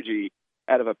kinetic energy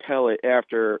out of a pellet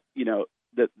after,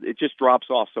 that it just drops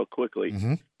off so quickly.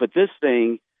 Mm-hmm. But this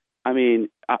thing, I mean,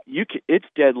 it's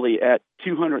deadly at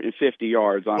 250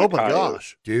 yards on a coyote. Oh my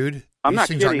gosh, dude! I'm not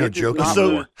things kidding. aren't no joke anymore.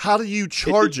 So how do you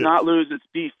charge it? Does not lose its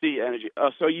DC energy.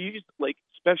 So you use like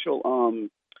special,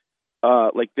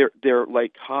 like they're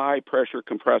like high pressure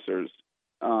compressors.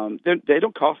 They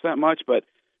don't cost that much, but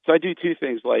so I do two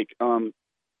things. Like you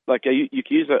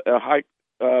can use a high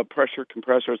pressure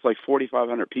compressor. It's like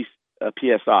 4,500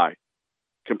 psi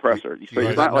compressor. So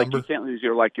it's not like you can't use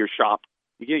your shop.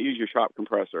 You can't use your shop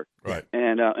compressor. Right.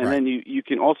 And then you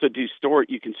can also store.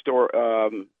 You can store.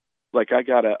 Like I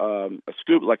got a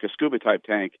scuba type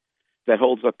tank that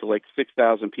holds up to like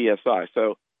 6,000 psi.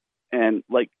 So, and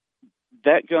like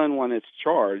that gun when it's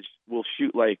charged will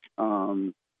shoot like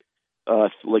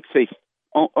say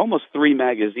almost 3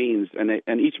 magazines,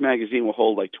 and each magazine will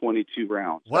hold like 22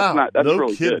 rounds. Wow, that's no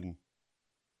really kidding. good.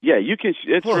 Yeah, you can.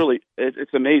 It's really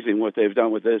it's amazing what they've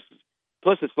done with this.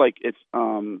 Plus, it's like it's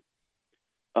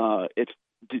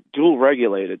dual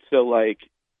regulated. So like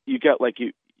you got like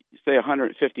you say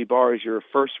 150 bars your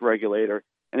first regulator,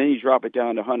 and then you drop it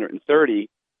down to 130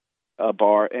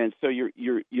 bar, and so you're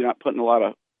not putting a lot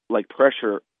of like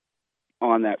pressure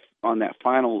on that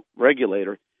final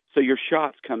regulator. So your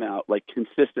shots come out like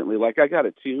consistently. Like I got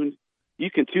it tuned. You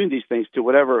can tune these things to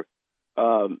whatever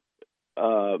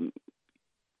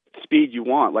speed you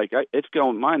want. Like it's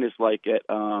going. Mine is like at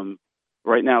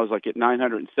right now is like at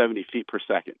 970 feet per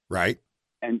second. Right.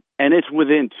 And it's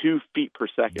within 2 feet per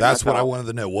second. That's what I wanted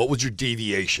to know. What was your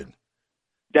deviation?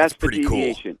 That's pretty the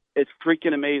deviation. Cool. It's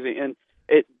freaking amazing. And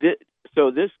so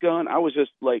this gun, I was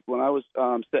just like when I was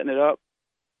setting it up,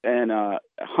 and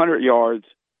 100 yards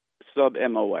sub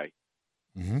MOA.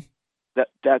 Mm-hmm.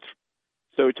 That's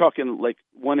so we're talking like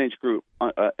 1 inch group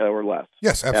or less.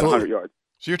 Yes, absolutely. At 100 yards.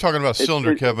 So you're talking about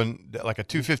cylinder, Kevin, like a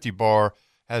 250 bar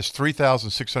has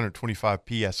 3,625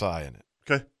 psi in it.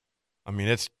 Okay. I mean,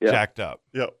 it's jacked up.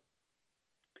 Yep.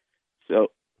 So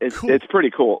it's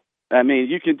pretty cool. I mean,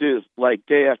 you can do this like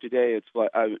day after day. It's like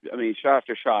I mean, shot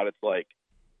after shot. It's like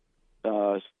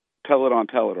pellet on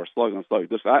pellet or slug on slug.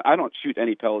 I don't shoot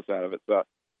any pellets out of it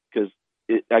because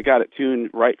I got it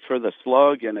tuned right for the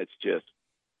slug, and it's just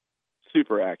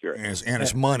super accurate. And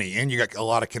it's money, and you got a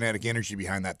lot of kinetic energy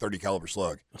behind that 30 caliber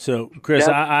slug. So, Chris,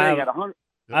 I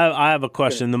have a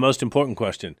question. The most important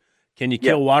question: can you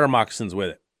kill water moccasins with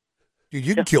it? Dude,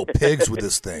 you can kill pigs with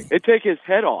this thing. It'd take his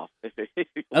head off.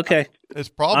 Okay. It's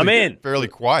probably fairly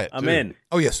quiet, I'm in.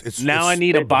 Oh, yes. I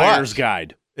need a buyer's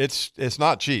guide. It's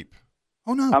not cheap.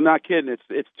 Oh, no. I'm not kidding.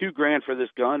 It's $2,000 for this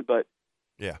gun, but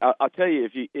yeah, I'll tell you,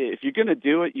 if you're going to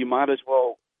do it, you might as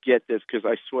well get this, because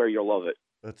I swear you'll love it.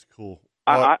 That's cool.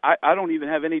 I don't even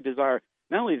have any desire.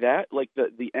 Not only that, like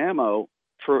the ammo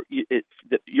for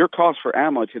your cost for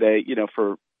ammo today,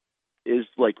 is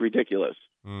like ridiculous.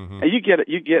 Mm-hmm. And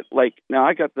you get like, now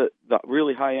I got the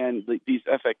really high end, these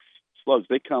FX slugs.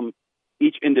 They come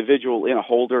each individual in a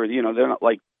holder. They're not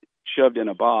like shoved in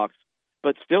a box,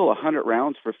 but still 100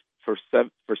 rounds for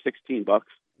 $16.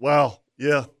 Wow.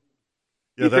 Yeah.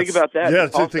 You think about that. Yeah.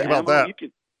 Think about that.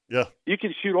 You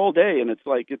can shoot all day, and it's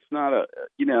like it's not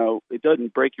it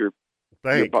doesn't break your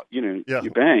bank. Your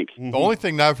bank. The only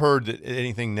thing I've heard that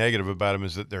anything negative about them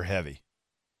is that they're heavy.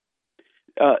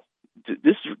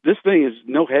 This thing is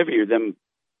no heavier than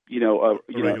in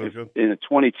a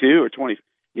 22 or 20.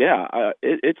 Yeah,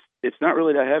 it's not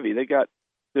really that heavy. They got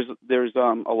there's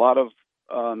a lot of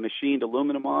machined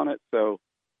aluminum on it. So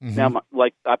now,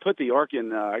 I put the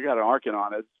Arkin. I got an Arkin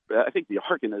on it. I think the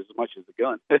Arkin is as much as the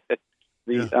gun.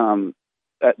 The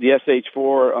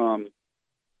SH4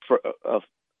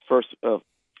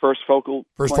 first focal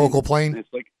plane. It's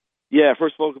like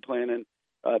first focal plane, and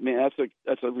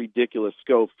that's a ridiculous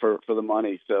scope for the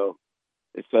money. So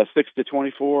it's a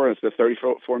 6-24. It's a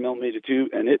 34 millimeter too,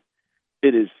 and it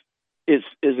is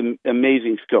an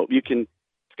amazing scope. It's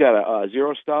got a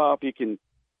zero stop. You can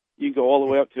go all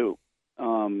the way up to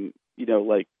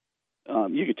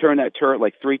you can turn that turret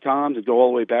like 3 times and go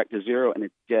all the way back to zero, and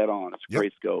it's dead on. It's a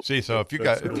great scope. See, so if you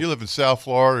live in South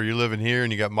Florida, or you live in here,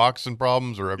 and you got moccasin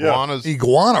problems or iguanas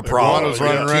problems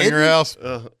running around your house,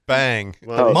 bang,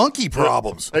 monkey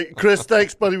problems. Hey, Chris,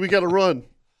 thanks, buddy. We got to run.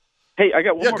 Hey, I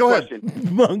got one more question.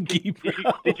 Monkey.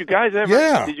 Did you guys ever?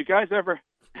 Yeah. Did you guys ever?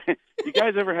 You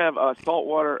guys ever have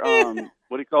saltwater?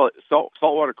 What do you call it?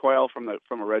 Saltwater quail from a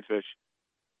redfish.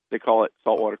 They call it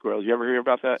saltwater quail. Did you ever hear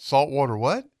about that? Saltwater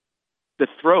what? the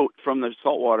throat from the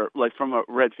saltwater, like from a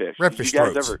redfish. Redfish you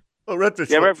guys throats. ever? Oh, redfish.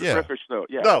 Yeah, throats. redfish throat.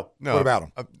 Yeah. No. What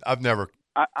about them? I've never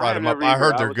I fried have them up. never I either.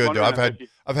 heard I they're was good though. wondering if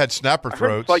I've had snapper I heard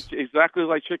throats. it's like exactly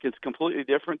like chicken. It's completely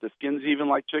different. The skin's even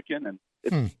like chicken, and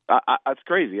it's it's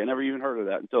crazy. I never even heard of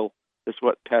that until this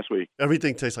past week.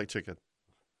 Everything tastes like chicken.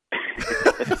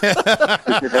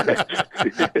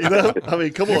 You know? I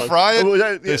mean, come You on. fry it, Oh,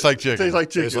 yeah, tastes like chicken. Tastes like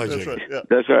chicken. Tastes like That's chicken. right. Yeah.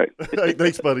 That's right. Hey,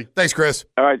 thanks, buddy. Thanks, Chris.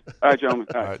 All right, gentlemen.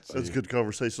 All right. That's a good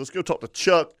conversation. Let's go talk to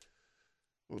Chuck.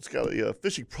 It's got a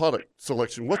fishing product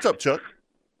selection. What's up, Chuck?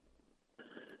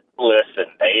 Listen,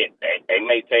 they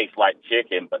may taste like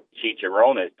chicken, but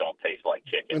chicharrones don't taste like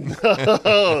chicken.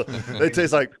 They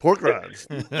taste like pork rinds.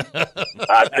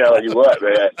 I tell you what,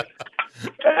 man.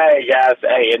 Hey guys,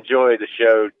 enjoy the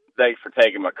show. Thanks for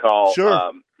taking my call.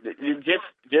 Sure.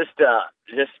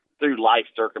 Just through life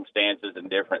circumstances and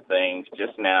different things,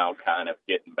 just now kind of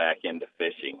getting back into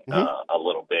fishing a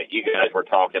little bit. You guys were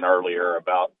talking earlier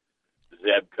about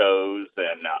Zebcos,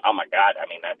 and oh my God, I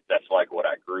mean that's like what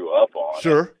I grew up on.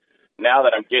 Sure. Now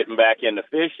that I'm getting back into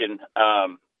fishing, I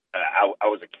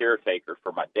was a caretaker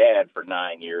for my dad for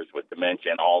 9 years with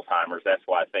dementia and Alzheimer's. That's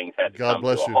why things had to God come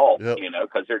bless to a you. halt, Yep. you know,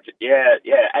 because they're just, hey,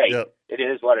 Yep. it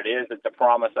is what it is. It's a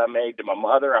promise I made to my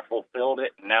mother. I fulfilled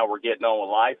it, and now we're getting on with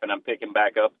life, and I'm picking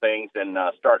back up things and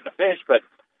starting to fish. But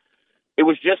it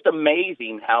was just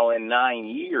amazing how in 9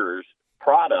 years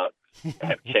products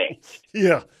have changed.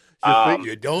 Yeah.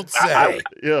 You don't say.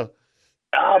 Yeah.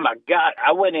 Oh my God!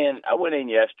 I went in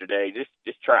yesterday.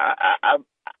 Just try.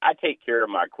 I take care of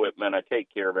my equipment. I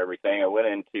take care of everything. I went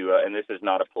into, and this is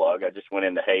not a plug. I just went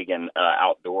into Hagen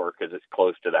Outdoor because it's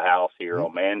close to the house here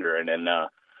on Mandarin, and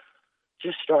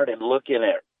just started looking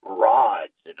at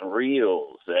rods and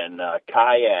reels and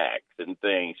kayaks and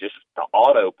things, just the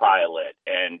autopilot,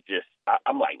 and just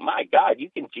I'm like, my God, you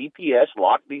can GPS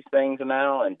lock these things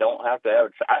now and don't have to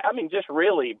have. I mean, just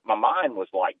really, my mind was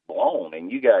like blown.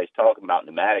 And you guys talking about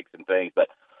pneumatics and things, but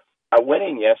I went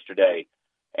in yesterday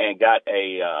and got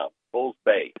a Bulls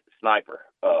Bay sniper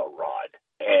rod,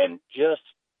 and just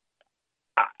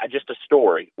a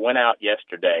story. Went out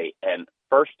yesterday, and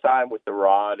first time with the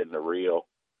rod and the reel,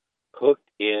 hooked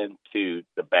into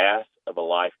the bass of a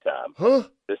lifetime. Huh?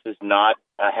 This is not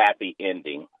a happy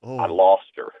ending. Oh. I lost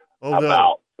her Oh, no.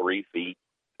 about 3 feet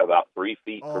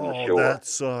from the shore. That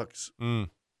sucks.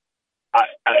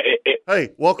 Hey,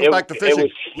 welcome back to fishing. It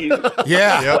was huge.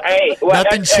 Yeah. Well, hey,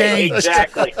 Nothing changed.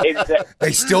 Exactly.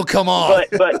 They still come on.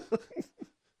 But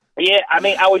yeah, I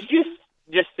mean, I was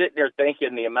just sitting there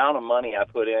thinking the amount of money I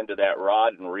put into that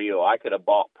rod and reel, I could have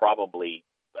bought probably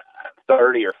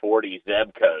 30 or 40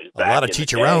 Zebcos. A lot of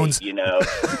chicharrones. Day, you know,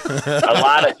 a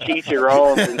lot of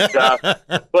chicharrones and stuff.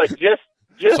 But just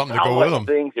Something to how go with much them.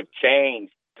 things have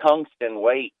changed, tungsten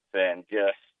weights, and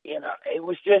just, you know, it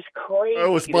was just crazy. It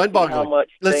was to see mind-boggling. how much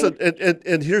Listen, things-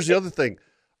 and here's the other thing.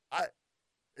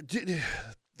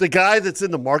 The guy that's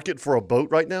in the market for a boat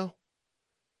right now.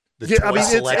 The yeah, I toy mean,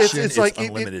 selection it's is like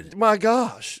unlimited. my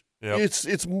gosh, Yep.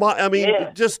 it's my. I mean,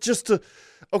 Yeah. just to.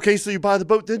 Okay, so you buy the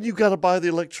boat, then you got to buy the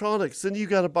electronics, then you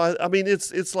got to buy. I mean,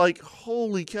 it's like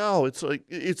holy cow! It's like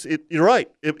You're right.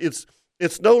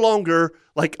 It's no longer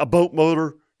like a boat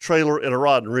motor, trailer, and a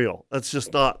rod and reel. That's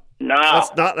just not. No,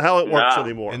 that's not how it works No.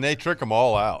 anymore. And they trick them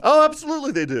all out. Oh,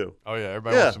 absolutely, they do. Oh yeah,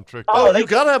 everybody Yeah. wants some trick. Oh, they- you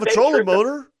got to have a they trolling trick 'em.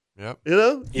 motor. Yep. You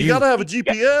know, you got to have a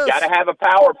GPS. Got to have a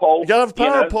power pole. You got to have a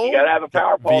power know? pole. You got to have a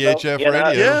power pole. VHF you know?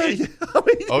 radio. Yeah, yeah. I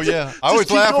mean, Oh yeah, just I always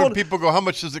keep laugh when going. people go, "How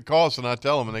much does it cost?" And I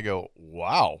tell them, and they go,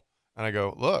 "Wow." And I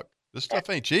go, "Look, this stuff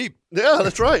ain't cheap. Yeah,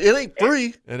 that's right. It ain't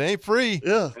free. It ain't free."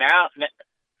 Yeah.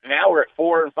 Now we're at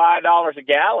 $4 and $5 a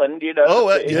gallon. You know. Oh,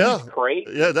 it's yeah.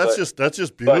 crazy. Yeah, that's but,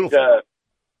 just beautiful. But,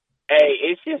 hey,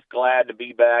 it's just glad to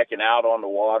be back and out on the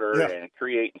water Yeah. and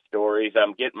creating stories.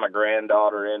 I'm getting my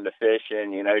granddaughter into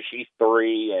fishing. You know, she's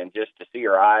 3, and just to see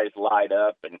her eyes light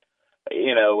up, and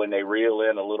you know, when they reel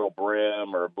in a little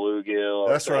brim or a bluegill.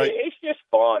 That's right. It's just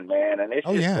fun, man, and it's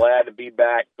Oh, just yeah. glad to be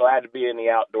back. Glad to be in the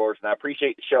outdoors, and I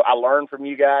appreciate the show. I learned from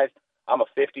you guys. I'm a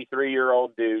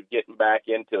 53-year-old dude getting back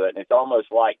into it, and it's almost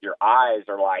like your eyes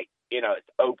are like, you know, it's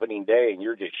opening day, and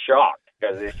you're just shocked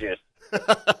because it's just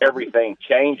everything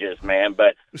changes, man.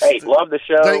 But hey, love the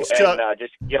show. Thanks, Chuck. And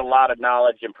just get a lot of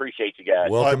knowledge and appreciate you guys.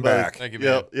 Welcome buddy. back. Thank you,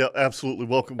 Yeah, man. yeah, absolutely.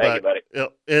 Welcome Thank back. you,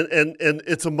 buddy. Yeah, and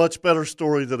it's a much better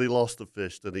story that he lost the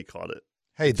fish than he caught it.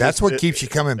 Hey, that's what keeps you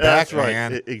coming back, That's right.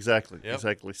 man. Exactly. Yep.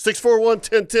 Exactly.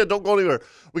 641-1010. Don't go anywhere.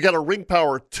 We got a Ring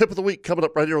Power tip of the week coming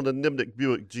up right here on the Nimnik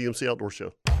Buick GMC Outdoor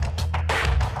Show.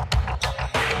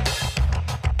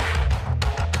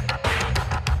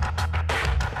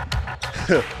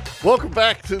 Welcome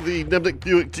back to the Nimnick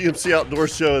Buick GMC Outdoor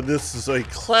Show, and this is a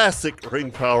classic Ring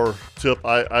Power tip.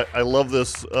 I love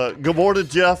this. Good morning,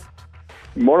 Jeff.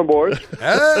 Good morning, boys.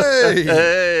 Hey,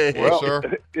 hey, well, sir.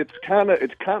 It's kind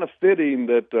of fitting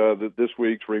that this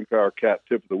week's Ring Power Cat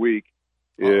Tip of the Week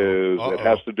it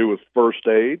has to do with first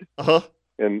aid.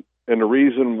 And the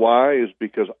reason why is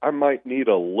because I might need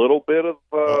a little bit of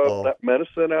that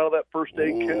medicine out of that first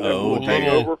aid kit.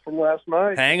 Hangover from last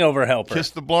night. Hangover helper.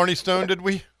 Kissed the Blarney Stone, did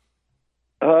we?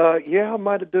 Yeah, I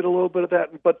might have did a little bit of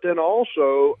that, but then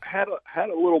also had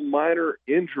a little minor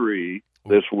injury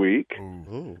this week.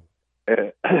 Ooh.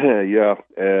 Yeah,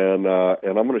 and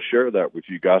I'm going to share that with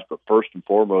you guys. But first and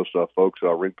foremost, folks,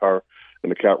 Ring Power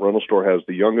and the Cat Rental Store has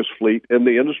the youngest fleet in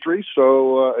the industry.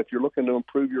 So if you're looking to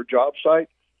improve your job site,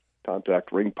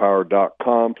 contact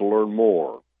ringpower.com to learn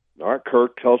more. All right,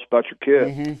 Kirk, tell us about your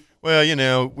kid. Mm-hmm.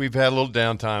 Well, we've had a little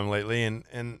downtime lately,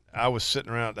 and I was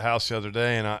sitting around at the house the other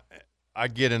day, and I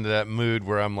get into that mood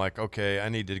where I'm like, okay, I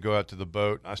need to go out to the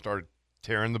boat. And I started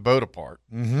tearing the boat apart.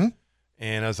 Mm-hmm.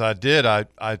 And as I did, I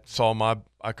saw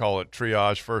I call it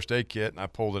triage first aid kit, and I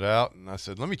pulled it out, and I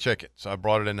said, let me check it. So I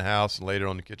brought it in the house and laid it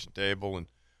on the kitchen table and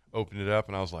opened it up,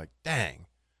 and I was like, dang,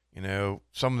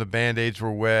 some of the Band-Aids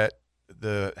were wet.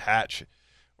 The hatch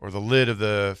or the lid of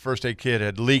the first aid kit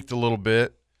had leaked a little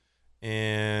bit.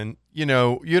 And, you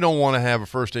don't want to have a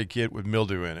first aid kit with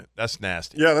mildew in it. That's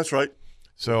nasty. Yeah, that's right.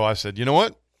 So I said, you know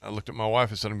what? I looked at my wife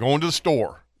and said, I'm going to the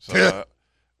store. So I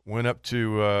went up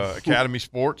to Academy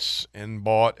Sports and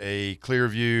bought a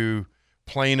Clearview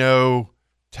Plano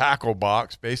tackle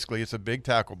box. Basically, it's a big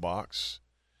tackle box.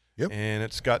 Yep. And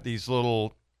it's got these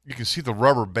little – you can see the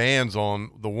rubber bands on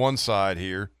the one side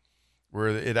here where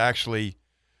it actually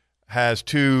has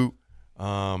two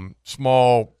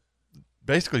small –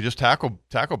 basically just tackle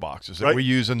boxes that we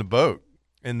use in the boat.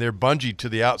 And they're bungeed to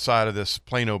the outside of this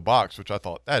Plano box, which I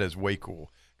thought that is way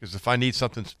cool. Because if I need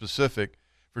something specific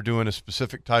for doing a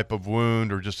specific type of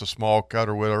wound or just a small cut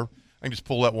or whatever, I can just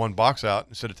pull that one box out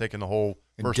instead of taking the whole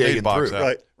first aid box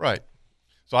out. Right.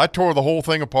 So I tore the whole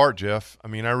thing apart, Jeff. I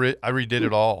mean, I redid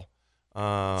it all.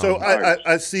 So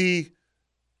I see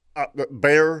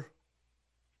Bear,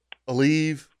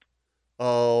 Aleve.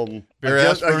 Bear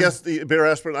aspirin? I guess the Bear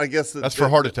aspirin. I guess that's for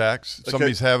heart attacks. Okay.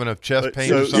 Somebody's having a chest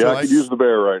pain or something. Yeah, I could use the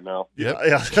Bear right now. Yep.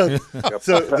 Yeah. So pass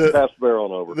the Bear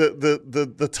on over.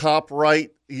 The top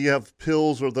right, you have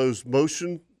pills or those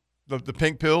motion. The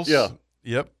pink pills. Yeah.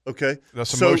 Yep. Okay.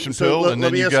 That's a motion pill.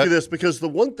 Let me ask you this, because the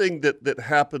one thing that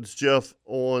happens, Jeff,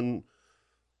 when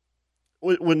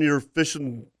you're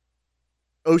fishing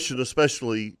ocean,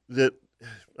 especially, that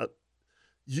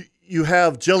you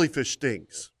have jellyfish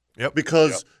stings. Yep.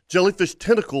 Because jellyfish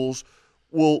tentacles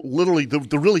will literally,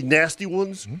 the really nasty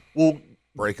ones will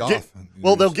break off.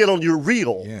 They'll get on your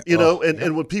reel,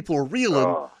 and when people are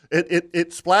reeling,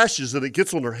 it splashes and it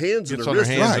gets on their hands and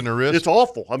their wrists. It's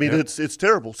awful. I mean, it's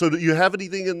terrible. So do you have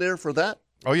anything in there for that?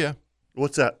 Oh, yeah.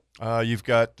 What's that? You've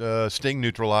got sting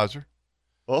neutralizer.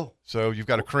 Oh. So you've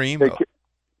got a cream. Hey,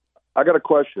 I got a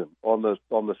question on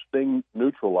the sting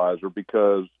neutralizer,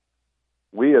 because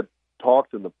we had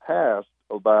talked in the past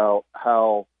about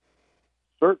how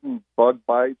certain bug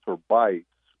bites or bites,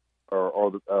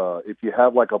 or if you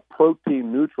have like a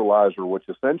protein neutralizer, which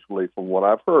essentially, from what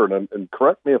I've heard, and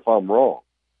correct me if I'm wrong,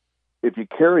 if you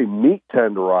carry meat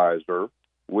tenderizer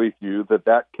with you,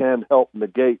 that can help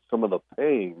negate some of the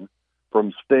pain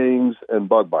from stings and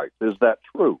bug bites. Is that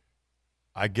true?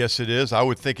 I guess it is. I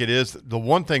would think it is. The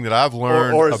one thing that I've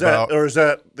learned or is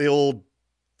that the old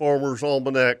Farmer's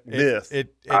Almanac myth?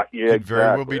 It could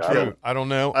very well be true. I don't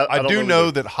know. I do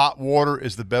know that hot water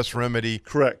is the best remedy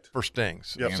for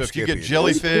stings. Yep. So if you get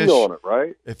jellyfish, on it,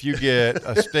 right? If you get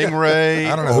a stingray,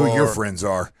 I don't know who your friends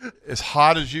are. As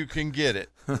hot as you can get it.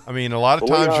 I mean, a lot of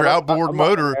times your outboard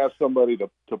motor. Ask somebody to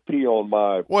pee on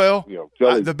my. Well,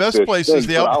 the best place is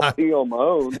the outboard. I'll pee on my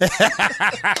own.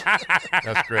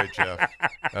 That's great, Jeff.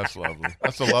 That's lovely.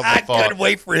 That's a lovely thought. I couldn't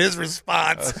wait for his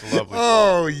response. That's a lovely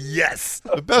thought. Yes.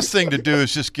 The best thing to do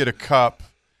is just get a cup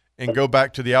and go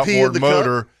back to the outboard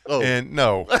motor and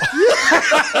no.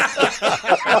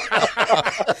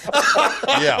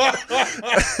 Yeah.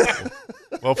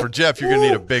 Well, for Jeff, you're going to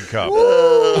need a big cup.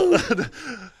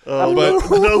 But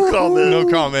no comment. No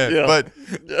comment. Yeah. But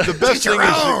the best thing is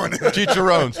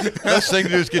chicharrones. Best thing to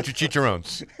do is get your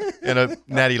chicharrones and a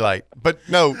natty light. But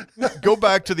no, go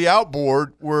back to the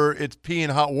outboard where it's peeing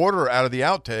hot water out of the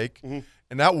outtake,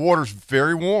 and that water's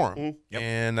very warm,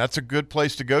 and that's a good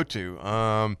place to go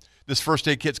to. This first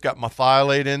aid kit's got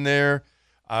methylate in there.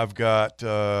 I've got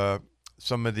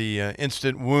some of the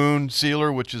instant wound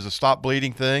sealer, which is a stop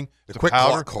bleeding thing. The quick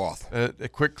clot cloth. A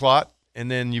quick clot. And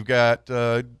then you've got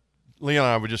Leon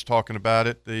and I were just talking about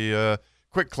it. The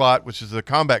Quick Clot, which is the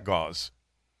combat gauze.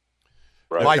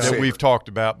 Right. That we've talked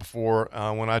about before.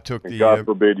 When I took And the God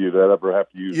forbid you that ever have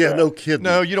to use that. no kidding.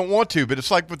 No, you don't want to, but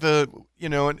it's like with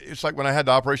it's like when I had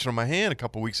the operation on my hand a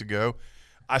couple weeks ago,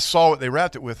 I saw what they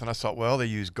wrapped it with, and I thought, well, they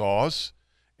use gauze,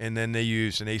 and then they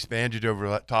use an ace bandage over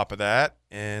the top of that,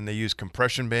 and they use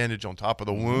compression bandage on top of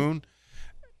the wound.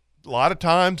 A lot of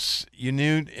times you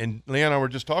knew, and Leon and I were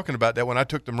just talking about that when I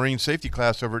took the Marine safety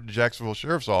class over at the Jacksonville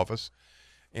Sheriff's Office,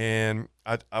 and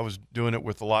I was doing it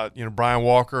with a lot, Brian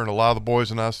Walker and a lot of the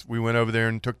boys and us. We went over there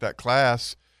and took that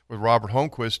class with Robert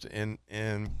Holmquist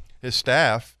and his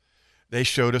staff. They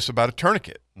showed us about a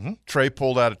tourniquet. Mm-hmm. Trey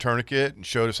pulled out a tourniquet and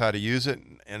showed us how to use it,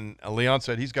 and Leon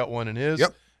said he's got one in his.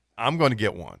 Yep. I'm going to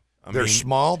get one. They're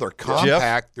small, they're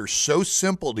compact, they're so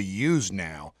simple to use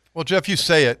now. Well, Jeff, you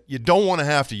say it. You don't want to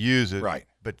have to use it, right?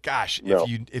 But gosh, No.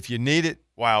 if you need it,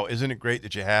 wow, isn't it great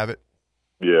that you have it?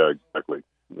 Yeah, exactly.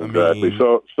 Exactly.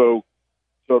 So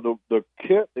the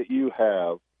kit that you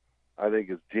have, I think,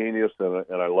 is genius, and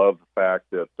I love the fact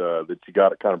that that you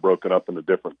got it kind of broken up into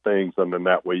different things, and then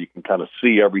that way you can kind of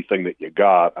see everything that you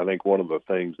got. I think one of the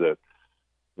things that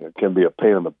can be a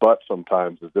pain in the butt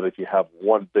sometimes is that if you have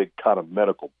one big kind of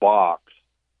medical box,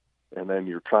 and then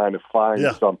you're trying to find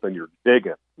something, you're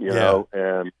digging, you know,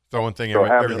 and throwing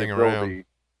everything around.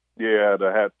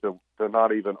 To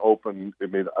not even open. I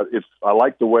mean, I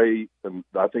like the way, and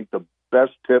I think the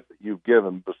best tip that you've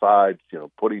given, besides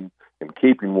putting and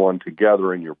keeping one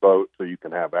together in your boat so you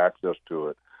can have access to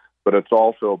it, but it's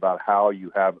also about how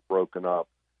you have it broken up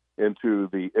into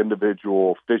the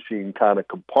individual fishing kind of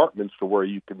compartments to where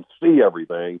you can see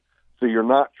everything, so you're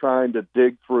not trying to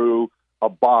dig through a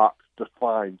box to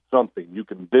find something. You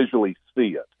can visually see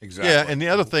it. Exactly. Yeah, and the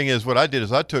other thing is what I did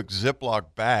is I took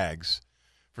Ziploc bags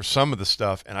for some of the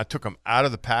stuff, and I took them out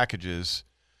of the packages,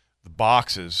 the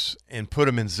boxes, and put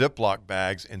them in Ziploc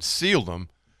bags and sealed them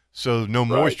so no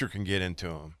moisture can get into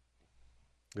them.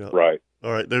 Yeah. Right.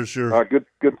 All right. There's your good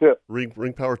tip.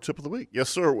 Ring Power tip of the week. Yes,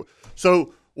 sir.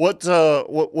 So what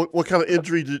kind of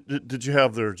injury did you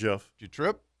have there, Jeff? Did you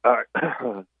trip?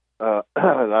 I'm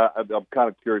kind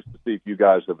of curious to see if you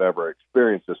guys have ever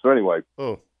experienced this. So anyway,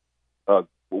 a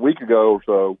week ago or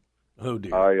so,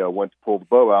 I went to pull the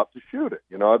bow out to shoot it.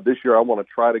 This year I want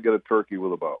to try to get a turkey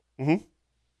with a bow. Mm-hmm.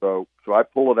 So I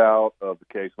pull it out of the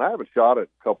case, and I haven't shot it in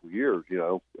a couple of years,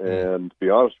 and to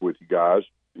be honest with you guys,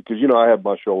 because, I had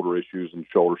my shoulder issues and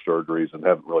shoulder surgeries and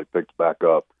haven't really picked it back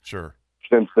up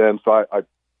since then. So I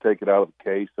take it out of the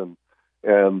case,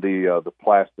 and the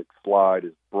plastic slide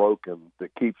is broken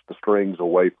that keeps the strings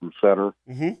away from center.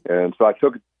 Mm-hmm. And so I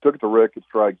took it to Rick at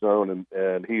Strike Zone,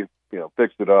 and he,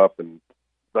 fixed it up, and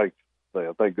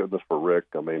thank goodness for Rick.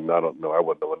 I mean, I don't know. I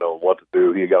wouldn't have known what to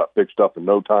do. He got it fixed up in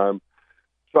no time.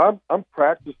 So I'm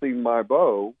practicing my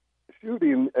bow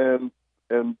shooting, and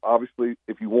obviously,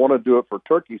 if you want to do it for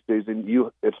turkey season,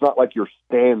 it's not like you're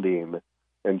standing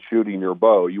and shooting your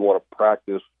bow. You want to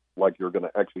practice like you're going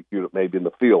to execute it maybe in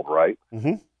the field, right?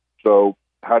 Mm-hmm. So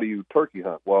how do you turkey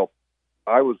hunt? Well,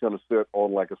 I was going to sit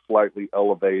on like a slightly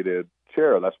elevated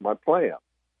chair. That's my plan.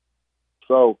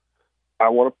 So I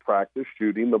want to practice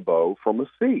shooting the bow from a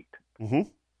seat. Mm-hmm.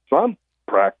 So I'm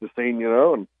practicing,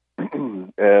 and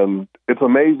and it's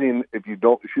amazing if you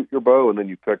don't shoot your bow and then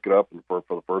you pick it up, and for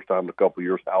the first time in a couple of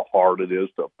years, how hard it is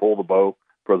to pull the bow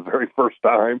for the very first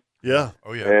time. Yeah.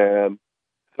 Oh, yeah. And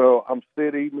so I'm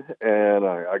sitting, and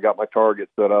I got my target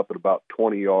set up at about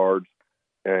 20 yards,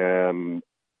 and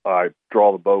I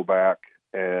draw the bow back,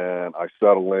 and I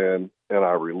settle in, and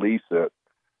I release it.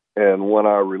 And when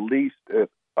I released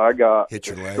it, I got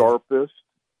the sharpest,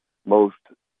 most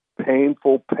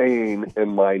painful pain in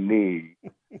my knee.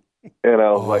 And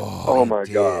I was like, oh my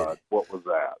God, what was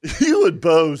that? You and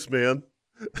bows, man.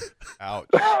 Ouch.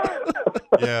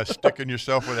 Yeah, sticking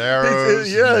yourself with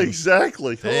arrows. Yeah,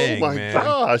 exactly. Dang, oh my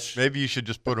gosh. Maybe you should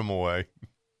just put them away.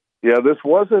 Yeah, this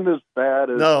wasn't as bad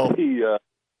as No.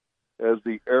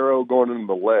 the arrow going in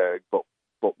the leg, but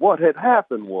what had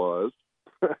happened was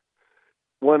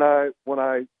when I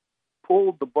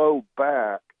pulled the bow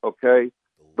back, okay,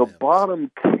 the bottom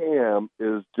cam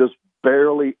is just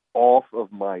barely off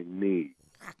of my knee.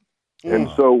 And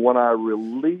so when I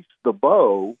release the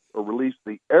bow or release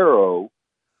the arrow,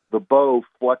 the bow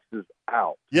flexes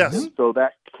out. Yes. And so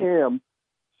that cam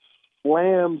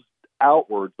slams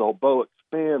outwards, the bow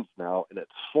expands now, and it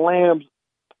slams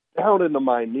down into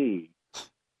my knee.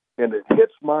 And it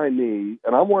hits my knee,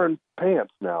 and I'm wearing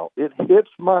pants now. It hits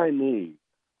my knee,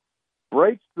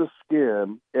 breaks the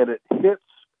skin, and it hits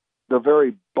the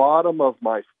very bottom of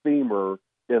my femur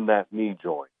in that knee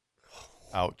joint.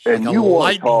 Ouch. And Like you a want to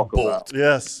lightning talk bolt. about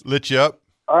Yes. Lit you up?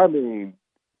 I mean,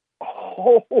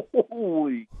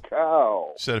 holy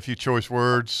cow. Said a few choice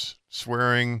words,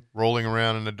 swearing, rolling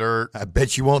around in the dirt. I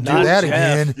bet you won't Not do that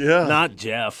Jeff. again. Yeah. Not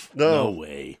Jeff. No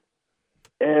way.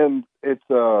 And it's,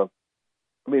 I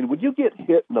mean, when you get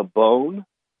hit in the bone,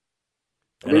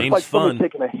 It it's ain't like fun. someone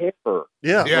taking a hammer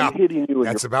Yeah. and hitting you in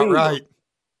That's your about finger. right.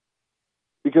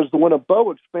 Because when a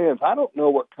bow expands, I don't know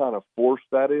what kind of force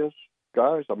that is,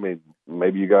 guys. I mean,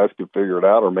 maybe you guys could figure it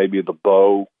out, or maybe the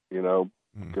bow,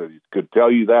 could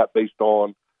tell you that based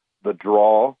on the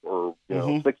draw, or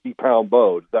 60-pound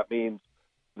bow. Does that mean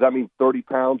 30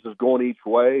 pounds is going each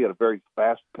way at a very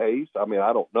fast pace? I mean,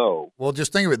 I don't know. Well,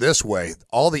 just think of it this way.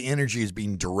 All the energy is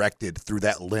being directed through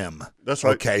that limb. That's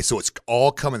right. Okay, so it's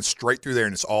all coming straight through there,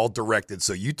 and it's all directed.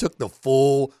 So you took the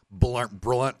full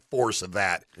blunt force of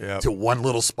that to one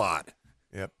little spot.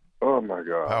 Yep. Oh, my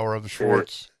God. Power of the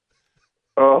Schwartz.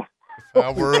 Oh.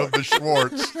 Power of the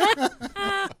Schwartz.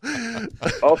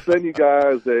 I'll send you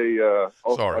guys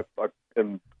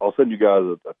I'll send you guys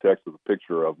a text with a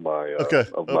picture of my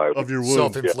of your wound.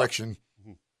 Self-infliction.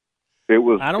 It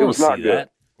was. I don't it want was to see not good.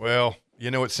 that. Well,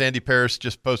 you know what Sandy Paris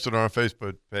just posted on our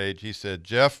Facebook page? He said,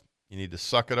 Jeff, you need to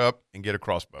suck it up and get a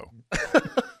crossbow.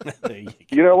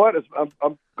 You know what?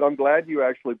 I'm glad you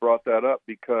actually brought that up,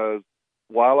 because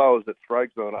while I was at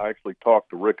Strike Zone, I actually talked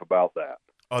to Rick about that.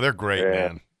 Oh, they're great,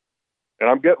 man. And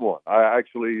I'm getting one. I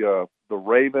actually the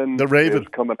Raven is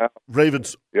coming out.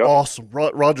 Raven's awesome.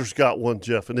 Roger's got one,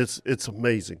 Jeff, and it's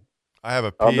amazing. I have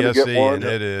a I'm gonna get PSE, one.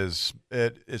 and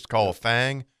it's called a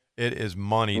Fang. It is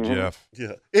money, Jeff.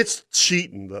 Yeah, it's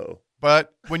cheating though.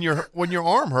 But when your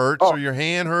arm hurts or your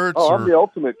hand hurts, I'm the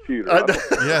ultimate cheater.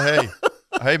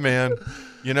 hey man,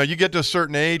 you get to a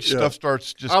certain age, stuff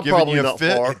starts just I'm giving probably you a not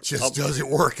fit. far. It just doesn't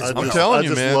work. I'm telling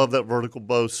you, man. I just love that vertical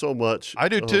bow so much. I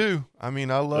do too. I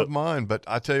mean, I love mine, but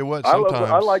I tell you what, I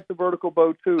sometimes like the vertical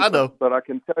bow too. I know, but I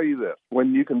can tell you this: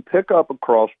 when you can pick up a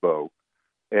crossbow,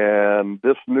 and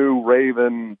this new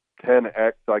Raven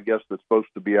 10X, I guess, that's supposed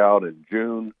to be out in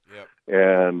June,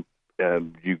 and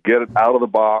you get it out of the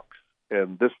box,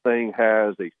 and this thing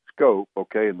has a scope,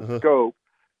 okay, and the scope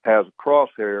has a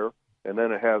crosshair, and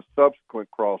then it has subsequent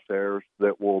crosshairs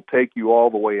that will take you all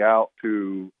the way out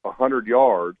to 100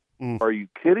 yards. Are you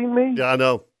kidding me? Yeah, I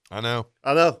know. They're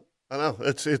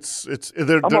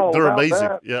amazing.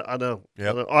 That. Yeah, I know.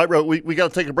 Yep. All right, bro. We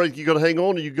got to take a break. You got to hang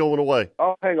on, or you going away?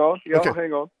 I'll hang on. Yeah, Okay. I'll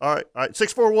hang on. All right.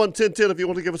 641-1010 if you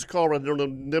want to give us a call right there on the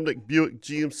Nimnick Buick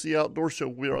GMC Outdoor Show.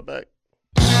 We'll be right back.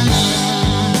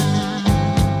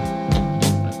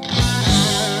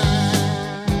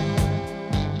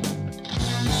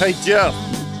 Hey, Jeff.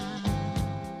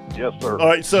 Yes, sir. All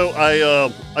right, so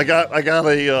I got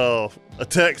a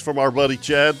text from our buddy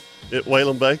Chad at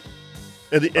Whalen Bay,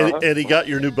 and he got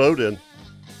your new boat in.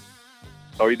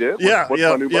 Oh, he did? Yeah, What's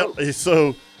my new boat?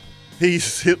 So he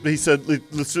said,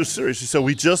 let's do serious. He said,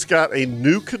 we just got a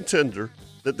new contender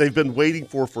that they've been waiting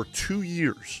for 2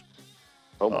 years.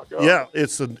 Oh my God! Yeah,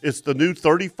 it's the new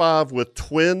 35 with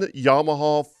twin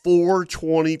Yamaha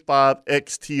 425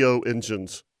 XTO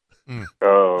engines.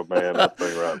 Oh man, that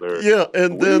thing right there. Yeah,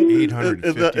 and then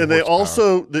 850 and they horsepower.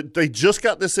 also they just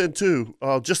got this in too,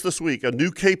 just this week, a new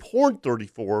Cape Horn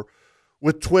 34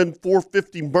 with twin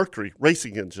 450 Mercury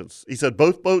racing engines. He said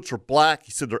both boats are black.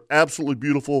 He said they're absolutely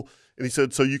beautiful, and he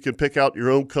said so you can pick out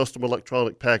your own custom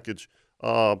electronic package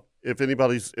if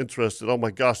anybody's interested. Oh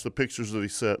my gosh, the pictures that he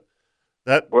sent.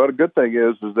 Well, the good thing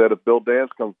is that if Bill Dance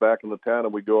comes back in the town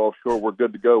and we go offshore, we're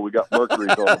good to go. We got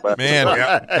Mercury's on the back. Man,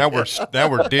 now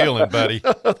we're dealing, buddy.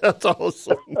 That's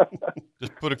awesome.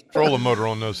 Just put a trolling motor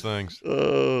on those things.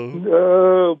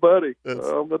 Oh, buddy,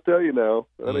 I'm gonna tell you now,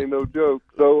 that ain't no joke.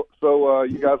 So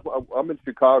you guys, I'm in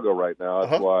Chicago right now.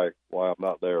 That's why I'm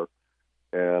not there.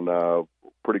 And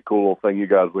pretty cool thing, you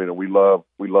guys. We love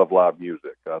live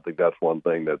music. I think that's one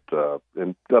thing that,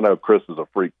 and I know Chris is a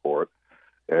freak for it.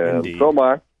 And Indeed. so am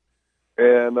I.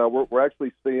 And we're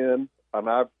actually seeing, and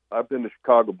I've been to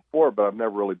Chicago before, but I've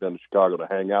never really been to Chicago to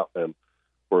hang out. And of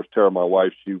course, Tara, my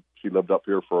wife, she lived up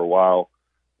here for a while,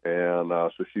 and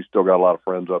so she's still got a lot of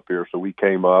friends up here. So we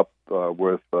came up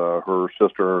with her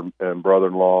sister and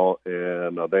brother-in-law,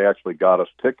 and they actually got us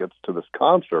tickets to this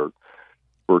concert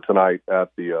for tonight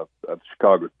at the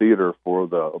Chicago Theater for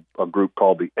a group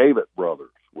called the Avett Brothers,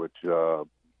 which kind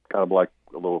of like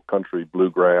a little country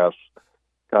bluegrass,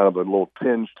 kind of a little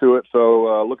tinge to it.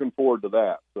 So looking forward to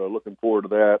that.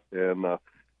 And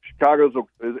Chicago's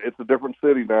it's a different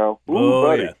city now. Ooh,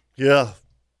 buddy. Yeah.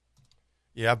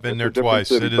 Yeah, I've been It's there a different twice.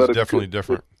 city, It but is it's definitely good.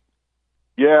 different.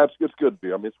 Yeah, it's good to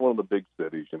be. I mean, it's one of the big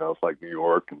cities. It's like New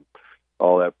York and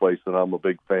all that place. And I'm a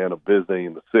big fan of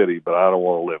visiting the city, but I don't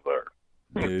want to live there.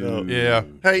 Yeah.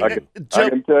 Hey, I can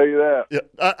tell you that. Yeah,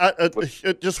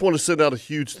 I just want to send out a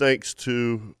huge thanks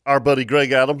to our buddy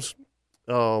Greg Adams.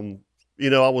 You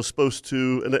know, I was supposed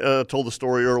to, and I told the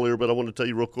story earlier, but I want to tell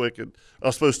you real quick. And I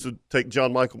was supposed to take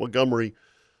John Michael Montgomery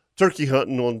turkey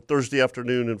hunting on Thursday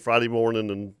afternoon and Friday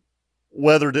morning, and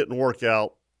weather didn't work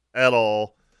out at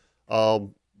all.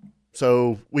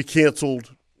 So we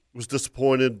canceled. Was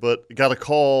disappointed, but got a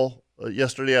call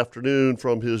yesterday afternoon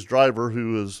from his driver,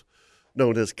 who is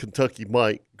known as Kentucky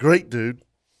Mike. Great dude.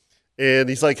 And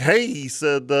he's like, hey, he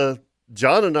said,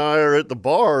 John and I are at the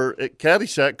bar at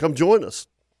Caddyshack. Come join us.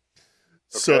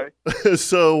 Okay.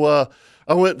 So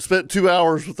I went and spent 2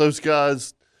 hours with those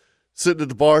guys sitting at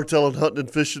the bar telling hunting and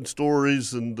fishing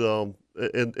stories and you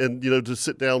know, to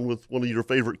sit down with one of your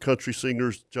favorite country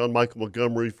singers, John Michael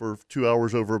Montgomery, for 2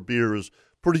 hours over a beer is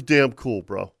pretty damn cool,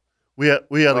 bro. We had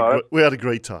a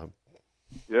great time.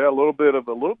 Yeah, a little bit of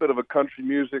a country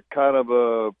music kind of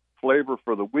a flavor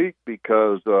for the week,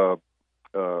 because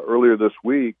earlier this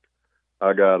week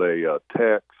I got a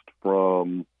text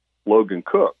from Logan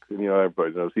Cook. And, you know,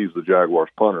 everybody knows he's the Jaguars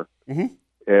punter.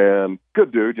 Mm-hmm. And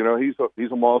good dude, you know,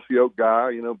 he's a Mossy Oak guy,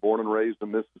 you know, born and raised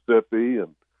in Mississippi,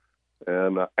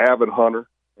 and avid hunter.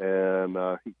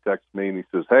 And he texts me and he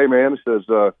says, hey man, he says,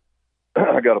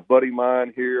 I got a buddy of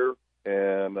mine here,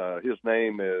 and his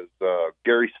name is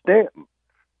Gary Stanton.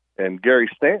 And Gary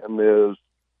Stanton is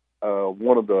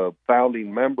one of the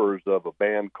founding members of a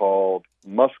band called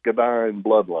Muscadine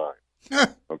Bloodline.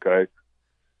 Okay?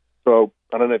 So,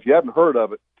 I don't know if you haven't heard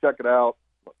of it, check it out,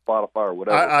 Spotify or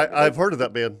whatever. I've heard of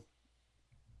that band.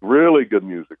 Really good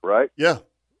music, right? Yeah.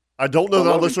 I don't know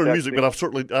that I listen to music, but I've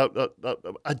certainly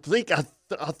I think I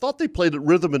thought they played at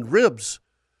Rhythm and Ribs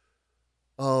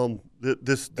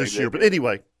this year. But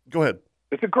anyway, go ahead.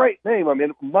 It's a great name. I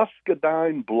mean,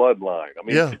 Muscadine Bloodline. I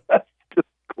mean, yeah. That's just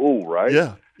cool, right?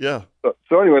 Yeah, yeah.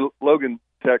 So anyway, Logan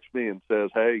texts me and says,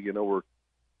 hey, you know,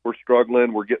 we're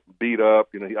struggling. We're getting beat up.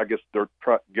 You know, I guess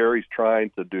Gary's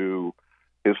trying to do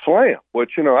his slam,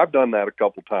 which, you know, I've done that a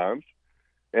couple times,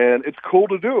 and it's cool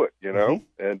to do it, you know.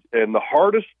 Mm-hmm. And the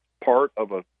hardest part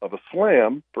of a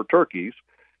slam for turkeys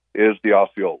is the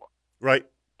Osceola. Right.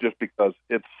 Just because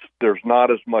there's not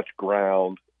as much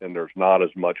ground and there's not as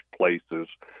much places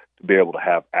to be able to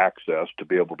have access to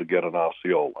be able to get an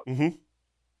Osceola. Mm-hmm.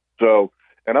 So,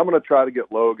 and I'm going to try to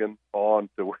get Logan on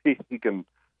to where he can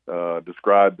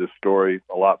describe this story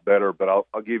a lot better, but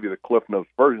I'll give you the Cliff Notes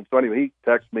version. So anyway, he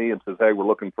texts me and says, hey, we're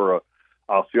looking for a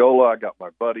Osceola. I got my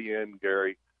buddy in,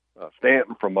 Gary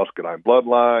Stanton from Muscadine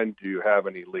Bloodline. Do you have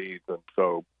any leads? And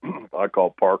so I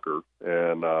called Parker,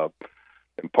 and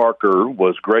Parker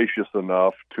was gracious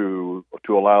enough to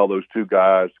allow those two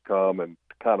guys to come and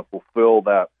kind of fulfill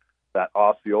that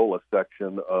Osceola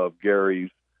section of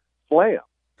Gary's slam.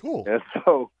 Cool. And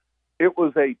so it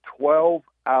was a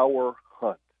 12-hour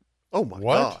hunt. Oh, my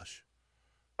gosh.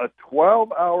 A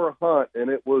 12-hour hunt, and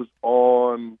it was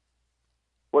on,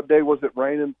 what day was it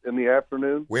raining in the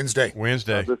afternoon? Wednesday.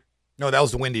 No, that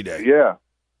was the windy day. Yeah.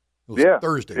 It was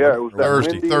Thursday. Yeah, it was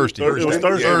Thursday. It was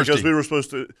Thursday because we were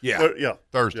supposed to. Yeah.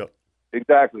 Thursday. Yeah.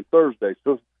 Exactly, Thursday.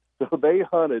 So they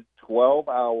hunted 12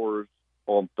 hours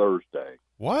on Thursday.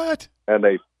 What? And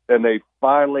they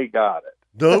finally got it.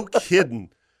 No kidding.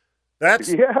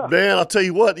 That's man. I'll tell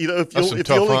you what. You know, if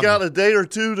you only got a day or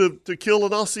two to kill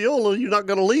an Osceola, you're not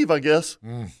going to leave, I guess.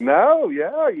 No,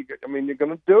 yeah. You're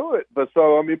going to do it. But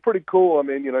so I mean, pretty cool. I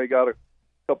mean, you know, you got a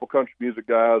couple country music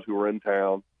guys who were in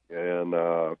town, and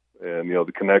you know,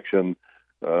 the connection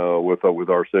with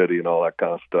our city and all that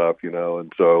kind of stuff. You know,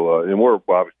 and so and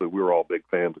we're all big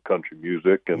fans of country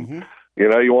music, and you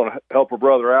know, you want to help a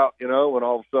brother out. You know, and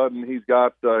all of a sudden he's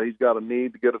got a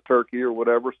need to get a turkey or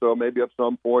whatever. So maybe at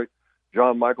some point,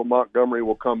 John Michael Montgomery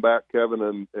will come back,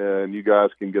 Kevin, and you guys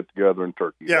can get together in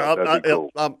turkey. Yeah, that'd be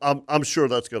cool. I'm sure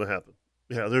that's going to happen.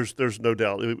 Yeah, there's no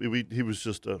doubt. He was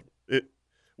just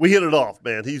we hit it off,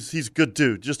 man. He's a good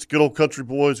dude, just a good old country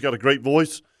boy. He's got a great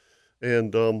voice,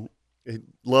 and he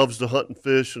loves to hunt and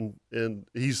fish, and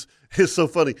it's so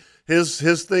funny.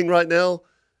 His thing right now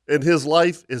in his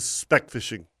life is speck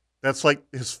fishing. That's like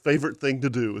his favorite thing to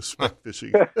do is speck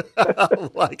fishing. I'm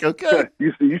like, okay.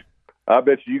 I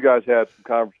bet you guys had some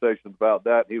conversations about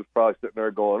that. And he was probably sitting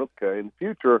there going, okay, in the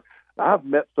future, I've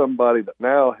met somebody that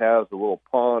now has a little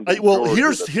pond. Well,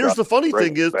 here's the funny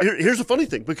thing is here's the funny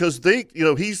thing, because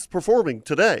he's performing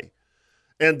today,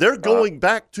 and they're going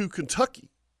back to Kentucky,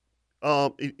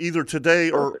 either today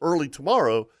or early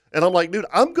tomorrow. And I'm like, dude,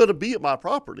 I'm going to be at my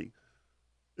property.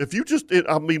 If you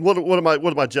what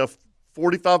am I, Jeff?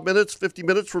 45 minutes, 50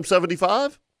 minutes from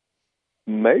 75?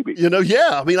 Maybe. You know,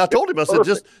 yeah. I mean, I told him, I said,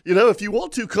 just, you know, if you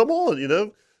want to, come on, you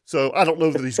know. So I don't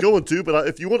know that he's going to, but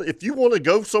if you want to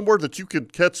go somewhere that you can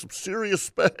catch some serious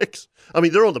specs, I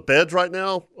mean, they're on the beds right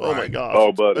now. Oh my gosh.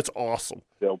 Oh, buddy. That's awesome.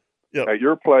 Yeah. At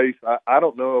your place, I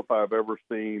don't know if I've ever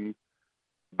seen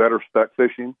better spec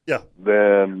fishing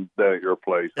than at your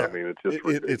place. I mean, it's just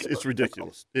ridiculous. It's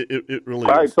ridiculous. It really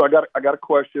All right, is. so I got a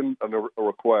question and a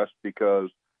request because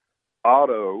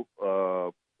Otto, a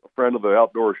friend of the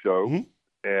outdoor show,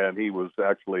 and he was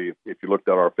actually, if you looked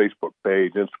at our Facebook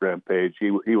page, Instagram page,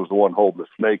 he was the one holding the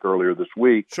snake earlier this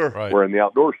week, wearing the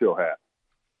outdoor show hat,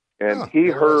 and he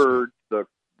heard the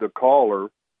caller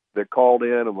that called in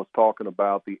and was talking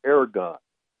about the air gun.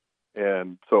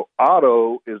 And so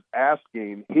Otto is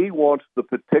asking, he wants the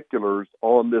particulars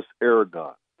on this air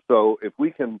gun. So if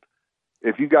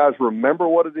you guys remember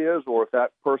what it is, or if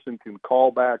that person can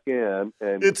call back in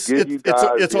and it's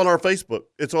on our Facebook.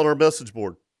 It's on our message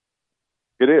board.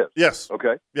 It is? Yes.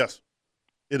 Okay. Yes,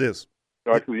 it is.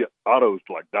 Actually, Otto's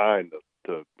like dying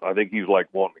to I think he's like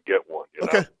wanting to get one. You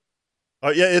know?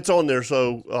 Yeah, it's on there.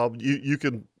 So you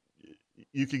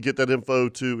can get that info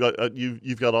too.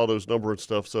 You've got Otto's number and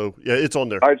stuff. So yeah, it's on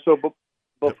there. All right. So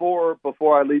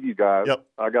before I leave you guys,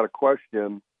 I got a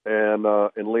question, and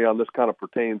Leon, this kind of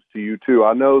pertains to you too.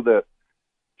 I know that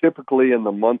typically in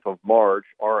the month of March,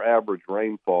 our average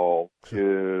rainfall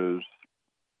is,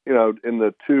 in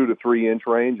the 2 to 3 inch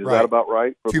range. Is that about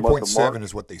right? 2.7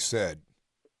 is what they said.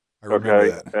 I remember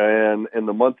that. And in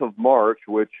the month of March,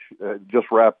 which just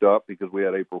wrapped up because we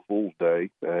had April Fool's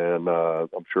Day, and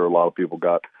I'm sure a lot of people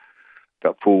got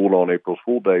fooled on April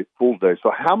Fool's Day.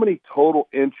 So how many total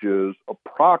inches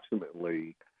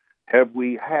approximately have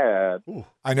we had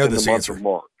I know in this the month answer. of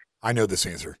March? I know this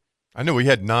answer. I know we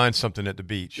had 9 something at the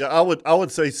beach. Yeah, I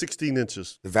would say 16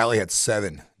 inches. The Valley had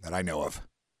 7 that I know of.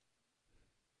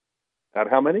 At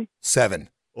how many? 7.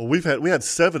 Well, we had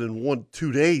 7 in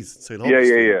 2 days in St. Yeah.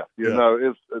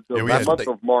 Augustine. The month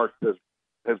of March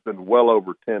has been well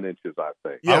over 10 inches, I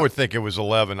think. I would think it was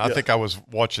 11. I think I was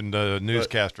watching the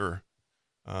newscaster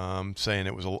saying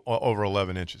it was over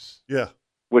 11 inches. Yeah.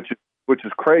 Which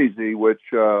is crazy,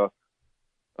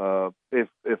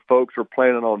 if folks are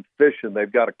planning on fishing,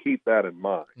 they've got to keep that in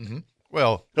mind. Mm-hmm.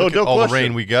 Well, look at all the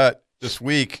rain we got this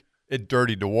week. It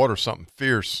dirtied the water something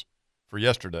fierce for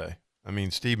yesterday. I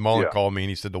mean, Steve Mullen called me and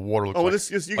he said the water looks like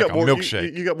a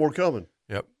milkshake. You got more coming.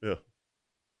 Yep.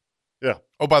 Yeah.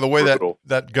 Oh, by the way,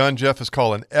 that gun, Jeff, is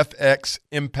called an FX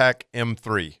Impact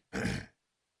M3.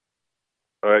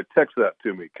 All right, text that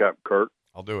to me, Captain Kirk.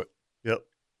 I'll do it. Yep.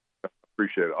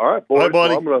 Appreciate it. All right, boys. All right,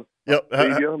 buddy. So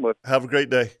I'm gonna have a great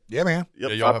day. Yeah, man.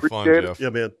 Yep. Yeah, y'all have fun, Jeff. Yeah,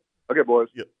 man. Okay, boys.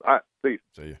 Yep. All right, peace.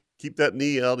 See you. Keep that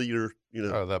knee out of your,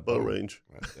 that bow range.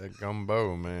 That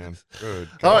gumbo, man. Good.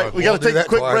 All right, we got to take a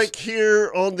quick twice. break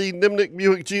here on the Nimnik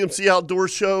Buick GMC Outdoor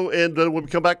Show, and when we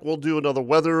come back, we'll do another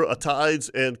weather, a tides,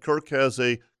 and Kirk has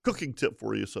a cooking tip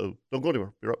for you. So don't go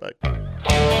anywhere. Be right back.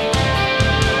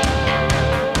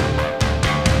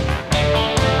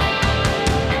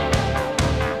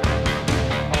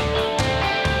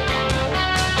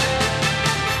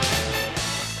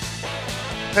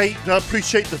 Hey, I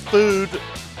appreciate the food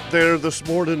there this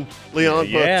morning,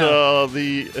 Leon, but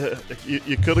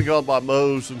you could have gone by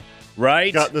Moe's and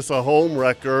gotten us a home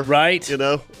wrecker, right?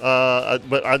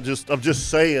 But I'm just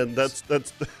saying that's.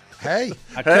 Hey,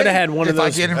 I could have had one of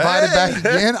those. If I get invited back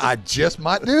again, I just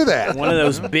might do that. One of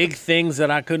those big things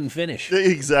that I couldn't finish.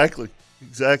 Exactly,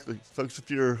 folks. If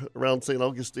you're around St.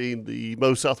 Augustine, the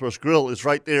Moe's Southwest Grill is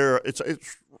right there. It's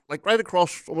like right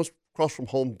almost across from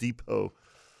Home Depot,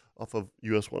 off of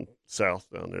US 1 South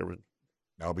down there.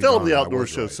 Tell them the outdoor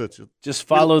show sent you. Just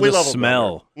follow the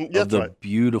smell of the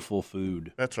beautiful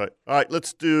food. That's right. All right,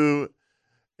 let's do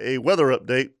a weather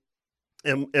update.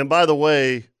 And by the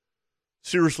way,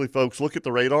 seriously, folks, look at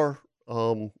the radar.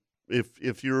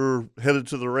 If you're headed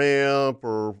to the ramp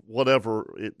or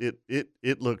whatever,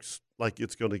 it looks like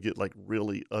it's going to get like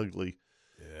really ugly.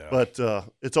 Yeah. But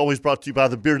it's always brought to you by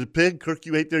the Bearded Pig. Kirk,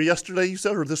 you ate there yesterday, you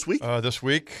said, or this week? This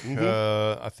week.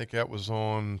 I think that was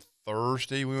on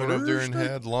Thursday. We went over there and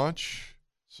had lunch.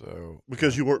 So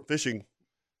because you weren't fishing.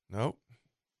 Nope.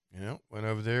 Went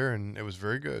over there and it was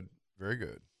very good. Very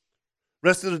good.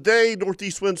 Rest of the day,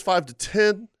 northeast winds 5 to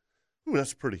 10. Ooh,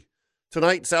 that's pretty.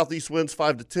 Tonight, southeast winds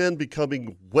 5 to 10,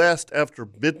 becoming west after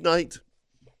midnight.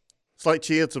 Slight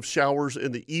chance of showers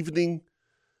in the evening.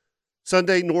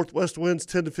 Sunday, northwest winds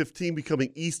 10 to 15,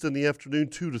 becoming east in the afternoon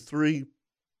 2 to 3.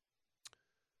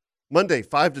 Monday,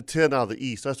 5 to 10 out of the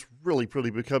east. That's really pretty,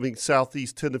 becoming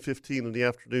southeast 10 to 15 in the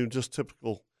afternoon, just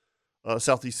typical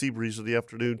southeast sea breeze in the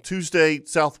afternoon. Tuesday,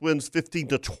 south winds 15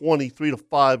 to 20, 3 to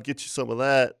 5, get you some of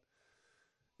that.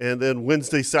 And then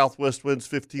Wednesday, southwest winds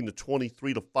 15 to 20,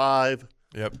 3 to 5.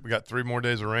 Yep, we got 3 more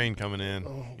days of rain coming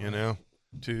in.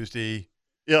 Tuesday,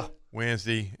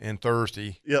 Wednesday, and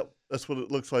Thursday. Yep, that's what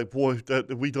it looks like. Boy,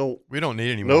 that we don't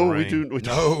need any more rain. We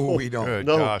don't. Good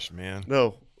no, gosh, man.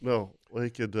 No. We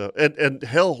could, and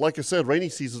hell, like I said, rainy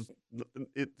season.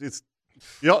 It's.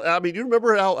 I mean, you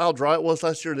remember how dry it was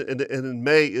last year, and in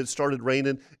May it started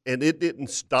raining, and it didn't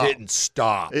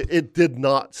stop. It did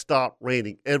not stop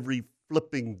raining every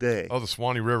flipping day. Oh, the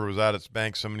Swanee River was at its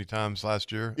banks so many times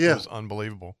last year. Yeah. It was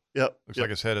unbelievable. Yep. Looks like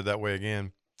it's headed that way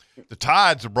again. The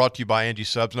Tides are brought to you by Angie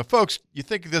Subs. Now, folks, you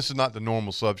think this is not the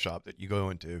normal sub shop that you go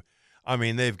into. I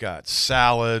mean, they've got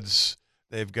salads.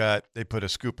 They put a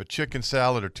scoop of chicken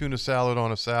salad or tuna salad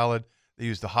on a salad. They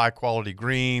use the high-quality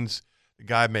greens. The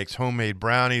guy makes homemade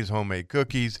brownies, homemade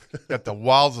cookies. Got the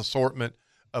wildest assortment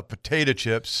of potato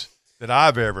chips that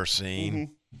I've ever seen.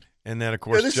 Mm-hmm. And then, of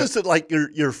course, and it's just like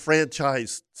your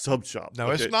franchise sub shop.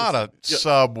 No, it's not a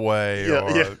Subway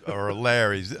or a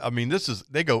Larry's. I mean,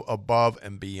 they go above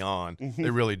and beyond. Mm-hmm.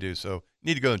 They really do. So you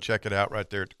need to go and check it out right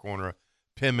there at the corner of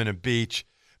Penman and Beach.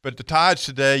 But the tides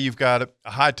today, you've got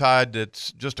a high tide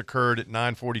that's just occurred at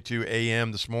 9:42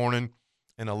 a.m. this morning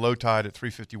and a low tide at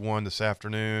 3:51 this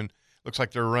afternoon. Looks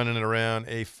like they're running it around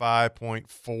a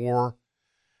 5.4.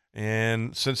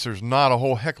 And since there's not a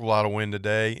whole heck of a lot of wind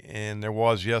today, and there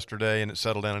was yesterday, and it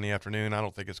settled down in the afternoon, I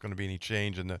don't think it's going to be any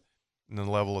change in the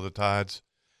level of the tides.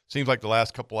 Seems like the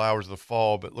last couple hours of the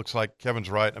fall, but it looks like Kevin's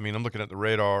right. I mean, I'm looking at the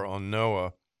radar on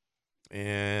NOAA,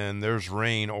 and there's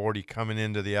rain already coming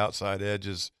into the outside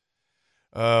edges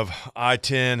of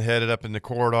I-10 headed up in the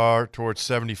corridor towards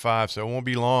 75, so it won't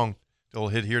be long till it'll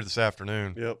hit here this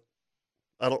afternoon. Yep.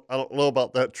 I don't know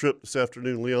about that trip this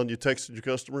afternoon, Leon. You texted your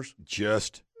customers?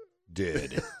 Just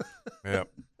did. Yep.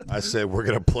 I said we're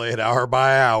going to play it hour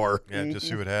by hour. Yeah, just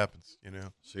see what happens,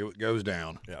 See what goes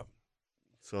down. Yeah.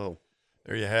 So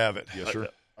there you have it. Yes, sir.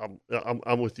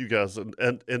 I'm with you guys, and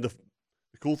the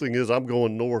cool thing is I'm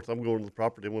going north. I'm going to the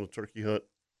property. I want a turkey hunt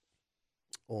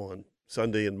on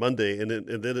Sunday and Monday, and then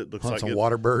it looks Hunt like some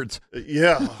water birds.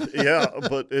 Yeah,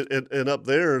 but and up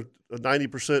there, a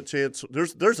 90% chance.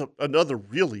 There's another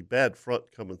really bad front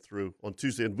coming through on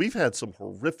Tuesday, and we've had some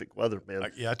horrific weather, man. I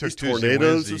took These Tuesday, tornadoes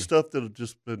Wednesday. and stuff that have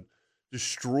just been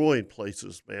destroying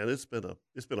places, man. It's been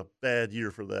a bad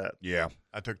year for that. Yeah,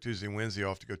 I took Tuesday and Wednesday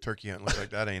off to go turkey hunting. Looks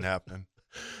like that ain't happening.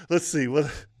 Let's see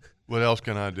what else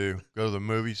can I do? Go to the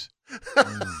movies?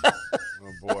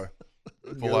 Oh boy.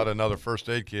 Pull out another first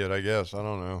aid kit, I guess. I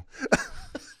don't know.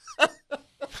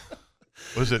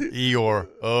 Was it Eeyore?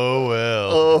 Oh, well.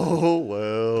 Oh,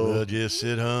 well. We'll just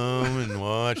sit home and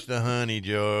watch the honey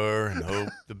jar and hope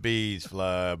the bees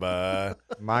fly by.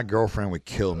 My girlfriend would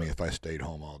kill me if I stayed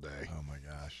home all day. Oh, my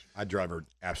gosh. I'd drive her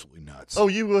absolutely nuts. Oh,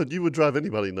 you would. You would drive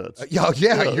anybody nuts. Yeah,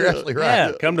 you're absolutely right.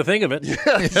 Yeah, come to think of it.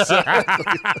 Yeah, exactly.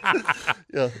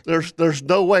 Yeah, there's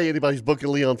no way anybody's booking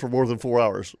Leon for more than 4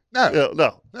 hours. No,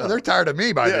 no, they're tired of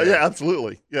me by then. Yeah,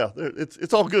 absolutely. Yeah,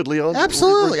 it's all good, Leon.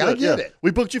 Absolutely, We're I good. get it.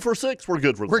 We booked you for 6. We're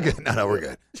good. We're good. No, we're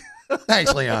good.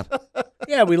 Thanks, Leon.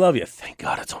 Yeah, we love you. Thank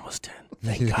God it's almost 10.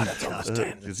 Thank God it's almost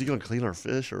 10. Is he going to clean our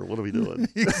fish, or what are we doing?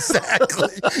 Exactly.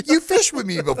 You fished with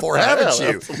me before, haven't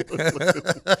you?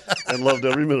 I loved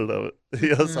every minute of it.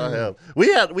 Yes, I have. We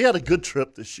had a good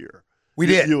trip this year. We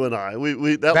did. You and I.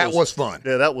 That was fun.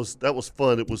 Yeah, that was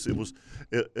fun. It was.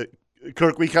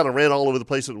 Kirk, we kind of ran all over the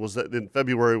place. It was in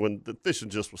February when the fishing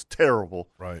just was terrible.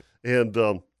 Right. And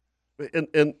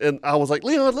I was like,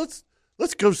 Leon, let's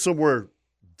go somewhere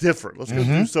different. Let's go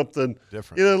do something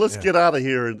different. Let's get out of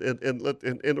here.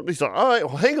 And he's like, all right,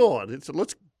 well, hang on.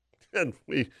 And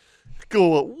we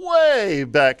go way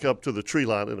back up to the tree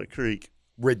line in a creek.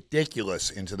 Ridiculous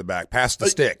into the back, past the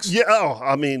sticks. Yeah,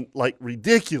 I mean, like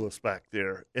ridiculous back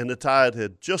there. And the tide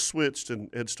had just switched and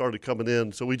had started coming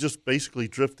in. So we just basically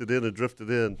drifted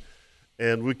in.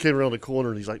 And we came around the corner,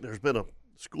 and he's like, there's been a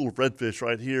school of redfish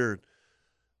right here.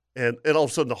 And all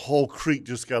of a sudden, the whole creek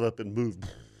just got up and moved.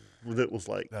 And it was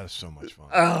like, that is so much fun.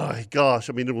 Oh, my gosh.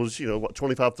 I mean, it was,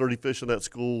 25, 30 fish in that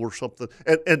school or something.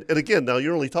 And again, now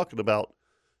you're only talking about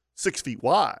 6 feet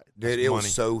wide. Dude, it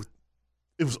was so.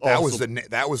 It was awesome.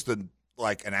 That was the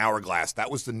like an hourglass. That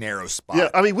was the narrow spot. Yeah,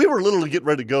 I mean, we were literally getting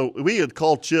ready to go. We had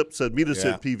called Chip, said meet us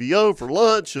at PVO for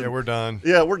lunch. And, we're done.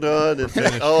 Yeah, we're done. And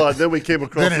then we came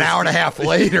across. Then an hour and a half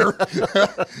later,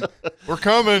 we're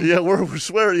coming. Yeah, we're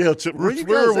swearing. Yeah, Chip, we're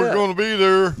going to be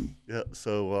there. Yeah,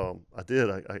 so I did.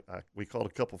 We caught a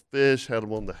couple fish, had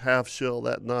them on the half shell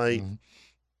that night. Mm-hmm.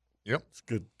 Yep, it's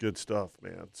good stuff,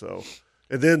 man. So,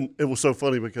 and then it was so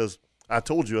funny because I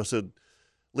told you, I said,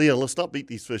 Leon, let's not beat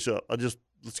these fish up.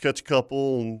 Let's catch a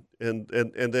couple, and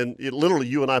then literally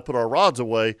you and I put our rods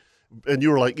away, and you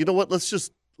were like, you know what?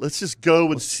 Let's let's just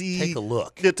go and see. Take a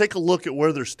look. Yeah, take a look at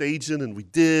where they're staging, and we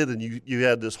did, and you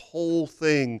had this whole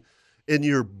thing in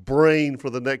your brain for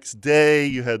the next day.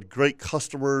 You had great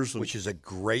customers, which is a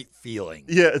great feeling.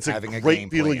 Yeah, it's having a great game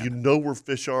feeling. plan. You know where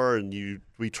fish are, and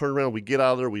we turn around, we get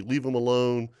out of there, we leave them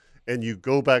alone, and you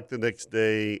go back the next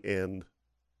day, and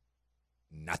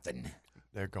nothing.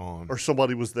 They're gone. Or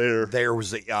somebody was there. There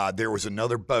was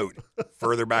another boat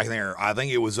further back there. I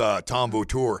think it was Tom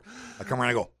Vautour. I come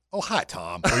around and go, "Oh, hi,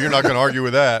 Tom." Well, you're not going to argue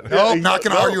with that. No, not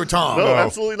going to argue with Tom. No,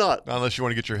 absolutely not. Not unless you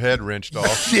want to get your head wrenched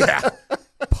off. Yeah.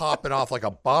 Popping off like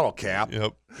a bottle cap.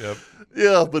 Yep.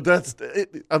 Yeah, but that's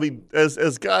it. I mean,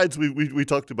 as guides, we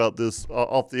talked about this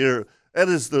off the air.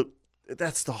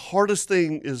 That's the hardest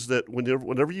thing is that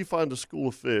whenever you find a school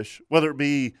of fish, whether it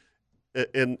be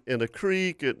in a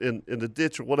creek, in a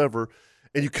ditch or whatever,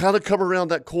 and you kind of come around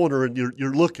that corner and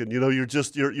you're looking, you're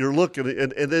looking,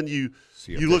 and then you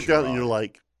look down and you're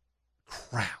like,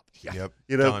 crap. Yep.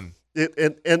 Done.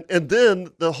 And then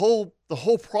the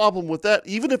whole problem with that,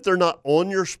 even if they're not on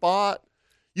your spot,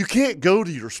 you can't go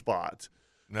to your spot.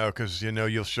 No, because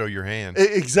you'll show your hand.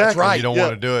 Exactly. That's right. You don't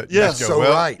want to do it. Yeah, just go,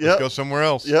 right. Let's go somewhere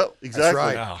else. Yep, exactly. That's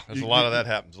right. Wow, there's a lot of that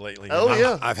happens lately. Oh,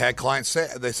 yeah. I've had clients say,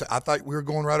 I thought we were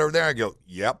going right over there. I go,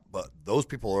 yep, but those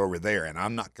people are over there, and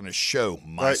I'm not going to show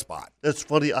my spot. It's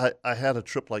funny. I had a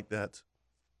trip like that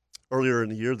earlier in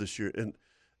the year this year,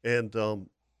 and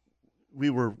we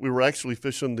were actually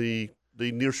fishing the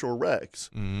nearshore wrecks,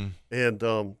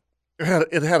 and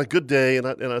it had a good day, and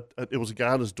it was a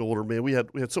guy and his daughter. Man, we had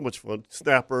so much fun.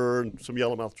 Snapper and some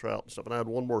yellowmouth trout and stuff. And I had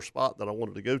one more spot that I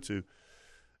wanted to go to,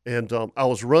 and I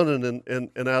was running,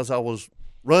 and as I was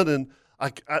running,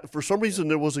 I for some reason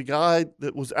there was a guy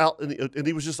that was out, and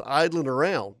he was just idling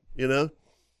around,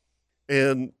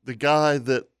 And the guy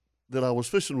that I was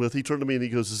fishing with, he turned to me and he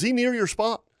goes, "Is he near your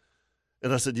spot?"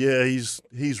 And I said, "Yeah, he's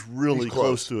really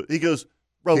close to it." He goes,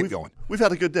 "Bro, we've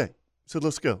had a good day." I said,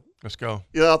 "Let's go." Let's go.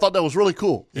 Yeah, I thought that was really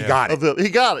cool. He got it. He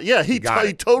got it. Yeah, he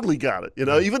totally got it.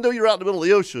 Even though you're out in the middle of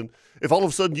the ocean, if all of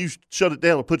a sudden you shut it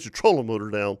down and put your trolling motor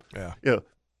down,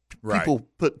 people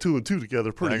put two and two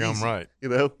together pretty easy. Daggone right.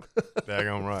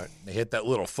 Daggone right. They hit that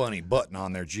little funny button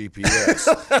on their GPS.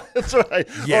 That's right.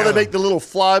 Yeah. Or they make the little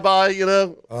flyby,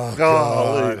 Oh,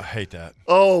 God. I hate that.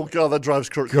 Oh, God, that drives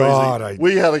Kirk crazy.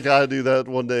 We had a guy do that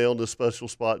one day on this special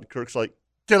spot, and Kirk's like,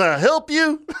 "Can I help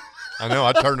you?" I know.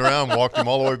 I turned around and walked him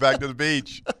all the way back to the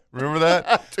beach. Remember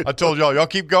that? I told y'all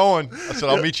keep going. I said,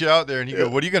 I'll meet you out there. And he goes,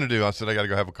 "What are you going to do?" I said, "I got to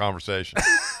go have a conversation."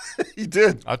 He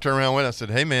did. I turned around and went. I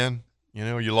said, "Hey, man,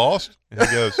 you lost?" And he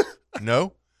goes,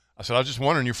 "No." I said, "I was just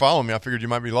wondering, you're following me. I figured you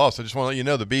might be lost. I just want to let you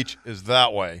know the beach is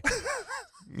that way."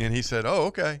 And he said, "Oh,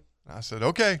 okay." I said,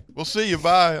 "Okay, we'll see you.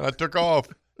 Bye." And I took off.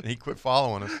 And he quit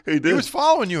following us. He did. He was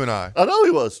following you and I. I know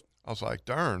he was. I was like,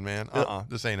 darn, man.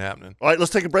 This ain't happening. All right,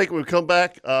 let's take a break. When we come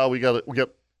back, we got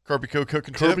Kirby Co.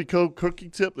 cooking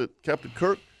tip that Captain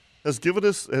Kirk has given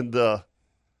us, and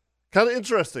kind of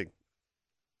interesting.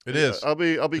 It is. I'll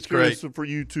be curious for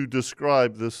you to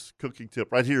describe this cooking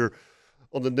tip right here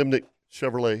on the Nimnik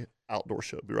Chevrolet Outdoor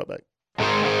Show. Be right back.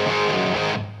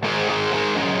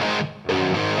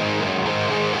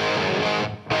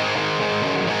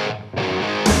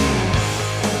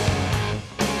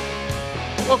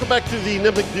 Welcome back to the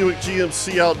Nimnik Buick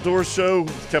GMC Outdoor Show.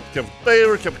 Captain Kevin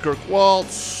Baylor, Captain Kirk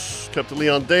Waltz, Captain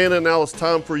Leon Dana. Now it's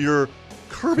time for your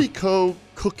Kirby Co.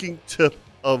 cooking tip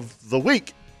of the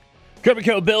week. Kirby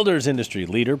Co. Builders industry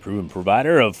leader, proven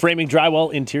provider of framing,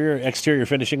 drywall, interior, exterior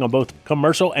finishing on both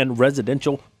commercial and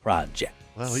residential projects.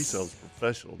 Wow, he sounds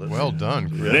professional. Well done,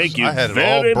 Chris. Thank you. I had it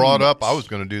all brought up. I was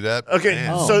going to do that. Okay,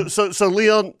 so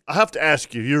Leon, I have to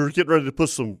ask you. You're getting ready to put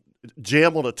some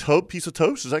jam on a piece of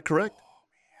toast. Is that correct?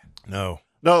 No.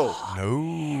 Oh,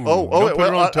 Don't put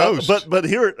it on toast. But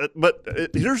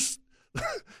here's.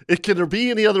 Can there be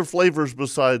any other flavors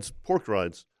besides pork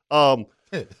rinds?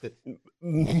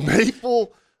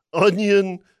 Maple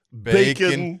onion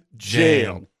bacon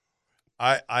jam.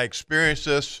 I experienced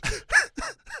this.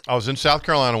 I was in South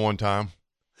Carolina one time,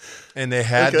 and they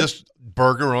had this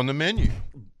burger on the menu.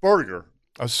 Burger.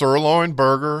 A sirloin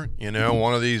burger,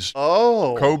 one of these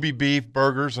Kobe beef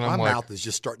burgers. And my mouth is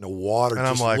just starting to water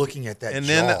just looking at that. And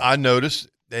then I noticed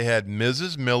they had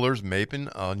Mrs. Miller's maple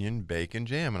onion bacon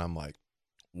jam. And I'm like,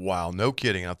 wow, no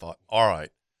kidding. I thought, all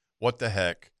right, what the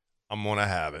heck? I'm going to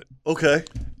have it. Okay.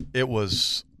 It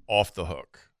was off the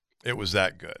hook. It was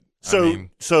that good.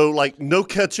 So like no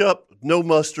ketchup, no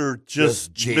mustard,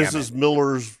 just Mrs.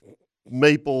 Miller's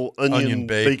maple onion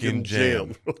bacon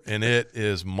jam. And it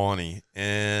is money.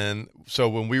 And so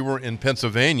when we were in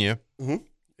Pennsylvania,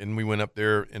 and we went up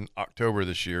there in October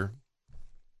this year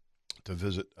to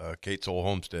visit Kate's old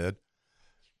homestead,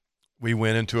 we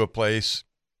went into a place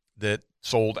that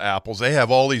sold apples. They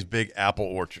have all these big apple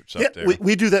orchards up there.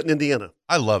 We do that in Indiana.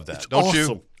 I love that. It's Don't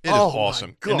awesome. you? It is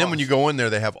awesome. And then when you go in there,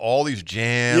 they have all these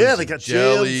jams, they got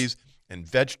jellies, jams. and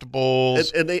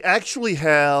vegetables. And they actually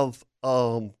have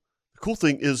the cool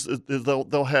thing is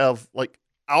they'll have like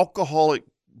alcoholic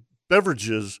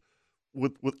beverages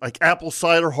with like apple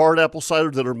cider, hard apple cider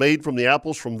that are made from the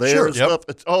apples from there and stuff.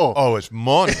 It's it's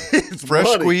money. It's fresh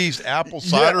money. Squeezed apple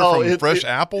cider from fresh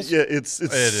apples. Yeah, it's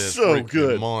so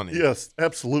good. Money. Yes,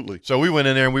 absolutely. So we went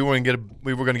in there and we were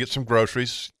going to get some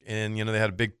groceries, and they had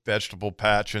a big vegetable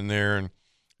patch in there, and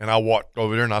I walked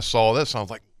over there and I saw this, and I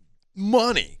was like,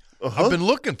 money. I've been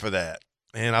looking for that,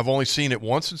 and I've only seen it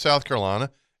once in South Carolina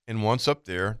and once up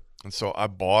there, and so I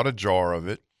bought a jar of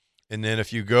it. And then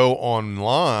if you go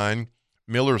online,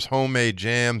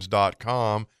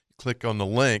 MillersHomemadeJams.com, click on the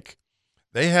link,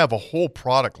 they have a whole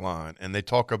product line, and they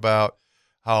talk about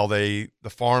how the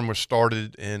farm was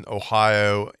started in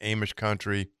Ohio, Amish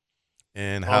country,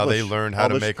 and how they learned how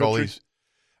to make all these.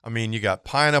 I mean, you got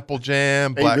pineapple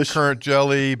jam, black currant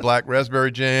jelly, black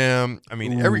raspberry jam. I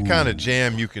mean, every kind of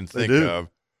jam you can think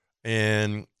of.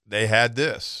 And they had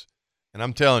this. And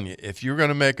I'm telling you, if you're going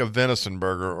to make a venison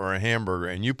burger or a hamburger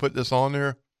and you put this on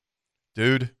there,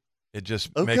 dude, it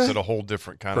just makes it a whole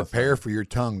different kind of thing. Prepare for your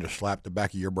tongue to slap the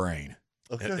back of your brain.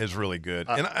 It's really good.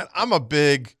 And I'm a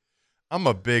big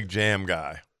jam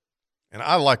guy. And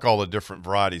I like all the different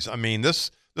varieties. I mean,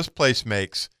 this place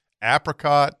makes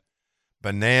apricot,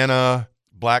 banana,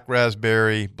 black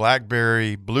raspberry,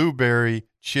 blackberry, blueberry,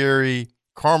 cherry,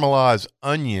 caramelized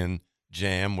onion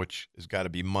jam, which has got to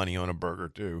be money on a burger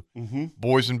too.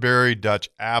 Boysenberry, Dutch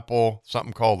apple,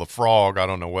 something called the frog. I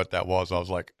don't know what that was. I was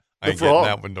like, I ain't getting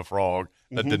that one, the frog.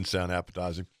 That didn't sound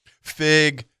appetizing.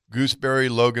 Fig, gooseberry,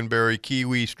 loganberry,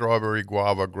 kiwi, strawberry,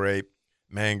 guava, grape,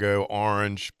 mango,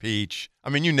 orange, peach. I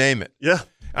mean, you name it. Yeah.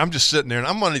 I'm just sitting there, and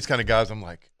I'm one of these kind of guys. I'm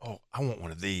like, oh, I want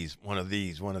one of these.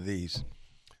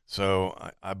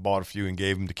 So I bought a few and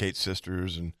gave them to Kate's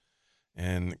sisters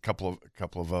and a couple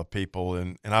of people,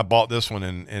 and I bought this one,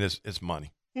 and it's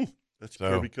money. That's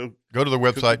so go to their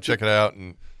website, check it out,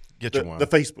 and get you one. The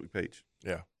Facebook page.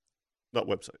 Yeah. Not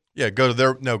website. Yeah, go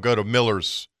to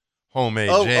Miller's Homemade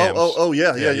Jams.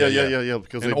 Yeah.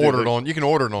 Because you can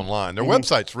order it online. Their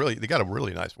website's they got a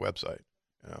really nice website.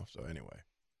 So anyway,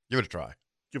 give it a try.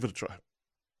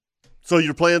 So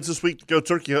your plans this week to go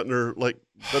turkey hunting are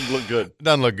doesn't look good.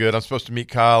 Doesn't look good. I'm supposed to meet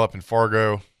Kyle up in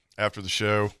Fargo after the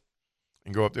show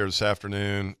and go up there this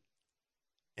afternoon.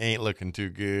 Ain't looking too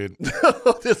good.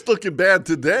 It's looking bad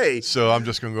today. So I'm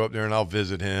just going to go up there and I'll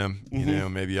visit him.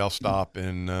 Maybe I'll stop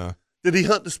and. Did he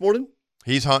hunt this morning?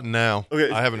 He's hunting now.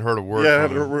 Okay. I haven't heard a word. Yeah, from I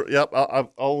haven't heard a word. Yep.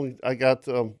 I got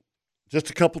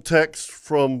just a couple texts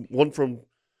from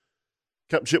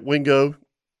Captain Chip Wingo,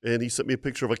 and he sent me a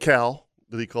picture of a cow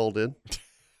that he called in.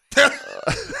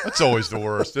 That's always the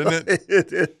worst, isn't it?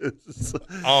 It is.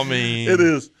 I mean, it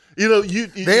is.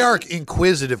 They are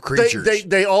inquisitive creatures.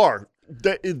 They are.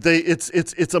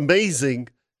 It's amazing.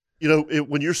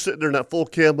 When you're sitting there in that full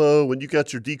camo, when you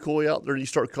got your decoy out there and you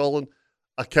start calling,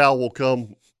 a cow will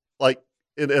come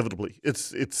inevitably.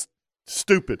 It's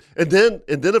stupid. And then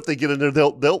if they get in there,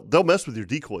 they'll mess with your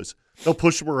decoys. They'll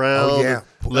push them around. Oh yeah,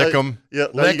 lick them. Yeah,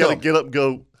 now you got to get up and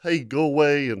go. Hey, go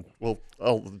away, and the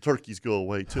turkeys go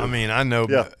away too. I mean, I know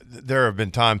there have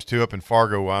been times too up in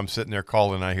Fargo where I'm sitting there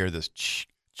calling, and I hear this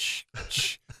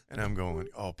and I'm going,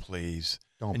 oh please.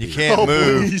 And you can't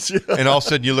move. Please, yeah. And all of a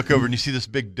sudden you look over and you see this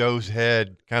big doe's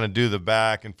head kind of do the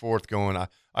back and forth going,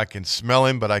 I can smell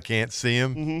him, but I can't see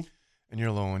him. Mm-hmm. And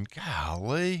you're going,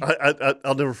 golly.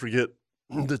 I'll never forget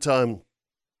the time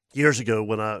years ago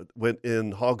when I went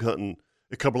in hog hunting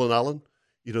at Cumberland Island.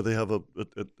 They have a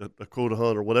quota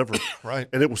hunt or whatever. Right.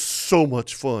 And it was so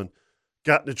much fun.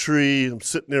 Got in a tree. I'm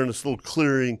sitting there in this little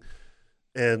clearing,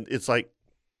 and it's like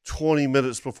 20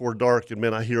 minutes before dark, and,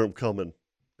 man, I hear them coming.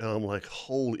 And I'm like,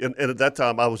 holy. And at that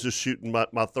time, I was just shooting my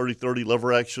 30-30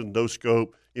 lever action, no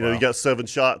scope. You got 7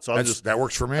 shots. So that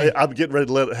works for me. I'm getting ready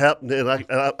to let it happen, and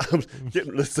I'm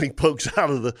getting this thing pokes out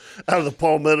of the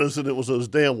palmettos, and it was those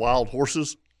damn wild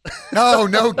horses.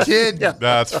 No kid. Yeah.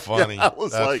 That's funny. Yeah, I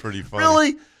was That's pretty funny.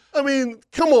 Really? I mean,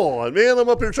 come on, man. I'm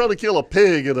up here trying to kill a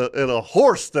pig, and a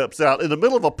horse steps out in the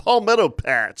middle of a palmetto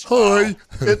patch. Hi.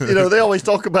 They always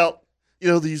talk about,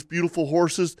 these beautiful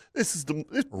horses. This is the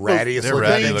rattiest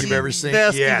looking you've ever seen.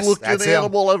 Nasty looking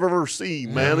animal I've ever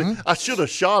seen, man. Mm-hmm. I should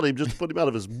have shot him just to put him out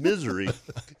of his misery.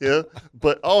 Yeah.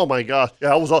 But, oh, my gosh.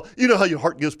 Yeah, I was all, how your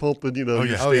heart gets pumping, you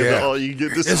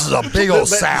get this. This is a big old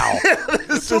sow.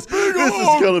 This is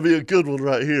going to be a good one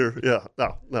right here. Yeah.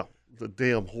 No. The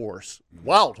damn horse.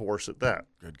 Wild horse at that.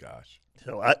 Good gosh.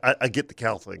 I get the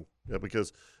cow thing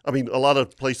because I mean a lot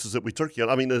of places that we turkey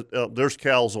hunt. I mean there's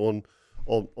cows on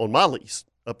my lease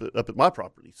up at my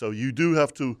property, so you do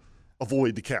have to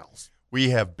avoid the cows.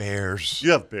 We have bears.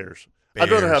 You have bears. I'd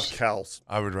rather have cows.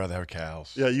 I would rather have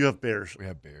cows. Yeah, you have bears. We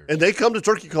have bears. And they come to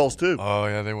turkey calls, too. Oh,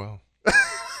 yeah, they will.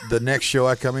 The next show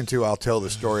I come into, I'll tell the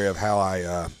story of how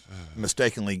I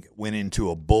mistakenly went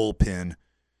into a bullpen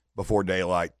before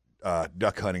daylight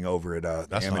duck hunting over at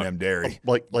the M&M Dairy.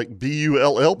 Like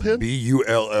B-U-L-L pen?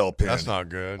 B-U-L-L pen. That's not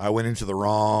good. I went into the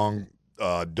wrong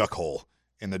duck hole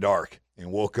in the dark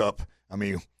and woke up. I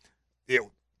mean,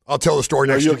 I'll tell the story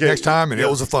next time, and it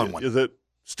was a fun one.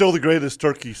 Still the greatest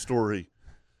turkey story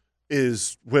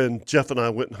is when Jeff and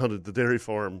I went and hunted the dairy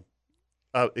farm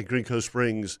out in Green Cove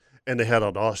Springs, and they had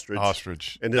an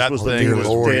ostrich. And this was the thing was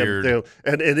damn,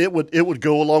 and it would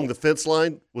go along the fence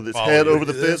line with its head over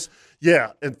the fence.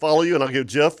 Yeah, and follow you. And I'll go,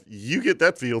 Jeff, you get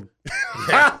that field.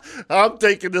 Yeah. I'm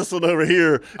taking this one over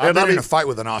here. I've been in a fight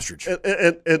with an ostrich.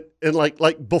 And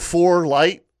like before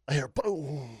light, I hear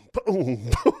boom, boom,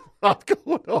 boom. I'm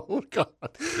going, oh, God.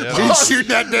 Yeah. He's shooting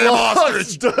that damn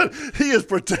ostrich. He is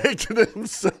protecting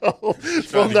himself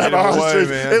from that ostrich.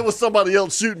 It was somebody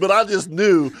else shooting, but I just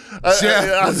knew.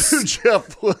 I knew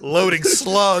Jeff was loading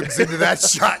slugs into that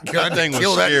shotgun. That thing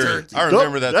was scary. I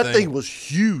remember that thing. That thing was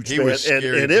huge, man. Was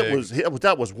scary, and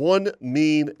that was one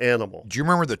mean animal. Do you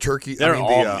remember the turkey?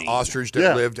 The ostrich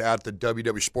that lived out at the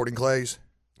WW Sporting Clays?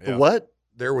 Yeah. The what?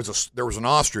 There was an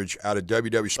ostrich out of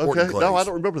WW Sporting Clays. No, I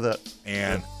don't remember that.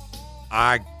 And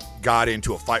I got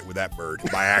into a fight with that bird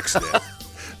by accident.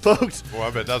 Folks. Boy, I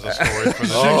bet that's a story for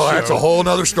the that's a whole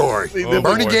other story.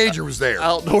 Bernie Gager was there.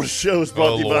 Outdoor Show is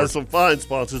brought to you by some fine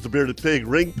sponsors: the Bearded Pig,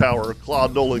 Ring Power,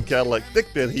 Claude Nolan Cadillac,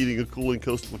 Thick Bend Heating and Cooling,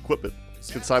 Coastal Equipment,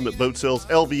 Consignment Boat Sales,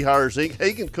 LV Hires Inc.,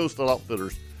 Hagen Coastal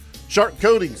Outfitters, Shark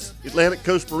Coatings, Atlantic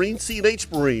Coast Marine,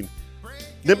 C&H Marine,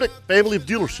 Nimnik Family of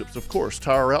Dealerships, of course,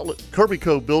 Tire Outlet, Kirby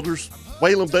Co. Builders,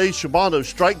 Whalen Bay, Shimano,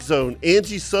 Strike Zone,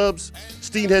 Angie Subs,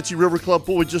 Steenhatchee River Club.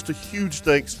 Boy, just a huge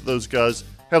thanks to those guys.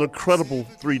 Had an incredible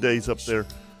 3 days up there.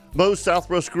 Moe's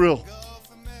Southwest Grill.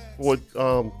 Boy,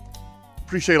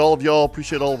 appreciate all of y'all.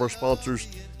 Appreciate all of our sponsors.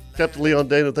 Captain Leon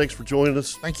Dana, thanks for joining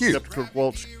us. Thank you. Captain Kirk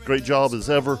Waltz, great job as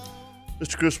ever.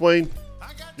 Mr. Chris Wayne,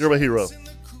 you're my hero.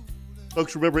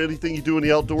 Folks, remember, anything you do in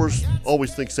the outdoors,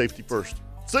 always think safety first.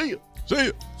 See ya. See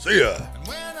ya. See ya. And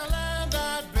when I land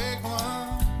that big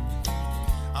one,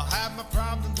 I'll have my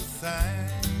problem to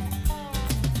thank.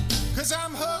 'Cause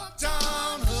I'm hooked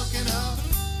on hooking up,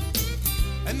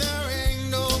 and there